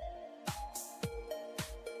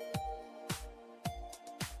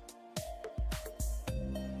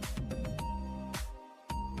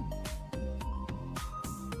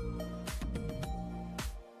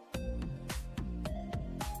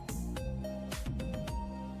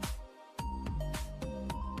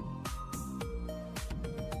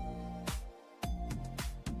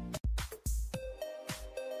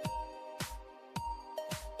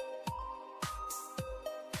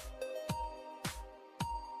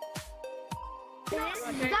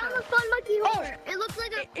 Download Fun Monkey Horror. It looks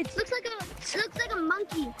like a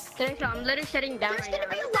monkey. Seriously, I'm literally sitting down There's right gonna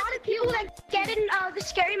now. be a lot of people that get in the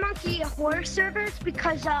Scary Monkey horror servers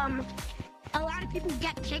because a lot of people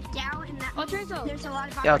get kicked out and that What's yours, though? there's a lot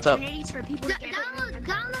of Yeah, what's up? opportunities for people to get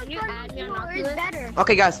download you Fun add Monkey me on Horror is Oculus? better.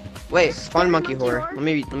 Okay, guys. Wait. Fun monkey Monkey horror. horror? Let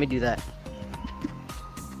me do that.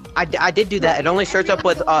 I did do that. It only starts up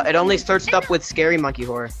with scary monkey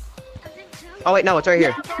horror. Oh wait, no, it's right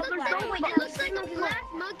here. It looks like a black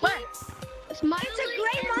monkey. It's a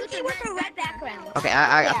gray monkey with a red background. Okay,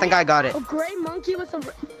 I think I got it. A gray monkey with a...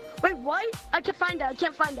 Wait, what? I can't find it.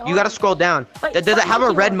 You gotta scroll down. Wait, Does it Fun have a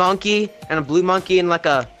Monkey red Horror. monkey and a blue monkey and like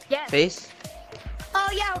a Yes. face? Oh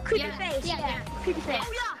yeah, a creepy face. Yeah. Creepy face.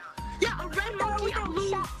 Oh, yeah. Yeah, a red monkey, a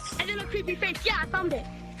blue, and then a creepy face. Yeah, I found it.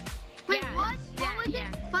 Wait, what? What was it?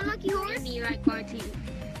 Fun Monkey Horror?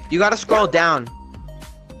 You gotta scroll down.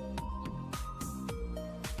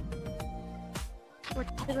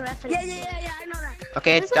 Yeah, I know that.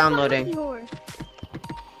 Okay, it's downloading.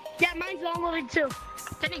 Yeah, mine's downloading too.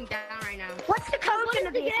 Sitting down right now. What's the code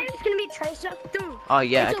gonna be? It's gonna be Tracer. Dude. Oh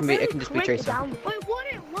yeah, it's it a can just be very quick Tracer. download. Wait, what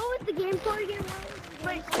was the game called again?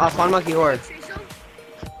 Wait, Oh, Fun Monkey Horror. Tracer?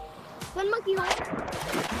 Fun Monkey Horror?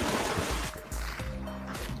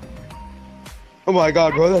 Oh my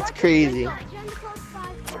god, bro, that's crazy.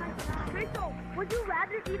 Rachel, would you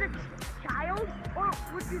rather eat a child or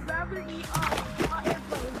would you rather eat an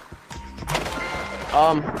airplane?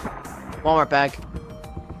 Walmart bag.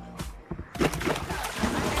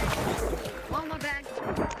 Walmart bag.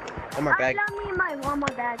 Walmart bag. Allow me in my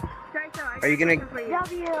Walmart bag. Are you gonna?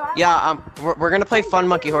 W. Yeah, we're gonna play Fun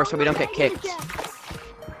Monkey Horror so we don't get kicked. Yeah,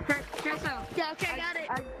 okay, got it.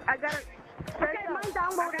 I got it. Okay, mine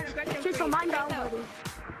downloaded. Tracer, mine downloaded.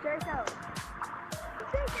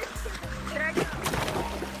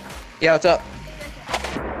 Yeah, what's up?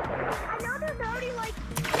 I know there's already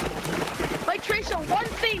Like Tracer, one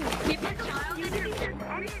thing.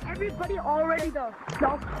 Everybody already does.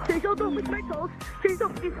 No, Tracer, don't lick my toes. Tracer,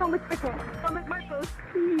 please don't lick my toes. Don't lick my toes.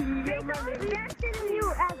 you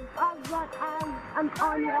as I'm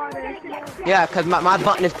on water. Yeah, cause my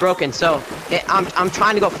button is broken, so I'm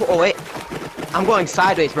trying to go. Oh wait, I'm going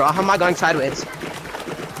sideways, bro. How am I going sideways?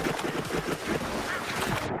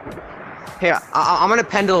 Here, I'm gonna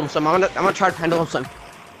pendulum some. I'm gonna try to pendulum some.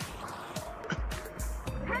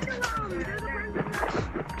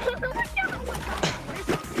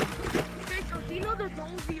 Do you know the Dole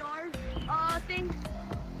VR thing?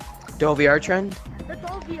 Dole VR trend? The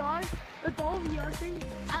Dole VR thing?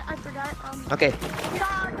 I forgot. Okay.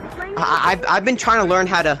 I've been trying to learn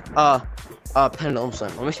how to pendulum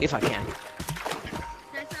swim. Let me see if I can.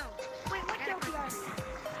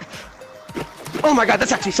 Oh my god,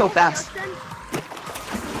 that's actually so fast.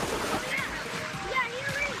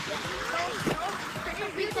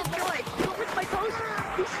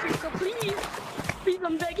 Please,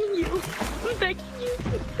 I'm begging you. I'm begging you.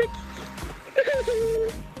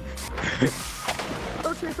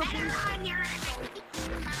 Okay, so please.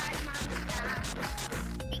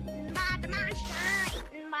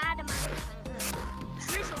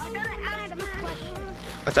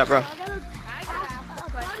 What's up, bro?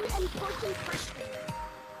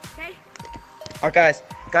 Alright,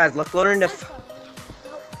 guys, let's load into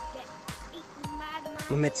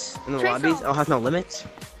limits in the lobbies. Oh, has no limits.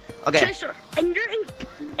 Okay. Tracer,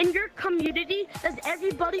 in your community, does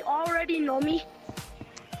everybody already know me?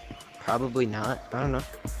 Probably not. I don't know.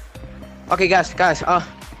 Okay, guys,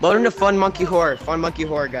 load into Fun Monkey Horror. Fun Monkey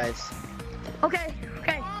Horror, guys. Okay.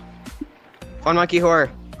 Fun Monkey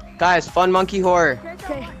Horror. Guys, Fun Monkey Horror.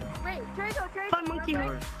 Okay. Fun Monkey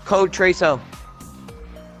Horror. Code Traso.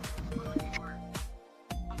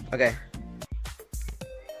 Okay.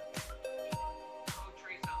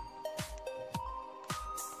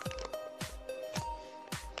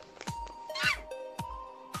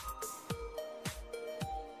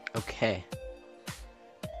 Okay.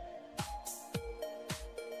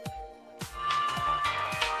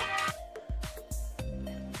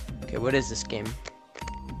 Okay, what is this game?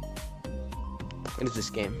 What is this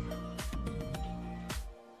game?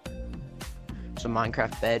 It's a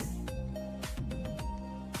Minecraft bed.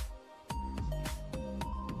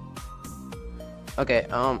 Okay,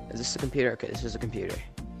 is this a computer? Okay, this is a computer.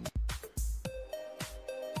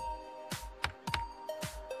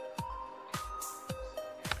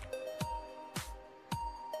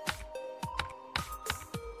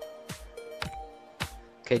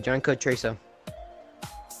 Okay, join code Tracer.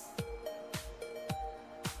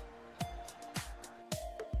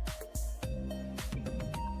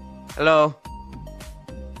 Hello.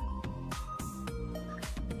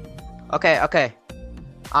 Okay.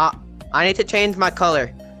 I need to change my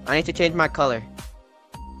color. I need to change my color.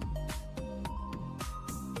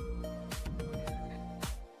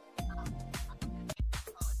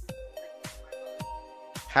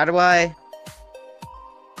 How do I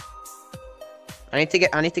need to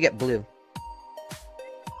get blue.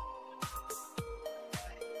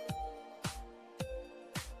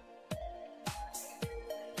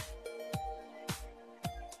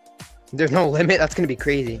 There's no limit? That's gonna be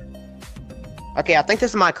crazy. Okay, I think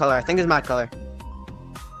this is my color. I think this is my color.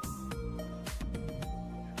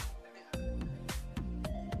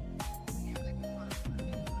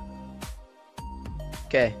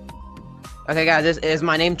 Okay. Okay, guys, this is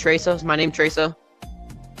my name Traso. Is my name Traso?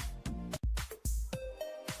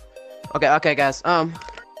 Okay, guys.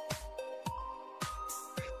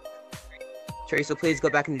 Traso, please go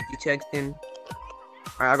back into D-check soon.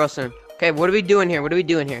 Alright, I'll go soon. Okay, what are we doing here? What are we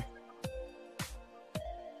doing here?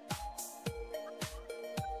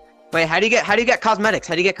 Wait, how do you get cosmetics?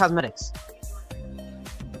 How do you get cosmetics?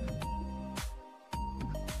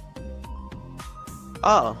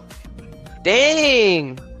 Oh.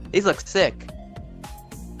 Dang! These look sick.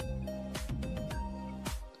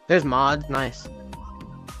 There's mods, nice.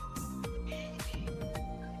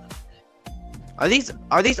 Are these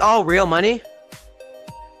all real money?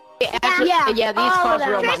 Yeah, these cost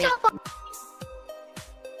real money.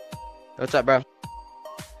 What's up, bro?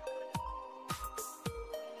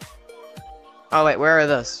 Oh wait, where are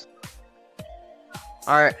those?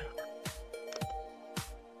 Alright.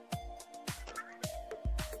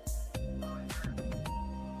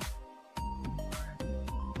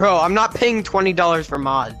 Bro, I'm not paying $20 for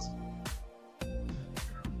mods.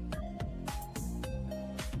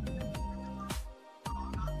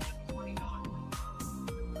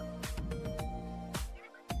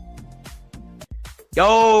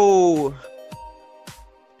 Yo!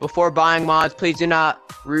 Before buying mods, please do not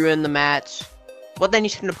ruin the match. Well, then you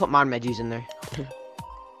shouldn't have put mod medgies in there.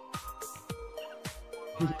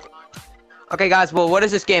 Okay, guys. Well, what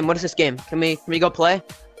is this game? What is this game? Can we go play?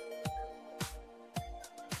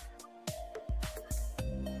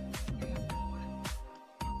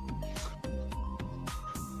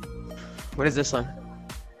 What is this one?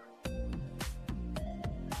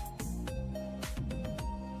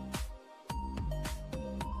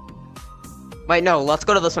 Wait, no. Let's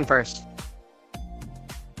go to this one first.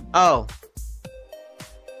 Oh.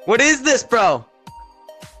 What is this, bro?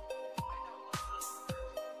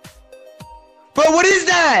 Bro, what is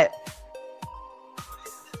that?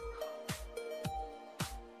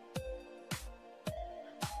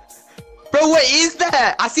 Bro, what is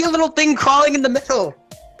that? I see a little thing crawling in the middle.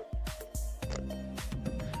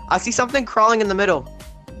 I see something crawling in the middle.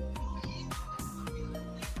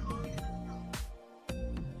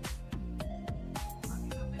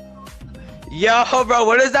 Yo, bro,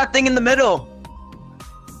 what is that thing in the middle?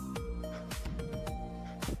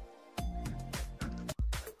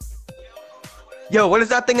 Yo, what is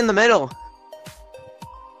that thing in the middle?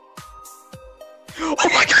 Oh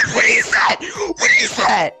my god, what is that? What is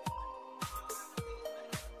that?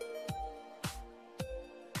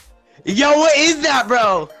 Yo, what is that,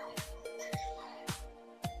 bro?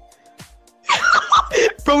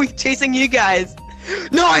 Bro, he's chasing you guys.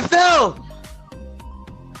 No, I fell!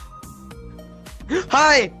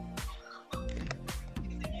 Hi!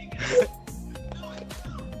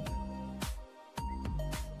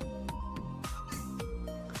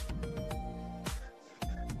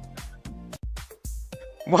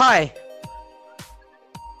 Why?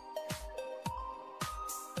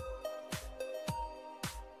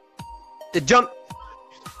 The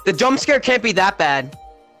jump scare can't be that bad.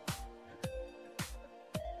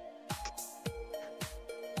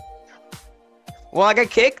 Well, I got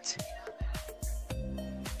kicked.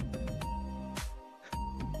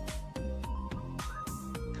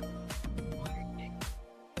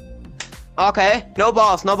 Okay, no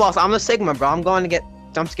balls, no balls. I'm a Sigma, bro. I'm going to get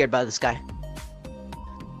jump scared by this guy.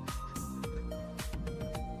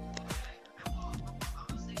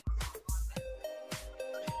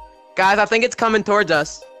 Guys, I think it's coming towards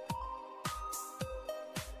us.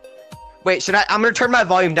 Wait, I'm gonna turn my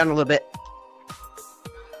volume down a little bit.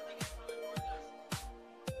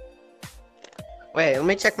 Wait, let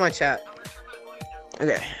me check my chat.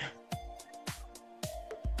 Okay.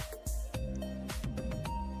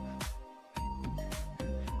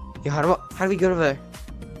 Yo, how do we go over there?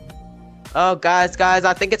 Oh, guys,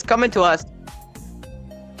 I think it's coming to us.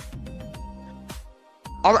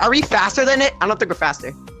 Are we faster than it? I don't think we're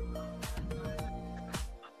faster.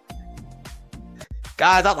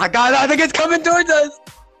 Guys, I think it's coming towards us.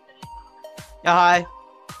 Yeah, hi.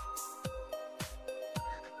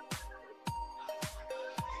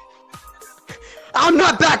 I'm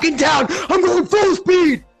not backing down. I'm going full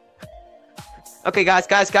speed. Okay, guys.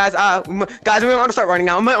 Guys, we might want to start running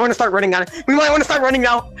now. We might want to start running now.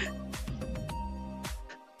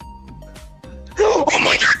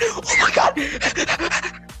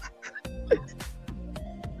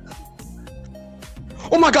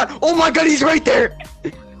 Oh my god! Oh my god, he's right there!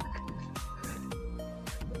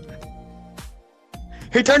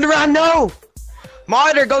 He turned around, no!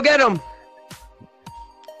 Monitor, go get him!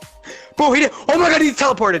 Bro, he did. Oh my god, he's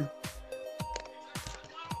teleported!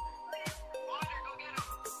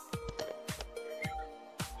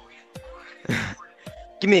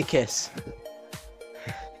 Give me a kiss.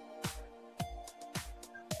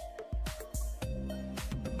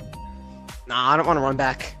 Nah, I don't want to run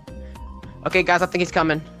back. Okay, guys, I think he's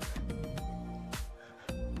coming.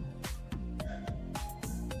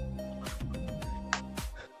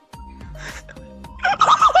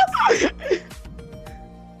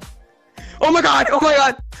 Oh my god! Oh my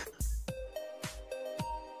god!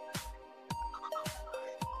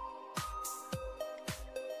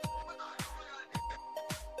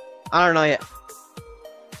 I don't know yet.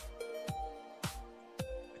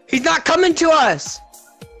 He's not coming to us!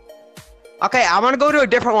 Okay, I want to go to a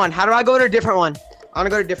different one. How do I go to a different one? I want to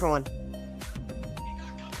go to a different one.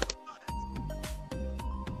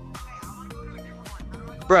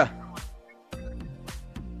 Bruh.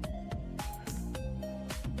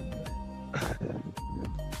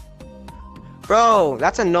 Bro,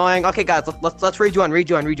 that's annoying. Okay, guys, let's rejoin.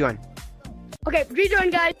 Okay, rejoin,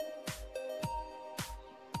 guys.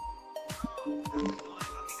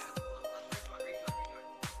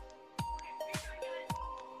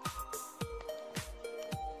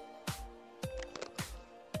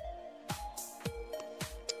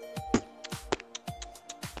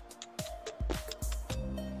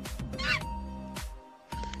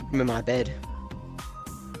 I'm in my bed.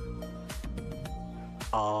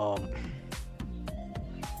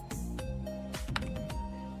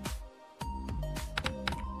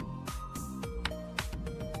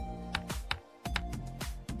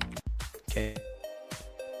 Okay.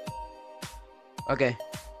 Okay.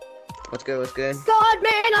 What's good? God,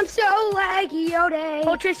 man, I'm so laggy, Yode.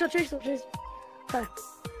 Oh, Tracer. Okay.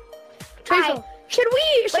 Tracer, should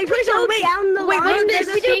we go down the line? There's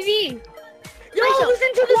a TV. Yo,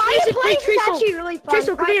 listen to this music. Quiet Place is actually really fun.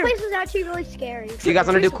 Tracer, come here. Quiet Place is actually really scary. So you guys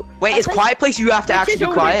want to do? Wait, is Quiet Place? You have to actually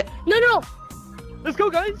do quiet. No. Let's go,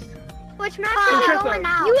 guys. Which map are we going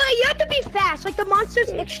now? You have to be fast. Like the monster's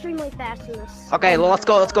extremely fast in this. Okay, well, let's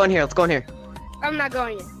go in here. I'm not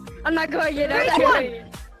going in. I'm not going in.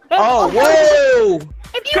 Oh, whoa!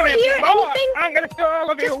 If you hear anything, I'm gonna kill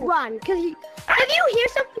all of just you. run. Cause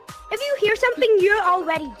if you hear something, you're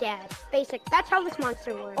already dead. Basic. That's how this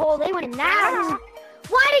monster works. Oh, they went in that.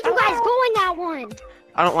 Why did you guys go in that one?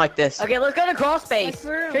 I don't like this. Okay, let's go to crawl space.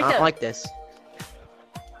 I don't like this.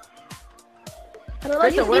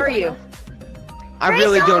 Krista, where are you? I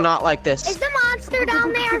really do not like this. Is the monster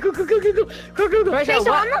down there? Go. Krista,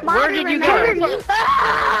 Tracer, I'm not where did you go?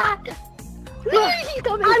 He's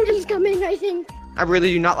coming. I'm just coming, I think. I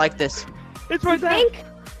really do not like this. It's right there.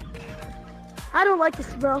 I don't like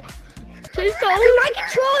this, bro. My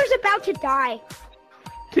controller's about to die.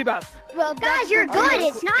 Too bad. Well, guys, you're good.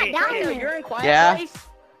 It's not down Krista, there. you're in quiet Yeah. place?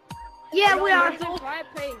 Yeah, we are. He's in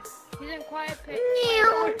quiet place.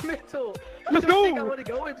 Meow. Mental. Let's I don't think I go. want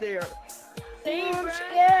to go in there. I'm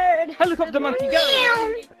scared. Helicopter monkey,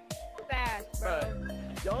 go. Fast, bro.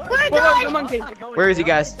 We're Well, going. the monkey. Where is he,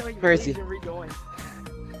 guys? Where is he?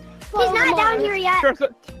 He's not down here yet. Sure,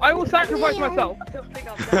 I will sacrifice myself.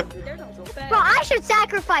 Bro, I should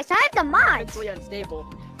sacrifice. I have the mods. Mentally unstable.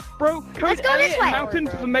 Bro, Let's go this way. Mountains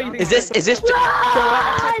is amazing. Is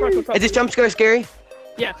this jump scare scary?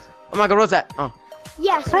 Yes. Oh my god, what's that? Oh.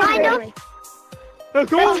 Yes, Kind of. Let's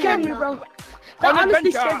go. That scared me, bro. That On honestly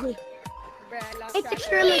adventure. scared me. It's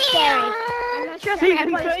extremely scary. I'm not sure if I can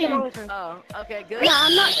play this long term. Oh, okay, good. Yeah,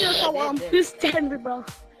 I'm not sure how long. This scared me, bro.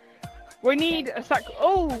 We need a sac.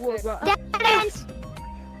 Oh, what's that? Dead ends.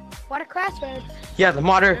 What a crossroads. Yeah, the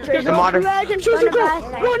modder. Run!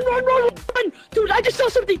 Dude, I just saw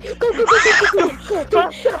something. Go. Dude,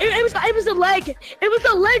 it was a leg. It was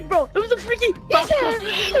a leg, bro. It was a freaking. Oh,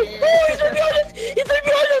 he's right behind us. He's right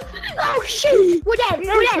behind us. Oh shit. We're dead.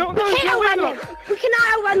 No, We're dead. no, We can't no, outrun no. him. We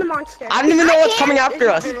cannot outrun the monster. I don't even know what's coming after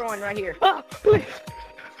us. Everyone right here. Please.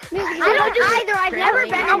 I don't either. I've never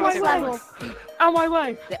been on this level. On my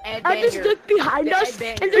way. The Ed I just Banger. looked behind The us,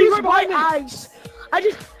 Ed and Banger. there's white eyes. I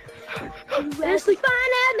just. Honestly,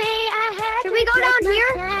 Should we go down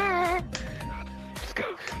here? Let's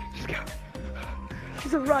go.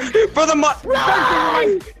 It's a run. For the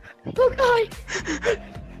Run! Oh god!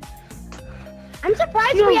 I'm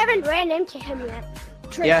surprised we haven't ran into him yet.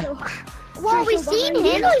 Yeah. Well, we seen him.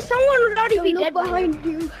 Usually someone would already be dead behind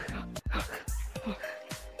you.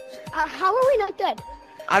 How are we not dead?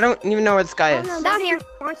 I don't even know where this guy is. Down here.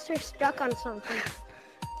 Monster stuck on something.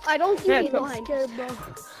 I don't think Yeah, I'm scared, bro.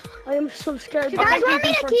 I am so scared. You guys want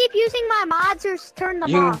me to keep using my mods or turn them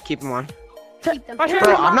You can off? keep him on. Keep them.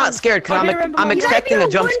 Bro, I'm not scared because I'm expecting a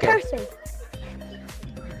jump scare.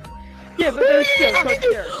 Yeah, but they're scared.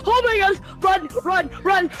 Oh my gosh!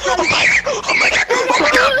 Run!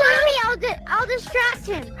 I'll distract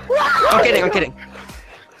him. I'm kidding.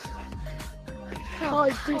 Oh,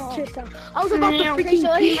 Tristan. I was about to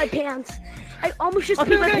freaking pee my pants. I almost just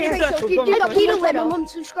peed my pants. You did peed a little. I'm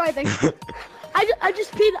subscribing. I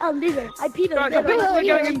just peed a little. I peed a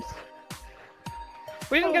little.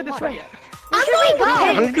 We didn't get this right yet. I'm going to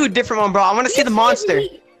I'm gonna do a different one, bro. I want to see the monster.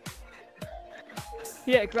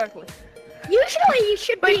 Yeah, exactly. Usually you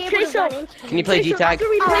should be able to run into. Can you play G-Tag?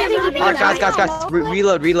 Alright, guys.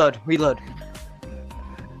 Reload.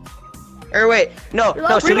 Or wait, no.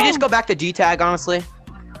 Should we just go back to G-Tag, honestly?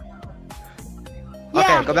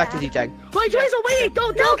 Okay, go back to G-Tag. Wait,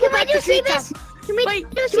 don't Can we do see this? Can we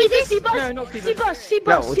do see this?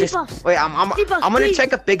 C-Bus. Wait, I'm gonna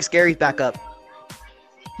check if Big Scary's back up.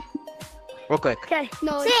 Real quick. Okay.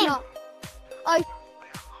 No, it's not.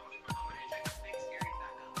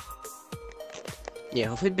 Yeah,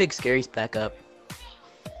 hopefully Big Scary's back up.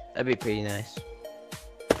 That'd be pretty nice.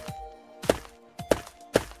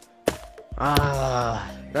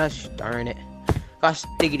 Gosh darn it. Gosh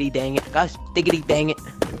diggity dang it.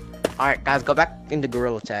 Alright, guys, go back into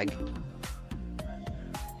Gorilla Tag.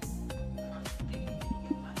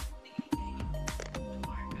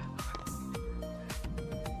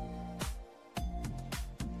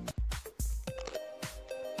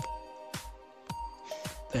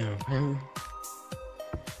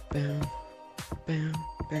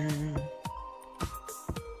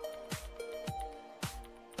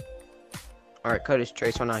 Alright, code is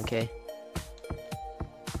Trace19K.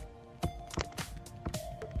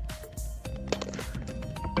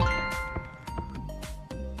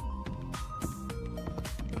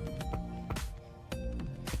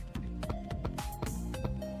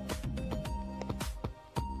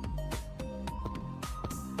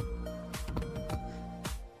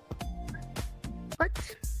 What?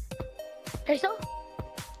 Hazel?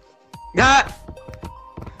 Ah!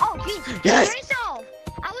 Oh, jeez. Yes! Tracer,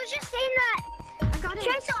 I was just saying that.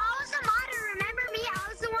 Tracer, I was the modder. Remember me? I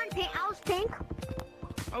was the one. I was pink.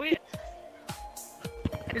 Oh yeah.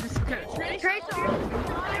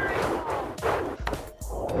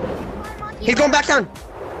 He's going back down!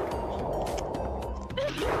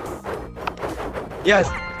 Yes!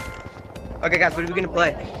 Okay, guys, what are we gonna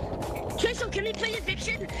play? Tracer, can we play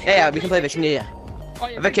Eviction? Yeah, we can play Eviction, yeah. Oh,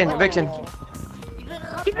 yeah. Eviction. Eviction.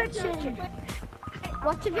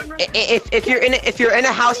 What's it? If you're in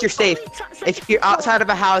a house, you're safe. If you're outside of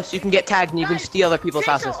a house, you can get tagged and you can steal other people's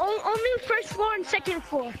houses. Only first floor and second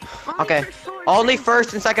floor. Okay. Only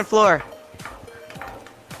first and second floor.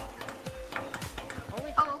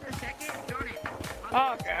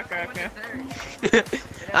 Oh, okay.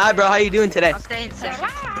 Hi, bro. How you doing today? I'll stay in second.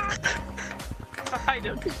 I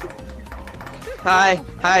do. Hi.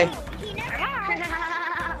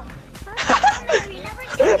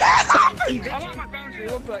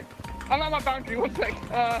 I'm on my boundary, one sec.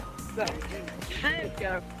 So. There we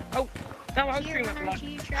go. Oh, no, I was screaming at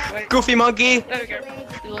that. Wait. Goofy monkey. There we go.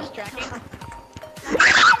 You lost tracking.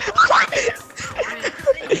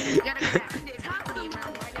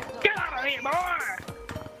 Get out of here, boy!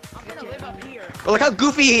 I'm gonna live up here. Bro, look how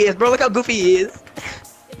goofy he is, bro. Look how goofy he is.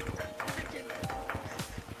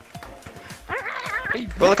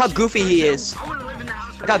 Bro, look how goofy he is. I wanna live in the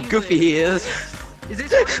house. Look how goofy he is. Is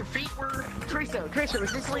this where your feet were? Tracer,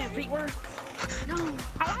 is this where your feet were? No.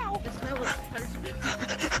 Hello? The smell of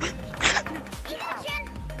Get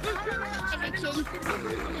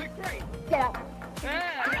out.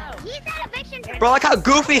 Yeah. He's at eviction. Bro, look how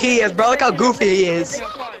goofy he is, bro. Look how goofy he is.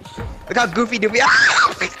 Look how goofy do we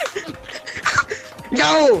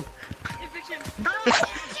Yo!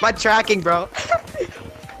 My tracking, bro.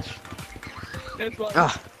 It's like,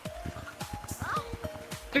 Ugh.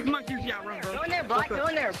 6 months, yeah, run, bro. Go in there, Black, go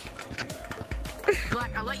in there.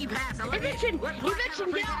 Black, I'll let you pass. Eviction,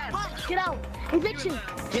 get out. Eviction.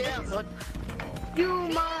 Get out, bud. You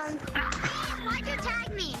man. Why'd you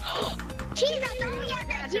tag me? Jeez, I thought we had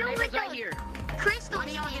that deal with right the here. crystal. Why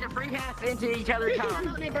do y'all get a free pass into each other's house?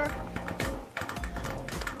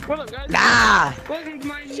 What up, guys? Nah! Welcome to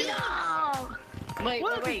my new... Wait.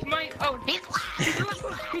 My... Oh, he's the last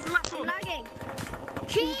one. Lagging.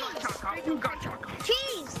 Cheese. Who got chocolate?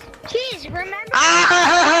 Cheese. Cheese. Remember?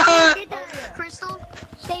 Ah! Did the crystal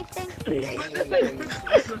safe thing? This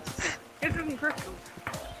isn't crystal.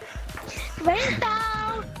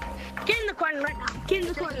 Crystal. Get in the corner right now. Get in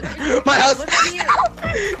the corner. My house.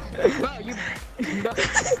 Bro, you.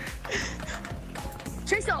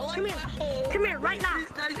 Tracer, come here. Come here right now.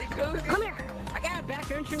 Come here. I got a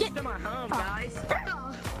back entrance to my home, guys.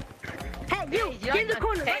 Hey, you. Get in the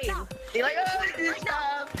corner right now. You're like, oh, this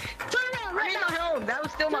stuff. Turn around I'm right in now. my home. That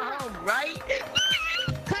was still my home, right?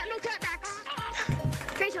 Cut, no cutbacks.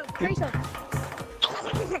 Tracer, Tracer.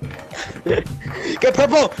 Get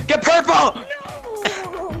purple! Get purple!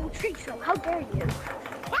 No, Tracer, how dare you?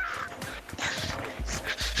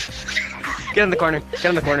 Get in the corner. Get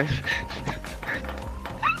in the corner.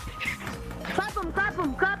 Clap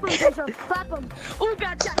him, Tracer. Clap him. Ooh,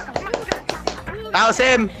 got shot. That was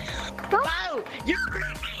him. Wow, you.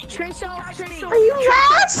 Tracer. Are you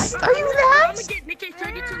lost? Are you I'm lost? gonna get Nicky to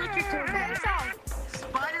get your turn.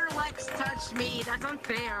 Spider Lex touched me. That's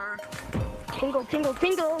unfair. Tingle, tingle,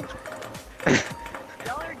 tingle.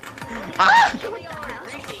 Ah! Really are.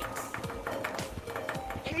 Crazy.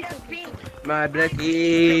 It's just pink. My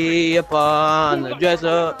blicky upon the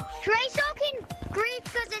dresser. Tracer can grieve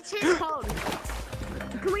because it's his code.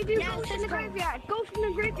 Can we do ghost in the graveyard? Ghost in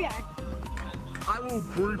the graveyard. I will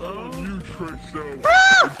Brief on you, Tracer.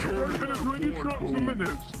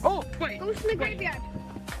 Minutes. Oh, wait. Ghost in the graveyard.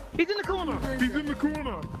 He's in the corner. He's in the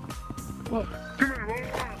corner. Come here,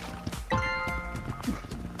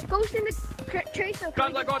 Ghost in the Tracer.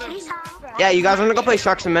 Guys, I got him. Yeah, you guys wanna go play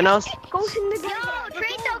Sharks and Minnows? Ghost in the Yo, graveyard.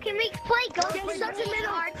 Tracer, can we play Ghost in the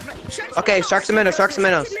Graveyard? Okay, Sharks and Minnows, Sharks and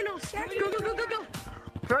Minnows. Go, go, go, go, go.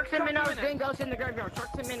 Sharks and minnows, then ghosts in the graveyard.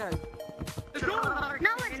 Sharks and minnows. No,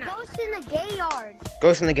 it's Ghost in the Gay Yard.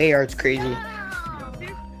 Ghost in the Gay Yard's crazy.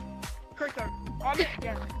 Tracer. On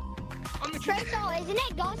the Tracer, isn't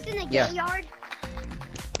it Ghost in the Gay Yeah. Yard?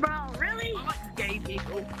 Bro, really? I like gay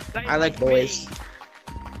people. They I like me. boys.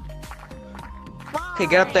 Okay,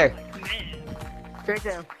 get up there.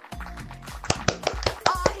 Tracer.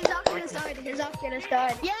 Oh, he's off to the side. He's off to the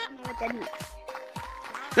side. Yeah. No, it didn't.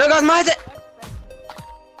 No, guys, mine it.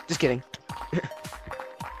 Just kidding.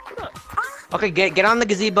 Okay, get on the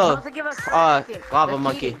gazebo. Don't give us Lava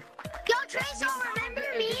monkey. Yo, Tracer, remember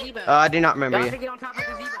me? I do not remember You you. have to get on top of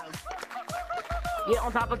gazebo. Get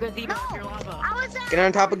on top of gazebo if you're lava. I was Get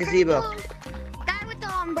on top of gazebo. Guy with the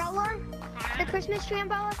umbrella, the Christmas tree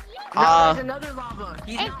umbrella. No, Uh, there's another lava.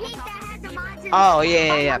 He's And not pink on that top of had the gazebo. mods in Oh,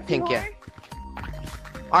 yeah, pink, yeah.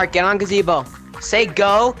 Alright, get on gazebo. Say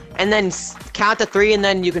go, and then count to 3, and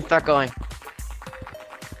then you can start going. Go.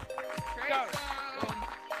 1,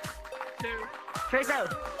 2. Tracer.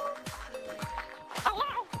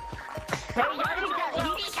 Hey, you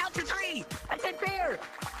didn't count to 3. I said fair.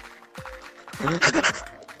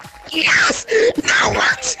 Yes! Now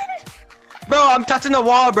what? Bro, I'm touching the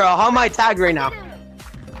wall, bro. How am I tagged right now?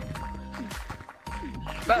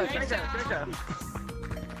 Bro, Tracer.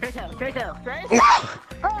 Tracer.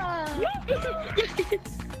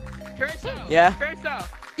 Tracer. Yeah? Tracer.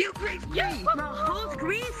 You griefed me. No, who's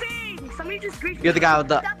griefing? Somebody just griefed You're the guy with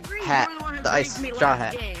the Stop griefing. hat, You're the one who the ice griefed me straw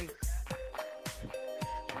last hat. game.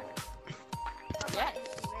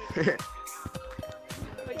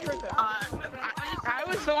 I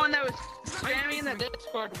was the one that was spamming in the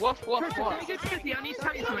Discord. Woof, woof, woof. I need to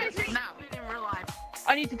tell you something. Now, In real life.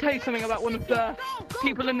 I need to tell you something about one of the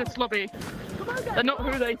people in this lobby. They're not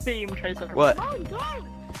who they seem, Tracer. What?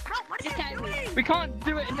 Just tag me. We can't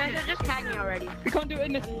do it in this. Just tag me already. We can't do it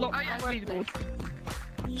in this lobby.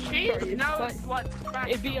 She knows what's back.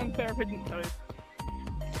 It'd be unfair if I didn't tell you.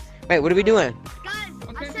 Wait, what are we doing? Guys, I'm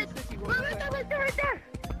I going said, to look, right there.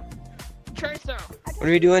 Tracer. What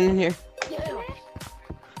are we doing in here?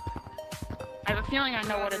 I have a feeling I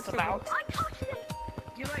know what it's about. I touched it.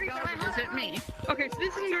 You like is it me? Okay, so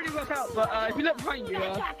this isn't really work out, but if you look behind you,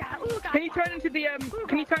 can you turn into the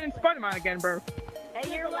can you turn into Spider-Man again, bro?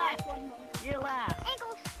 Hey, you're last. You're last.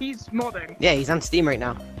 He's modding. Yeah, he's on Steam right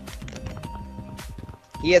now.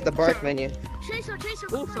 He has the bark menu. Tracer.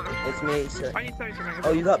 Also, It's me, sir. I need to tell you something.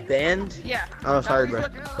 Oh, you got banned? Yeah. Oh, sorry, bro.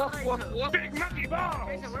 Big monkey ball.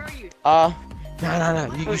 Tracer, where are you?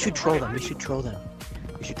 No. You should troll them. You should troll them.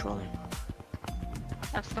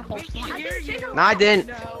 That's the whole We can point. hear you. No, I didn't.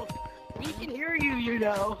 No. We can hear you, you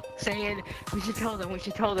know, saying we should tell them. Wait,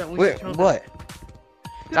 should tell them. what?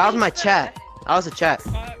 That was my chat. That was a chat.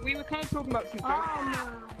 We were kind of talking about some jokes. Oh,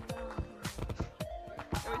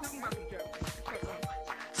 We were talking about some jokes.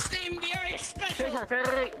 Steam very special.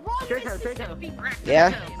 Tracer. Yeah?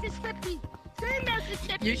 This is 50.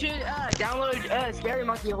 You should download Scary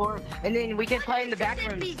Monkey Horror, and then we can play in the back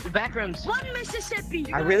rooms. The back rooms. One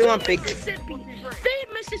Mississippi. I really want big. Mississippi. Feed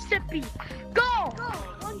Mississippi. Go.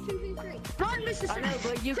 1, 2, 3. Run Mississippi. I know,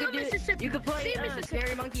 but you could do. You could play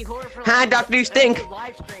Scary Monkey Horror for. Hi, Doctor, you stink.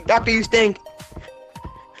 Live stream. Doctor, you stink.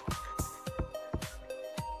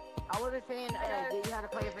 I wasn't saying that you had to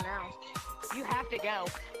play it for now. You have to go.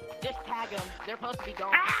 Just tag them. They're supposed to be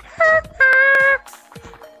gone.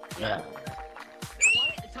 Yeah.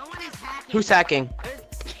 Someone is hacking. Who's hacking?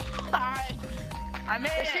 Alright. I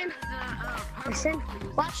made it. Listen.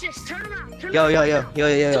 Watch this. Turn around. Turn Yo. around. Turn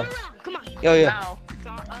around. Come on. Yo.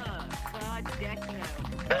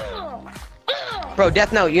 No. Bro,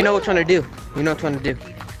 Death Note, you know what you're trying to do. You know what you're trying to do.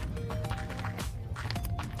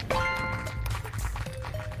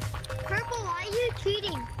 Purple, why are you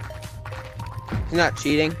cheating? He's not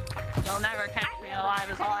cheating. You'll never catch me alive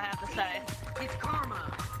is all I have to say. It's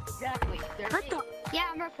karma. Exactly. What the? Yeah,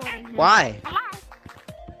 I'm recording him. Why?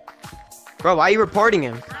 Bro, why are you reporting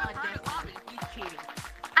him? He's cheating.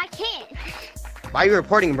 I can't. Why are you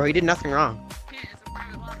reporting him, bro? He did nothing wrong.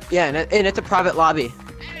 Yeah, and it's a private lobby.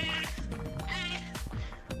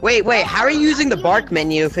 Wait, how are you using the bark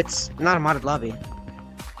menu if it's not a modded lobby?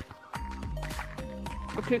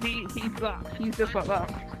 Because he's just like that.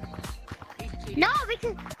 No,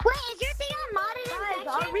 because wait, is your thing on modded Guys,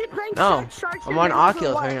 are we playing No, Sharks I'm on and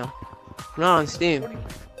Oculus what? right now. I'm not on Steam. Wait,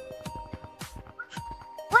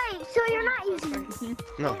 so you're not using?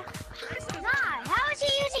 No. Nah, how is he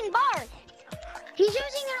using bark? He's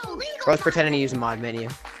using an illegal. Bro's pretending to use a mod menu.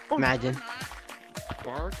 Imagine.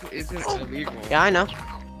 Bark isn't illegal. Yeah, I know.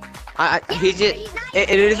 He's just. It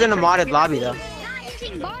isn't a modded lobby though. He's not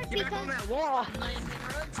using bark because.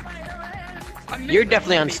 You're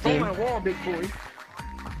definitely on On Steam. my wall, big boy.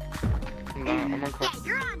 No, I'm on Yeah,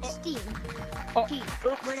 you're on Steam. Oh.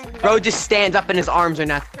 Bro just stands up and his arms are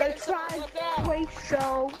not. It's wait,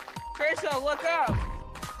 so. Tracer, look up!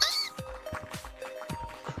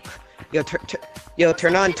 Yo,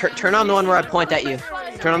 turn on the one where I point at you.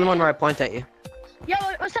 Turn on the one where I point at you. Yo,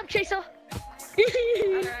 what's up, Chaser?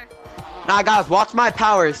 Nah, guys, watch my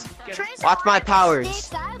powers. Trace Watch my on powers.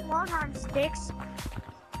 Sticks. I have long arm sticks.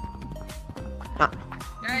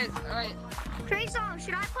 Guys, alright. Trace on,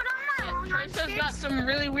 should I put on my long arm Tracer's got sticks? some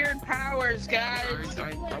really weird powers, guys.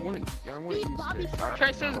 I want to use this.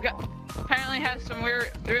 Tracer's got apparently has some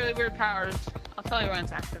really weird powers. I'll tell you when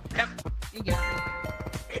it's active. Yep, you get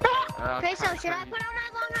it. Trace, should I put on my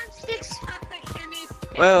long arm sticks?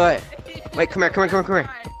 Wait, come here.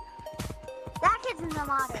 That kid's in the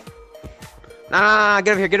modder. Nah,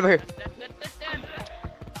 get over here.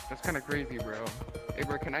 That's kind of crazy, bro. Hey,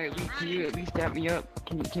 bro, can you at least dap me up?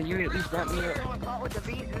 Can you at least dap me up? Someone caught with the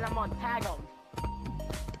bees and I'm on tag them.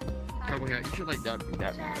 Oh yeah, you should like dap me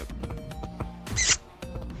up.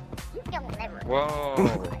 Whoa.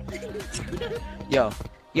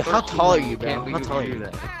 Yo, how tall are you, bro? Can't How believe tall are you you? do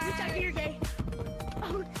that.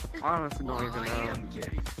 I honestly don't even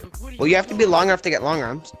know. Well, you have to be long enough to get long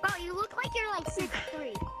arms. Bro, you look like you're like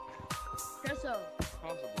 6'3". Treso.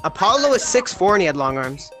 Apollo is 6'4" and he had long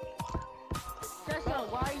arms. Treso,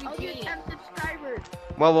 why are you cheating? 10 subscribers.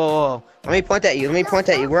 Whoa. Let me point at you.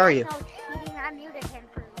 Where are you? I muted him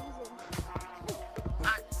for a reason.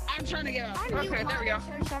 I'm trying to get up. I muted Okay, there we go.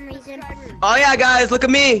 him for some reason. Oh yeah, guys, look at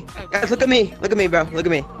me. Guys, look at me, bro. Look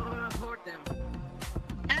at me.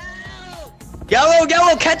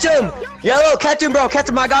 Yellow, catch him! Yellow, catch him, bro. Catch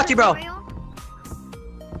him. I got you, bro.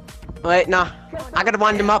 Wait, nah. I gotta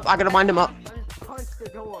wind him up. Punch the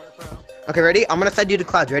door, bro. Okay, ready? I'm gonna send you to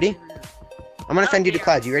clouds. Ready? I'm gonna send you to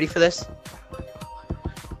clouds. You ready for this?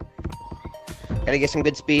 Gotta get some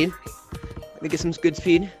good speed. Can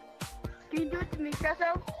Can you do it to me,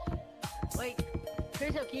 Treso? Wait,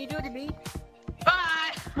 Treso, can you do it to me?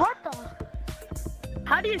 Bye! What the?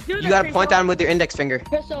 How do you do that? You gotta point at him with your index finger.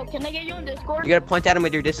 Treso, can I get you on Discord? You gotta point at him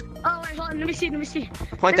with your disc. Oh, wait, hold on. Let me see.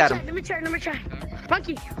 Point at him. Let me try.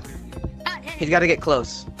 Monkey. He's gotta get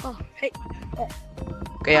close. Oh, hey.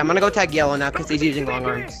 Okay, I'm gonna go tag yellow now because he's using long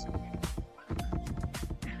arms.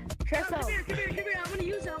 Treso. Come here. I'm gonna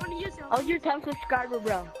use it. Oh, you're 10 subscriber,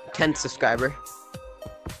 bro. 10th subscriber.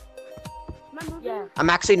 Yeah. I'm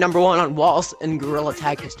actually #1 on walls in Gorilla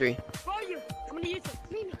Tag history. For you. I'm gonna use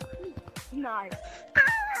it. Me. Nice.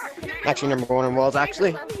 I'm actually #1 on walls,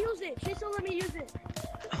 actually. Let me use it. Treso, let me use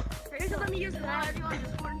it. I'll have you on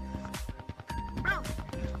Discord. Bro.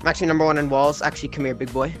 I'm actually #1 on walls. Actually, come here,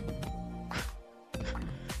 big boy.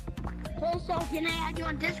 Treso, can I add you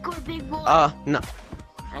on Discord, big boy? No.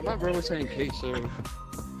 I'm not really saying queso.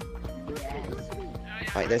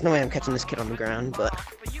 Alright, there's no way I'm catching this kid on the ground, but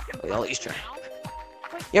I'll at least try.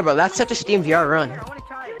 Yeah, bro, that's such a Steam VR run. I wanna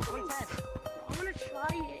try it. I wanna test. I wanna try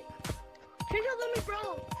it. Trisha, let me, bro.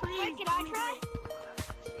 Please. Can I try?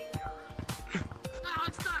 Oh,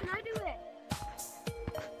 it's not. Can I do it?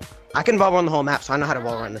 I can wall run the whole map, so I know how to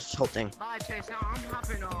wall run this whole thing. Bye, Chase. Now I'm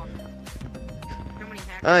hopping off. Too many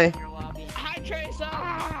hackers Hi. in your lobby. Hi, Tracer.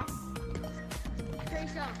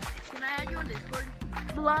 Trisha, can I add you on Discord?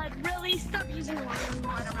 Blood, really? Stop using one.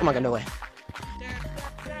 Oh my god, no way.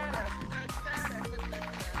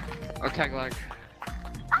 Oh, tag lag.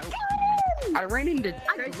 I ran into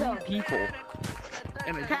 3 people.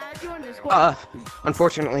 And Can I add you on Discord?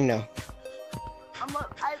 Unfortunately, no. I was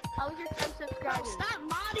your 10 subscribers. Stop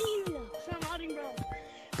modding! Stop modding, bro.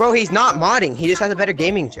 Bro, he's not modding. He just has a better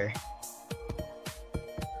gaming chair.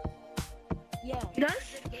 Yeah.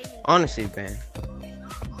 Does? Honestly, man.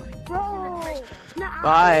 Bro. No,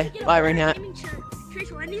 Bye. Bye, Renat.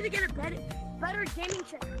 Tracer, I need to get a better gaming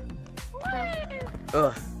chair.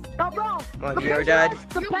 Ugh. Oh, bro. My VR died.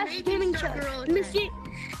 The best gaming chair. Let me see.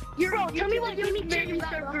 Bro, tell me what gaming chair you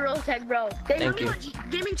got, bro. Bro. Thank you.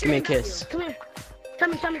 Gaming chair Give me a you got, kiss. Come here. Tell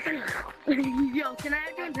me. Yo, can I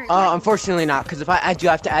add you on Discord? Unfortunately not, because if I add you,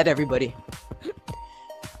 I have to add everybody.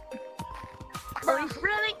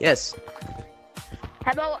 Really? Yes.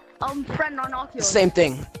 How about friend on Oculus? Same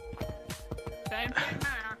thing. Same thing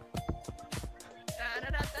there.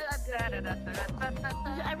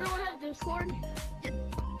 Does everyone have Discord?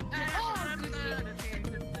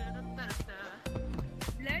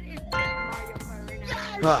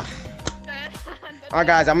 Ugh. Alright,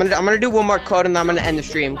 guys, I'm gonna do one more code and then I'm gonna end the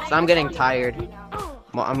stream because I'm getting tired.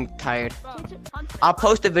 Well, I'm tired. I'll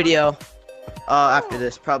post a video after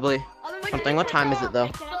this probably. Something. What time is it though?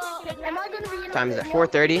 What time is it?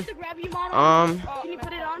 4:30.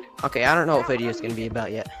 Okay, I don't know what video it's gonna be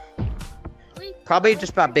about yet. Probably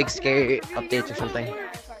just about big scary updates or something.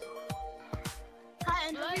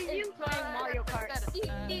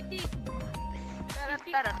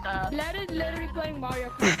 Let it literally playing Mario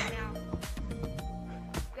Kart now.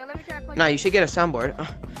 Yeah, let me try playing. No, you should get a soundboard.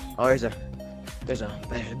 Oh, there's a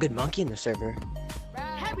good monkey in the server.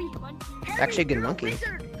 Actually a good monkey.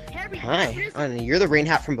 Hi. Oh, and you're the rain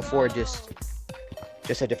hat from before, just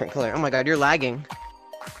a different color. Oh my god, you're lagging.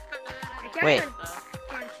 Wait.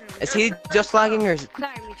 Is he just lagging or is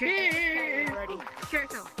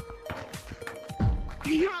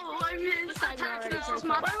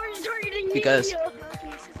because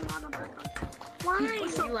Why?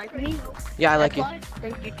 You like me? yeah, I like you.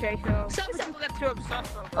 Thank you, Tracer. Some people get too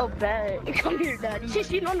obsessive. Oh, bet. Come here, daddy.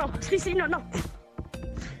 Sissy, no. Sissy, no.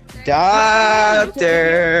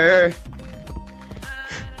 Doctor.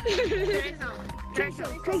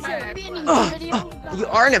 You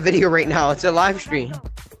are in a video right now. It's a live stream.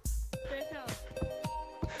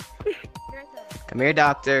 Come here,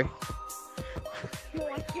 doctor.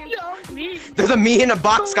 There's a me in a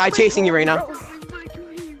box guy chasing you right now.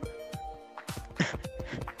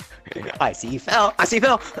 I see you fell. I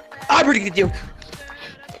predicted you.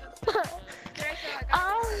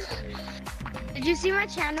 Did you see my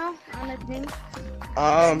channel on the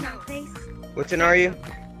thing? Which one are you?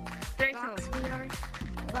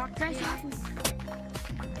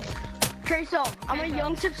 Tracer, I'm a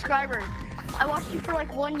young subscriber. I watched you for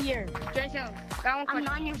like 1 year. Tracer, got one I'm question.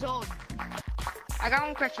 9 years old. I got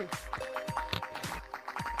one question.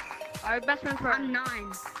 Our best friend for I'm 9.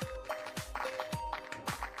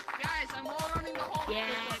 Guys, I'm wall running the whole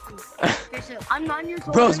Tracer, I'm 9 years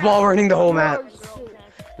old. Bro's wall running the whole map.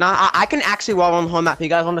 Nah, I can actually wall run the whole map. You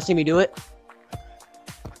guys want to see me do it?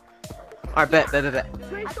 Alright, bet. Tracer, Bet.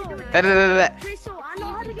 Tracer, I know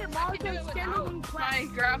how to get mods on standalone quest.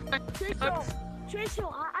 Tracer,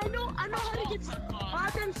 I know how to get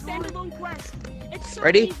mods on standalone quest. It's so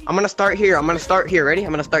Ready? easy. I'm gonna start here. Ready?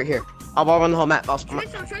 I'm gonna start here. I'll wall run the whole map.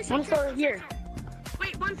 Tracer, I'm start here.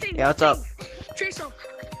 Wait, one thing. Yeah, what's up? Tracer,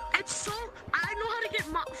 it's so I know how to get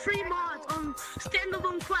free mods on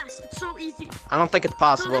standalone quest. It's so easy. I don't think it's So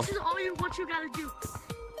possible. this is what you gotta do.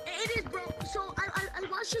 It is, bro. So I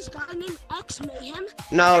watched this guy named X Mayhem.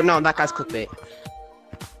 No, that guy's clickbait.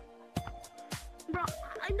 Bro,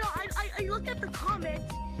 I know. I looked at the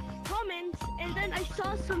comments, and then I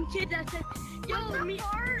saw some kid that said, "Yo, it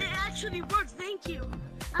actually works. Thank you."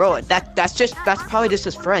 Bro, that's probably just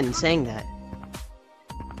his friend saying that.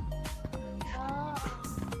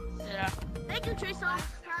 Yeah. Thank you, Tracer.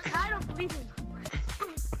 I don't believe him.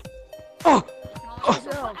 Oh!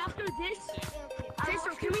 So after this,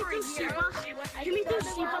 Tracer, can we do C-Bus? Can we do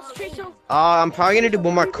C-Bus, Tracer? I'm probably gonna do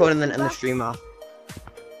one more code and then end the stream off.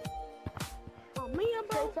 Oh, me and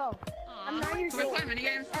bro. I'm 9 years Can we old. play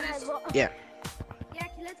minigames, please? Yeah. Yeah,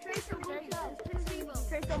 let's play some games.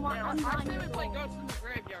 I say we play Ghosts in the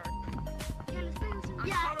Graveyard.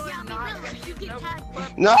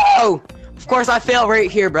 No! Of course I fail right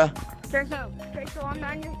here, bro. Tracer, I'm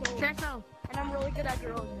 9 years old. Tracer, and I'm really good at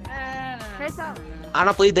girls. Tracer. I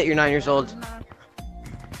don't believe that you're 9 years old.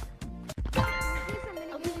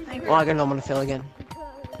 Well, I know I'm gonna fail again.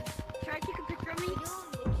 Can I take a picture of me?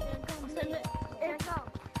 Send it.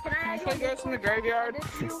 Can I Play Ghosts in the Graveyard.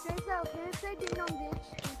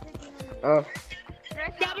 Oh.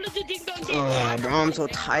 Yeah, Bro, I'm so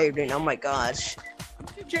tired right now. Oh my gosh.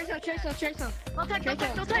 Tracer. Don't touch. Can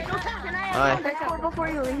I Alright. Discord before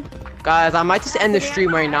you leave? Guys, I might just end the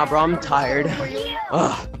stream right now, bro. I'm tired.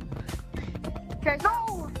 Ugh.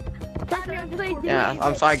 No! Yeah,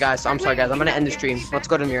 I'm sorry, guys. I'm gonna end the stream. Let's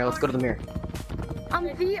go to the mirror. I'm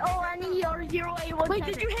VONE081. Wait,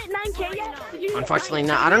 did you hit 9K yet? Unfortunately,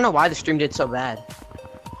 not. I don't know why the stream did so bad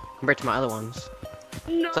compared to my other ones.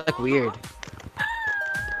 It's like weird.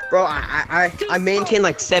 Bro, I maintained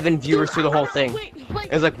like 7 viewers through the whole thing.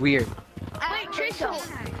 It was like weird. Wait, Tracer.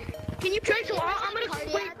 Can you Tracer? I'm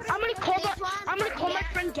gonna call my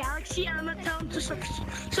friend Galaxy and I'm gonna tell him to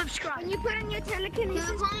subscribe. Can you put on your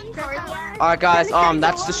telekinesis on? Alright, guys.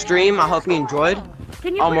 That's the stream. I hope you enjoyed.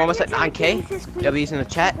 We're almost at 9K. W's in the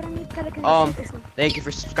chat. Thank you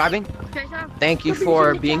for subscribing. Thank you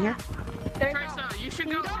for being here. You should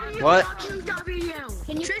go. What?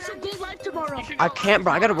 Can you Tracer go live tomorrow? I can't,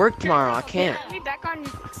 bro. I gotta work tomorrow. I can't. Be back on.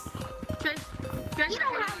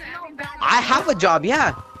 I have a job,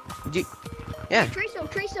 yeah. Yeah. Tracer.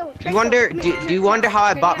 Do you wonder how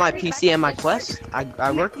I bought my PC and my Quest?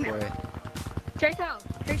 I work for it. Tracer.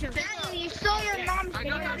 You stole your mom's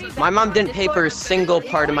video. My mom didn't pay for a single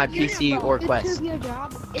part of my PC or Quest.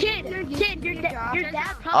 Kid, your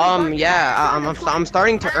dad probably Yeah. I'm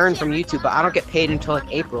starting to earn from YouTube, but I don't get paid until like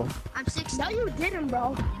April. I'm 6. No, you didn't,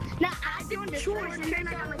 bro. Now I doing the chores.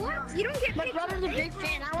 You don't get. My brother's a big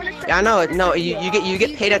fan. I wanna. Yeah, I know. No, you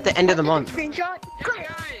get paid at the end of the month. Screenshot.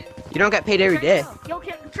 You don't get paid every day. Yo,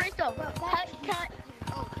 Tracer.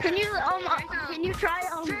 Can you try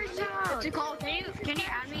what's it called? Can you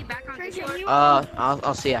add me back on Discord?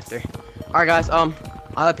 I'll see after. Alright, guys. I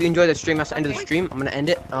hope you enjoyed the stream. That's the end of the stream. I'm gonna end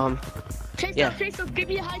it. Yeah. Tracer, give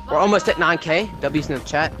me a high five. We're almost at 9K. W's in the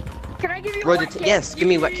chat. Can I give you a wet kiss? Yes, give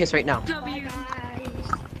me a wet kiss right now.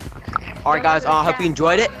 Alright, guys. I hope you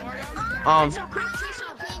enjoyed it.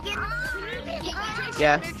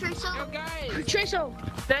 Yeah. Tracer,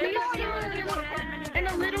 in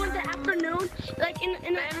a little in the afternoon, like in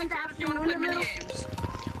the afternoon, a little.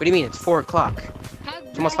 What do you mean? It's 4 o'clock.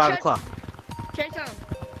 It's almost 5 o'clock. Tracer.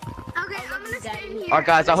 Okay, I'm gonna stay here. Alright,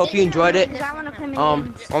 guys. I hope you enjoyed it.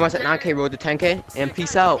 Almost at 9K. Road to 10K. And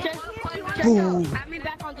peace out. Boom. Add me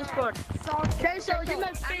back on Discord. Tracer, you're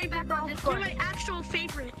my favorite, bro. You're my actual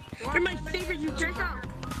favorite. You're my favorite. You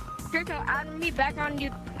Tracer, add me back on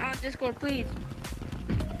Discord, please.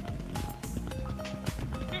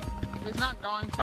 It's not going to.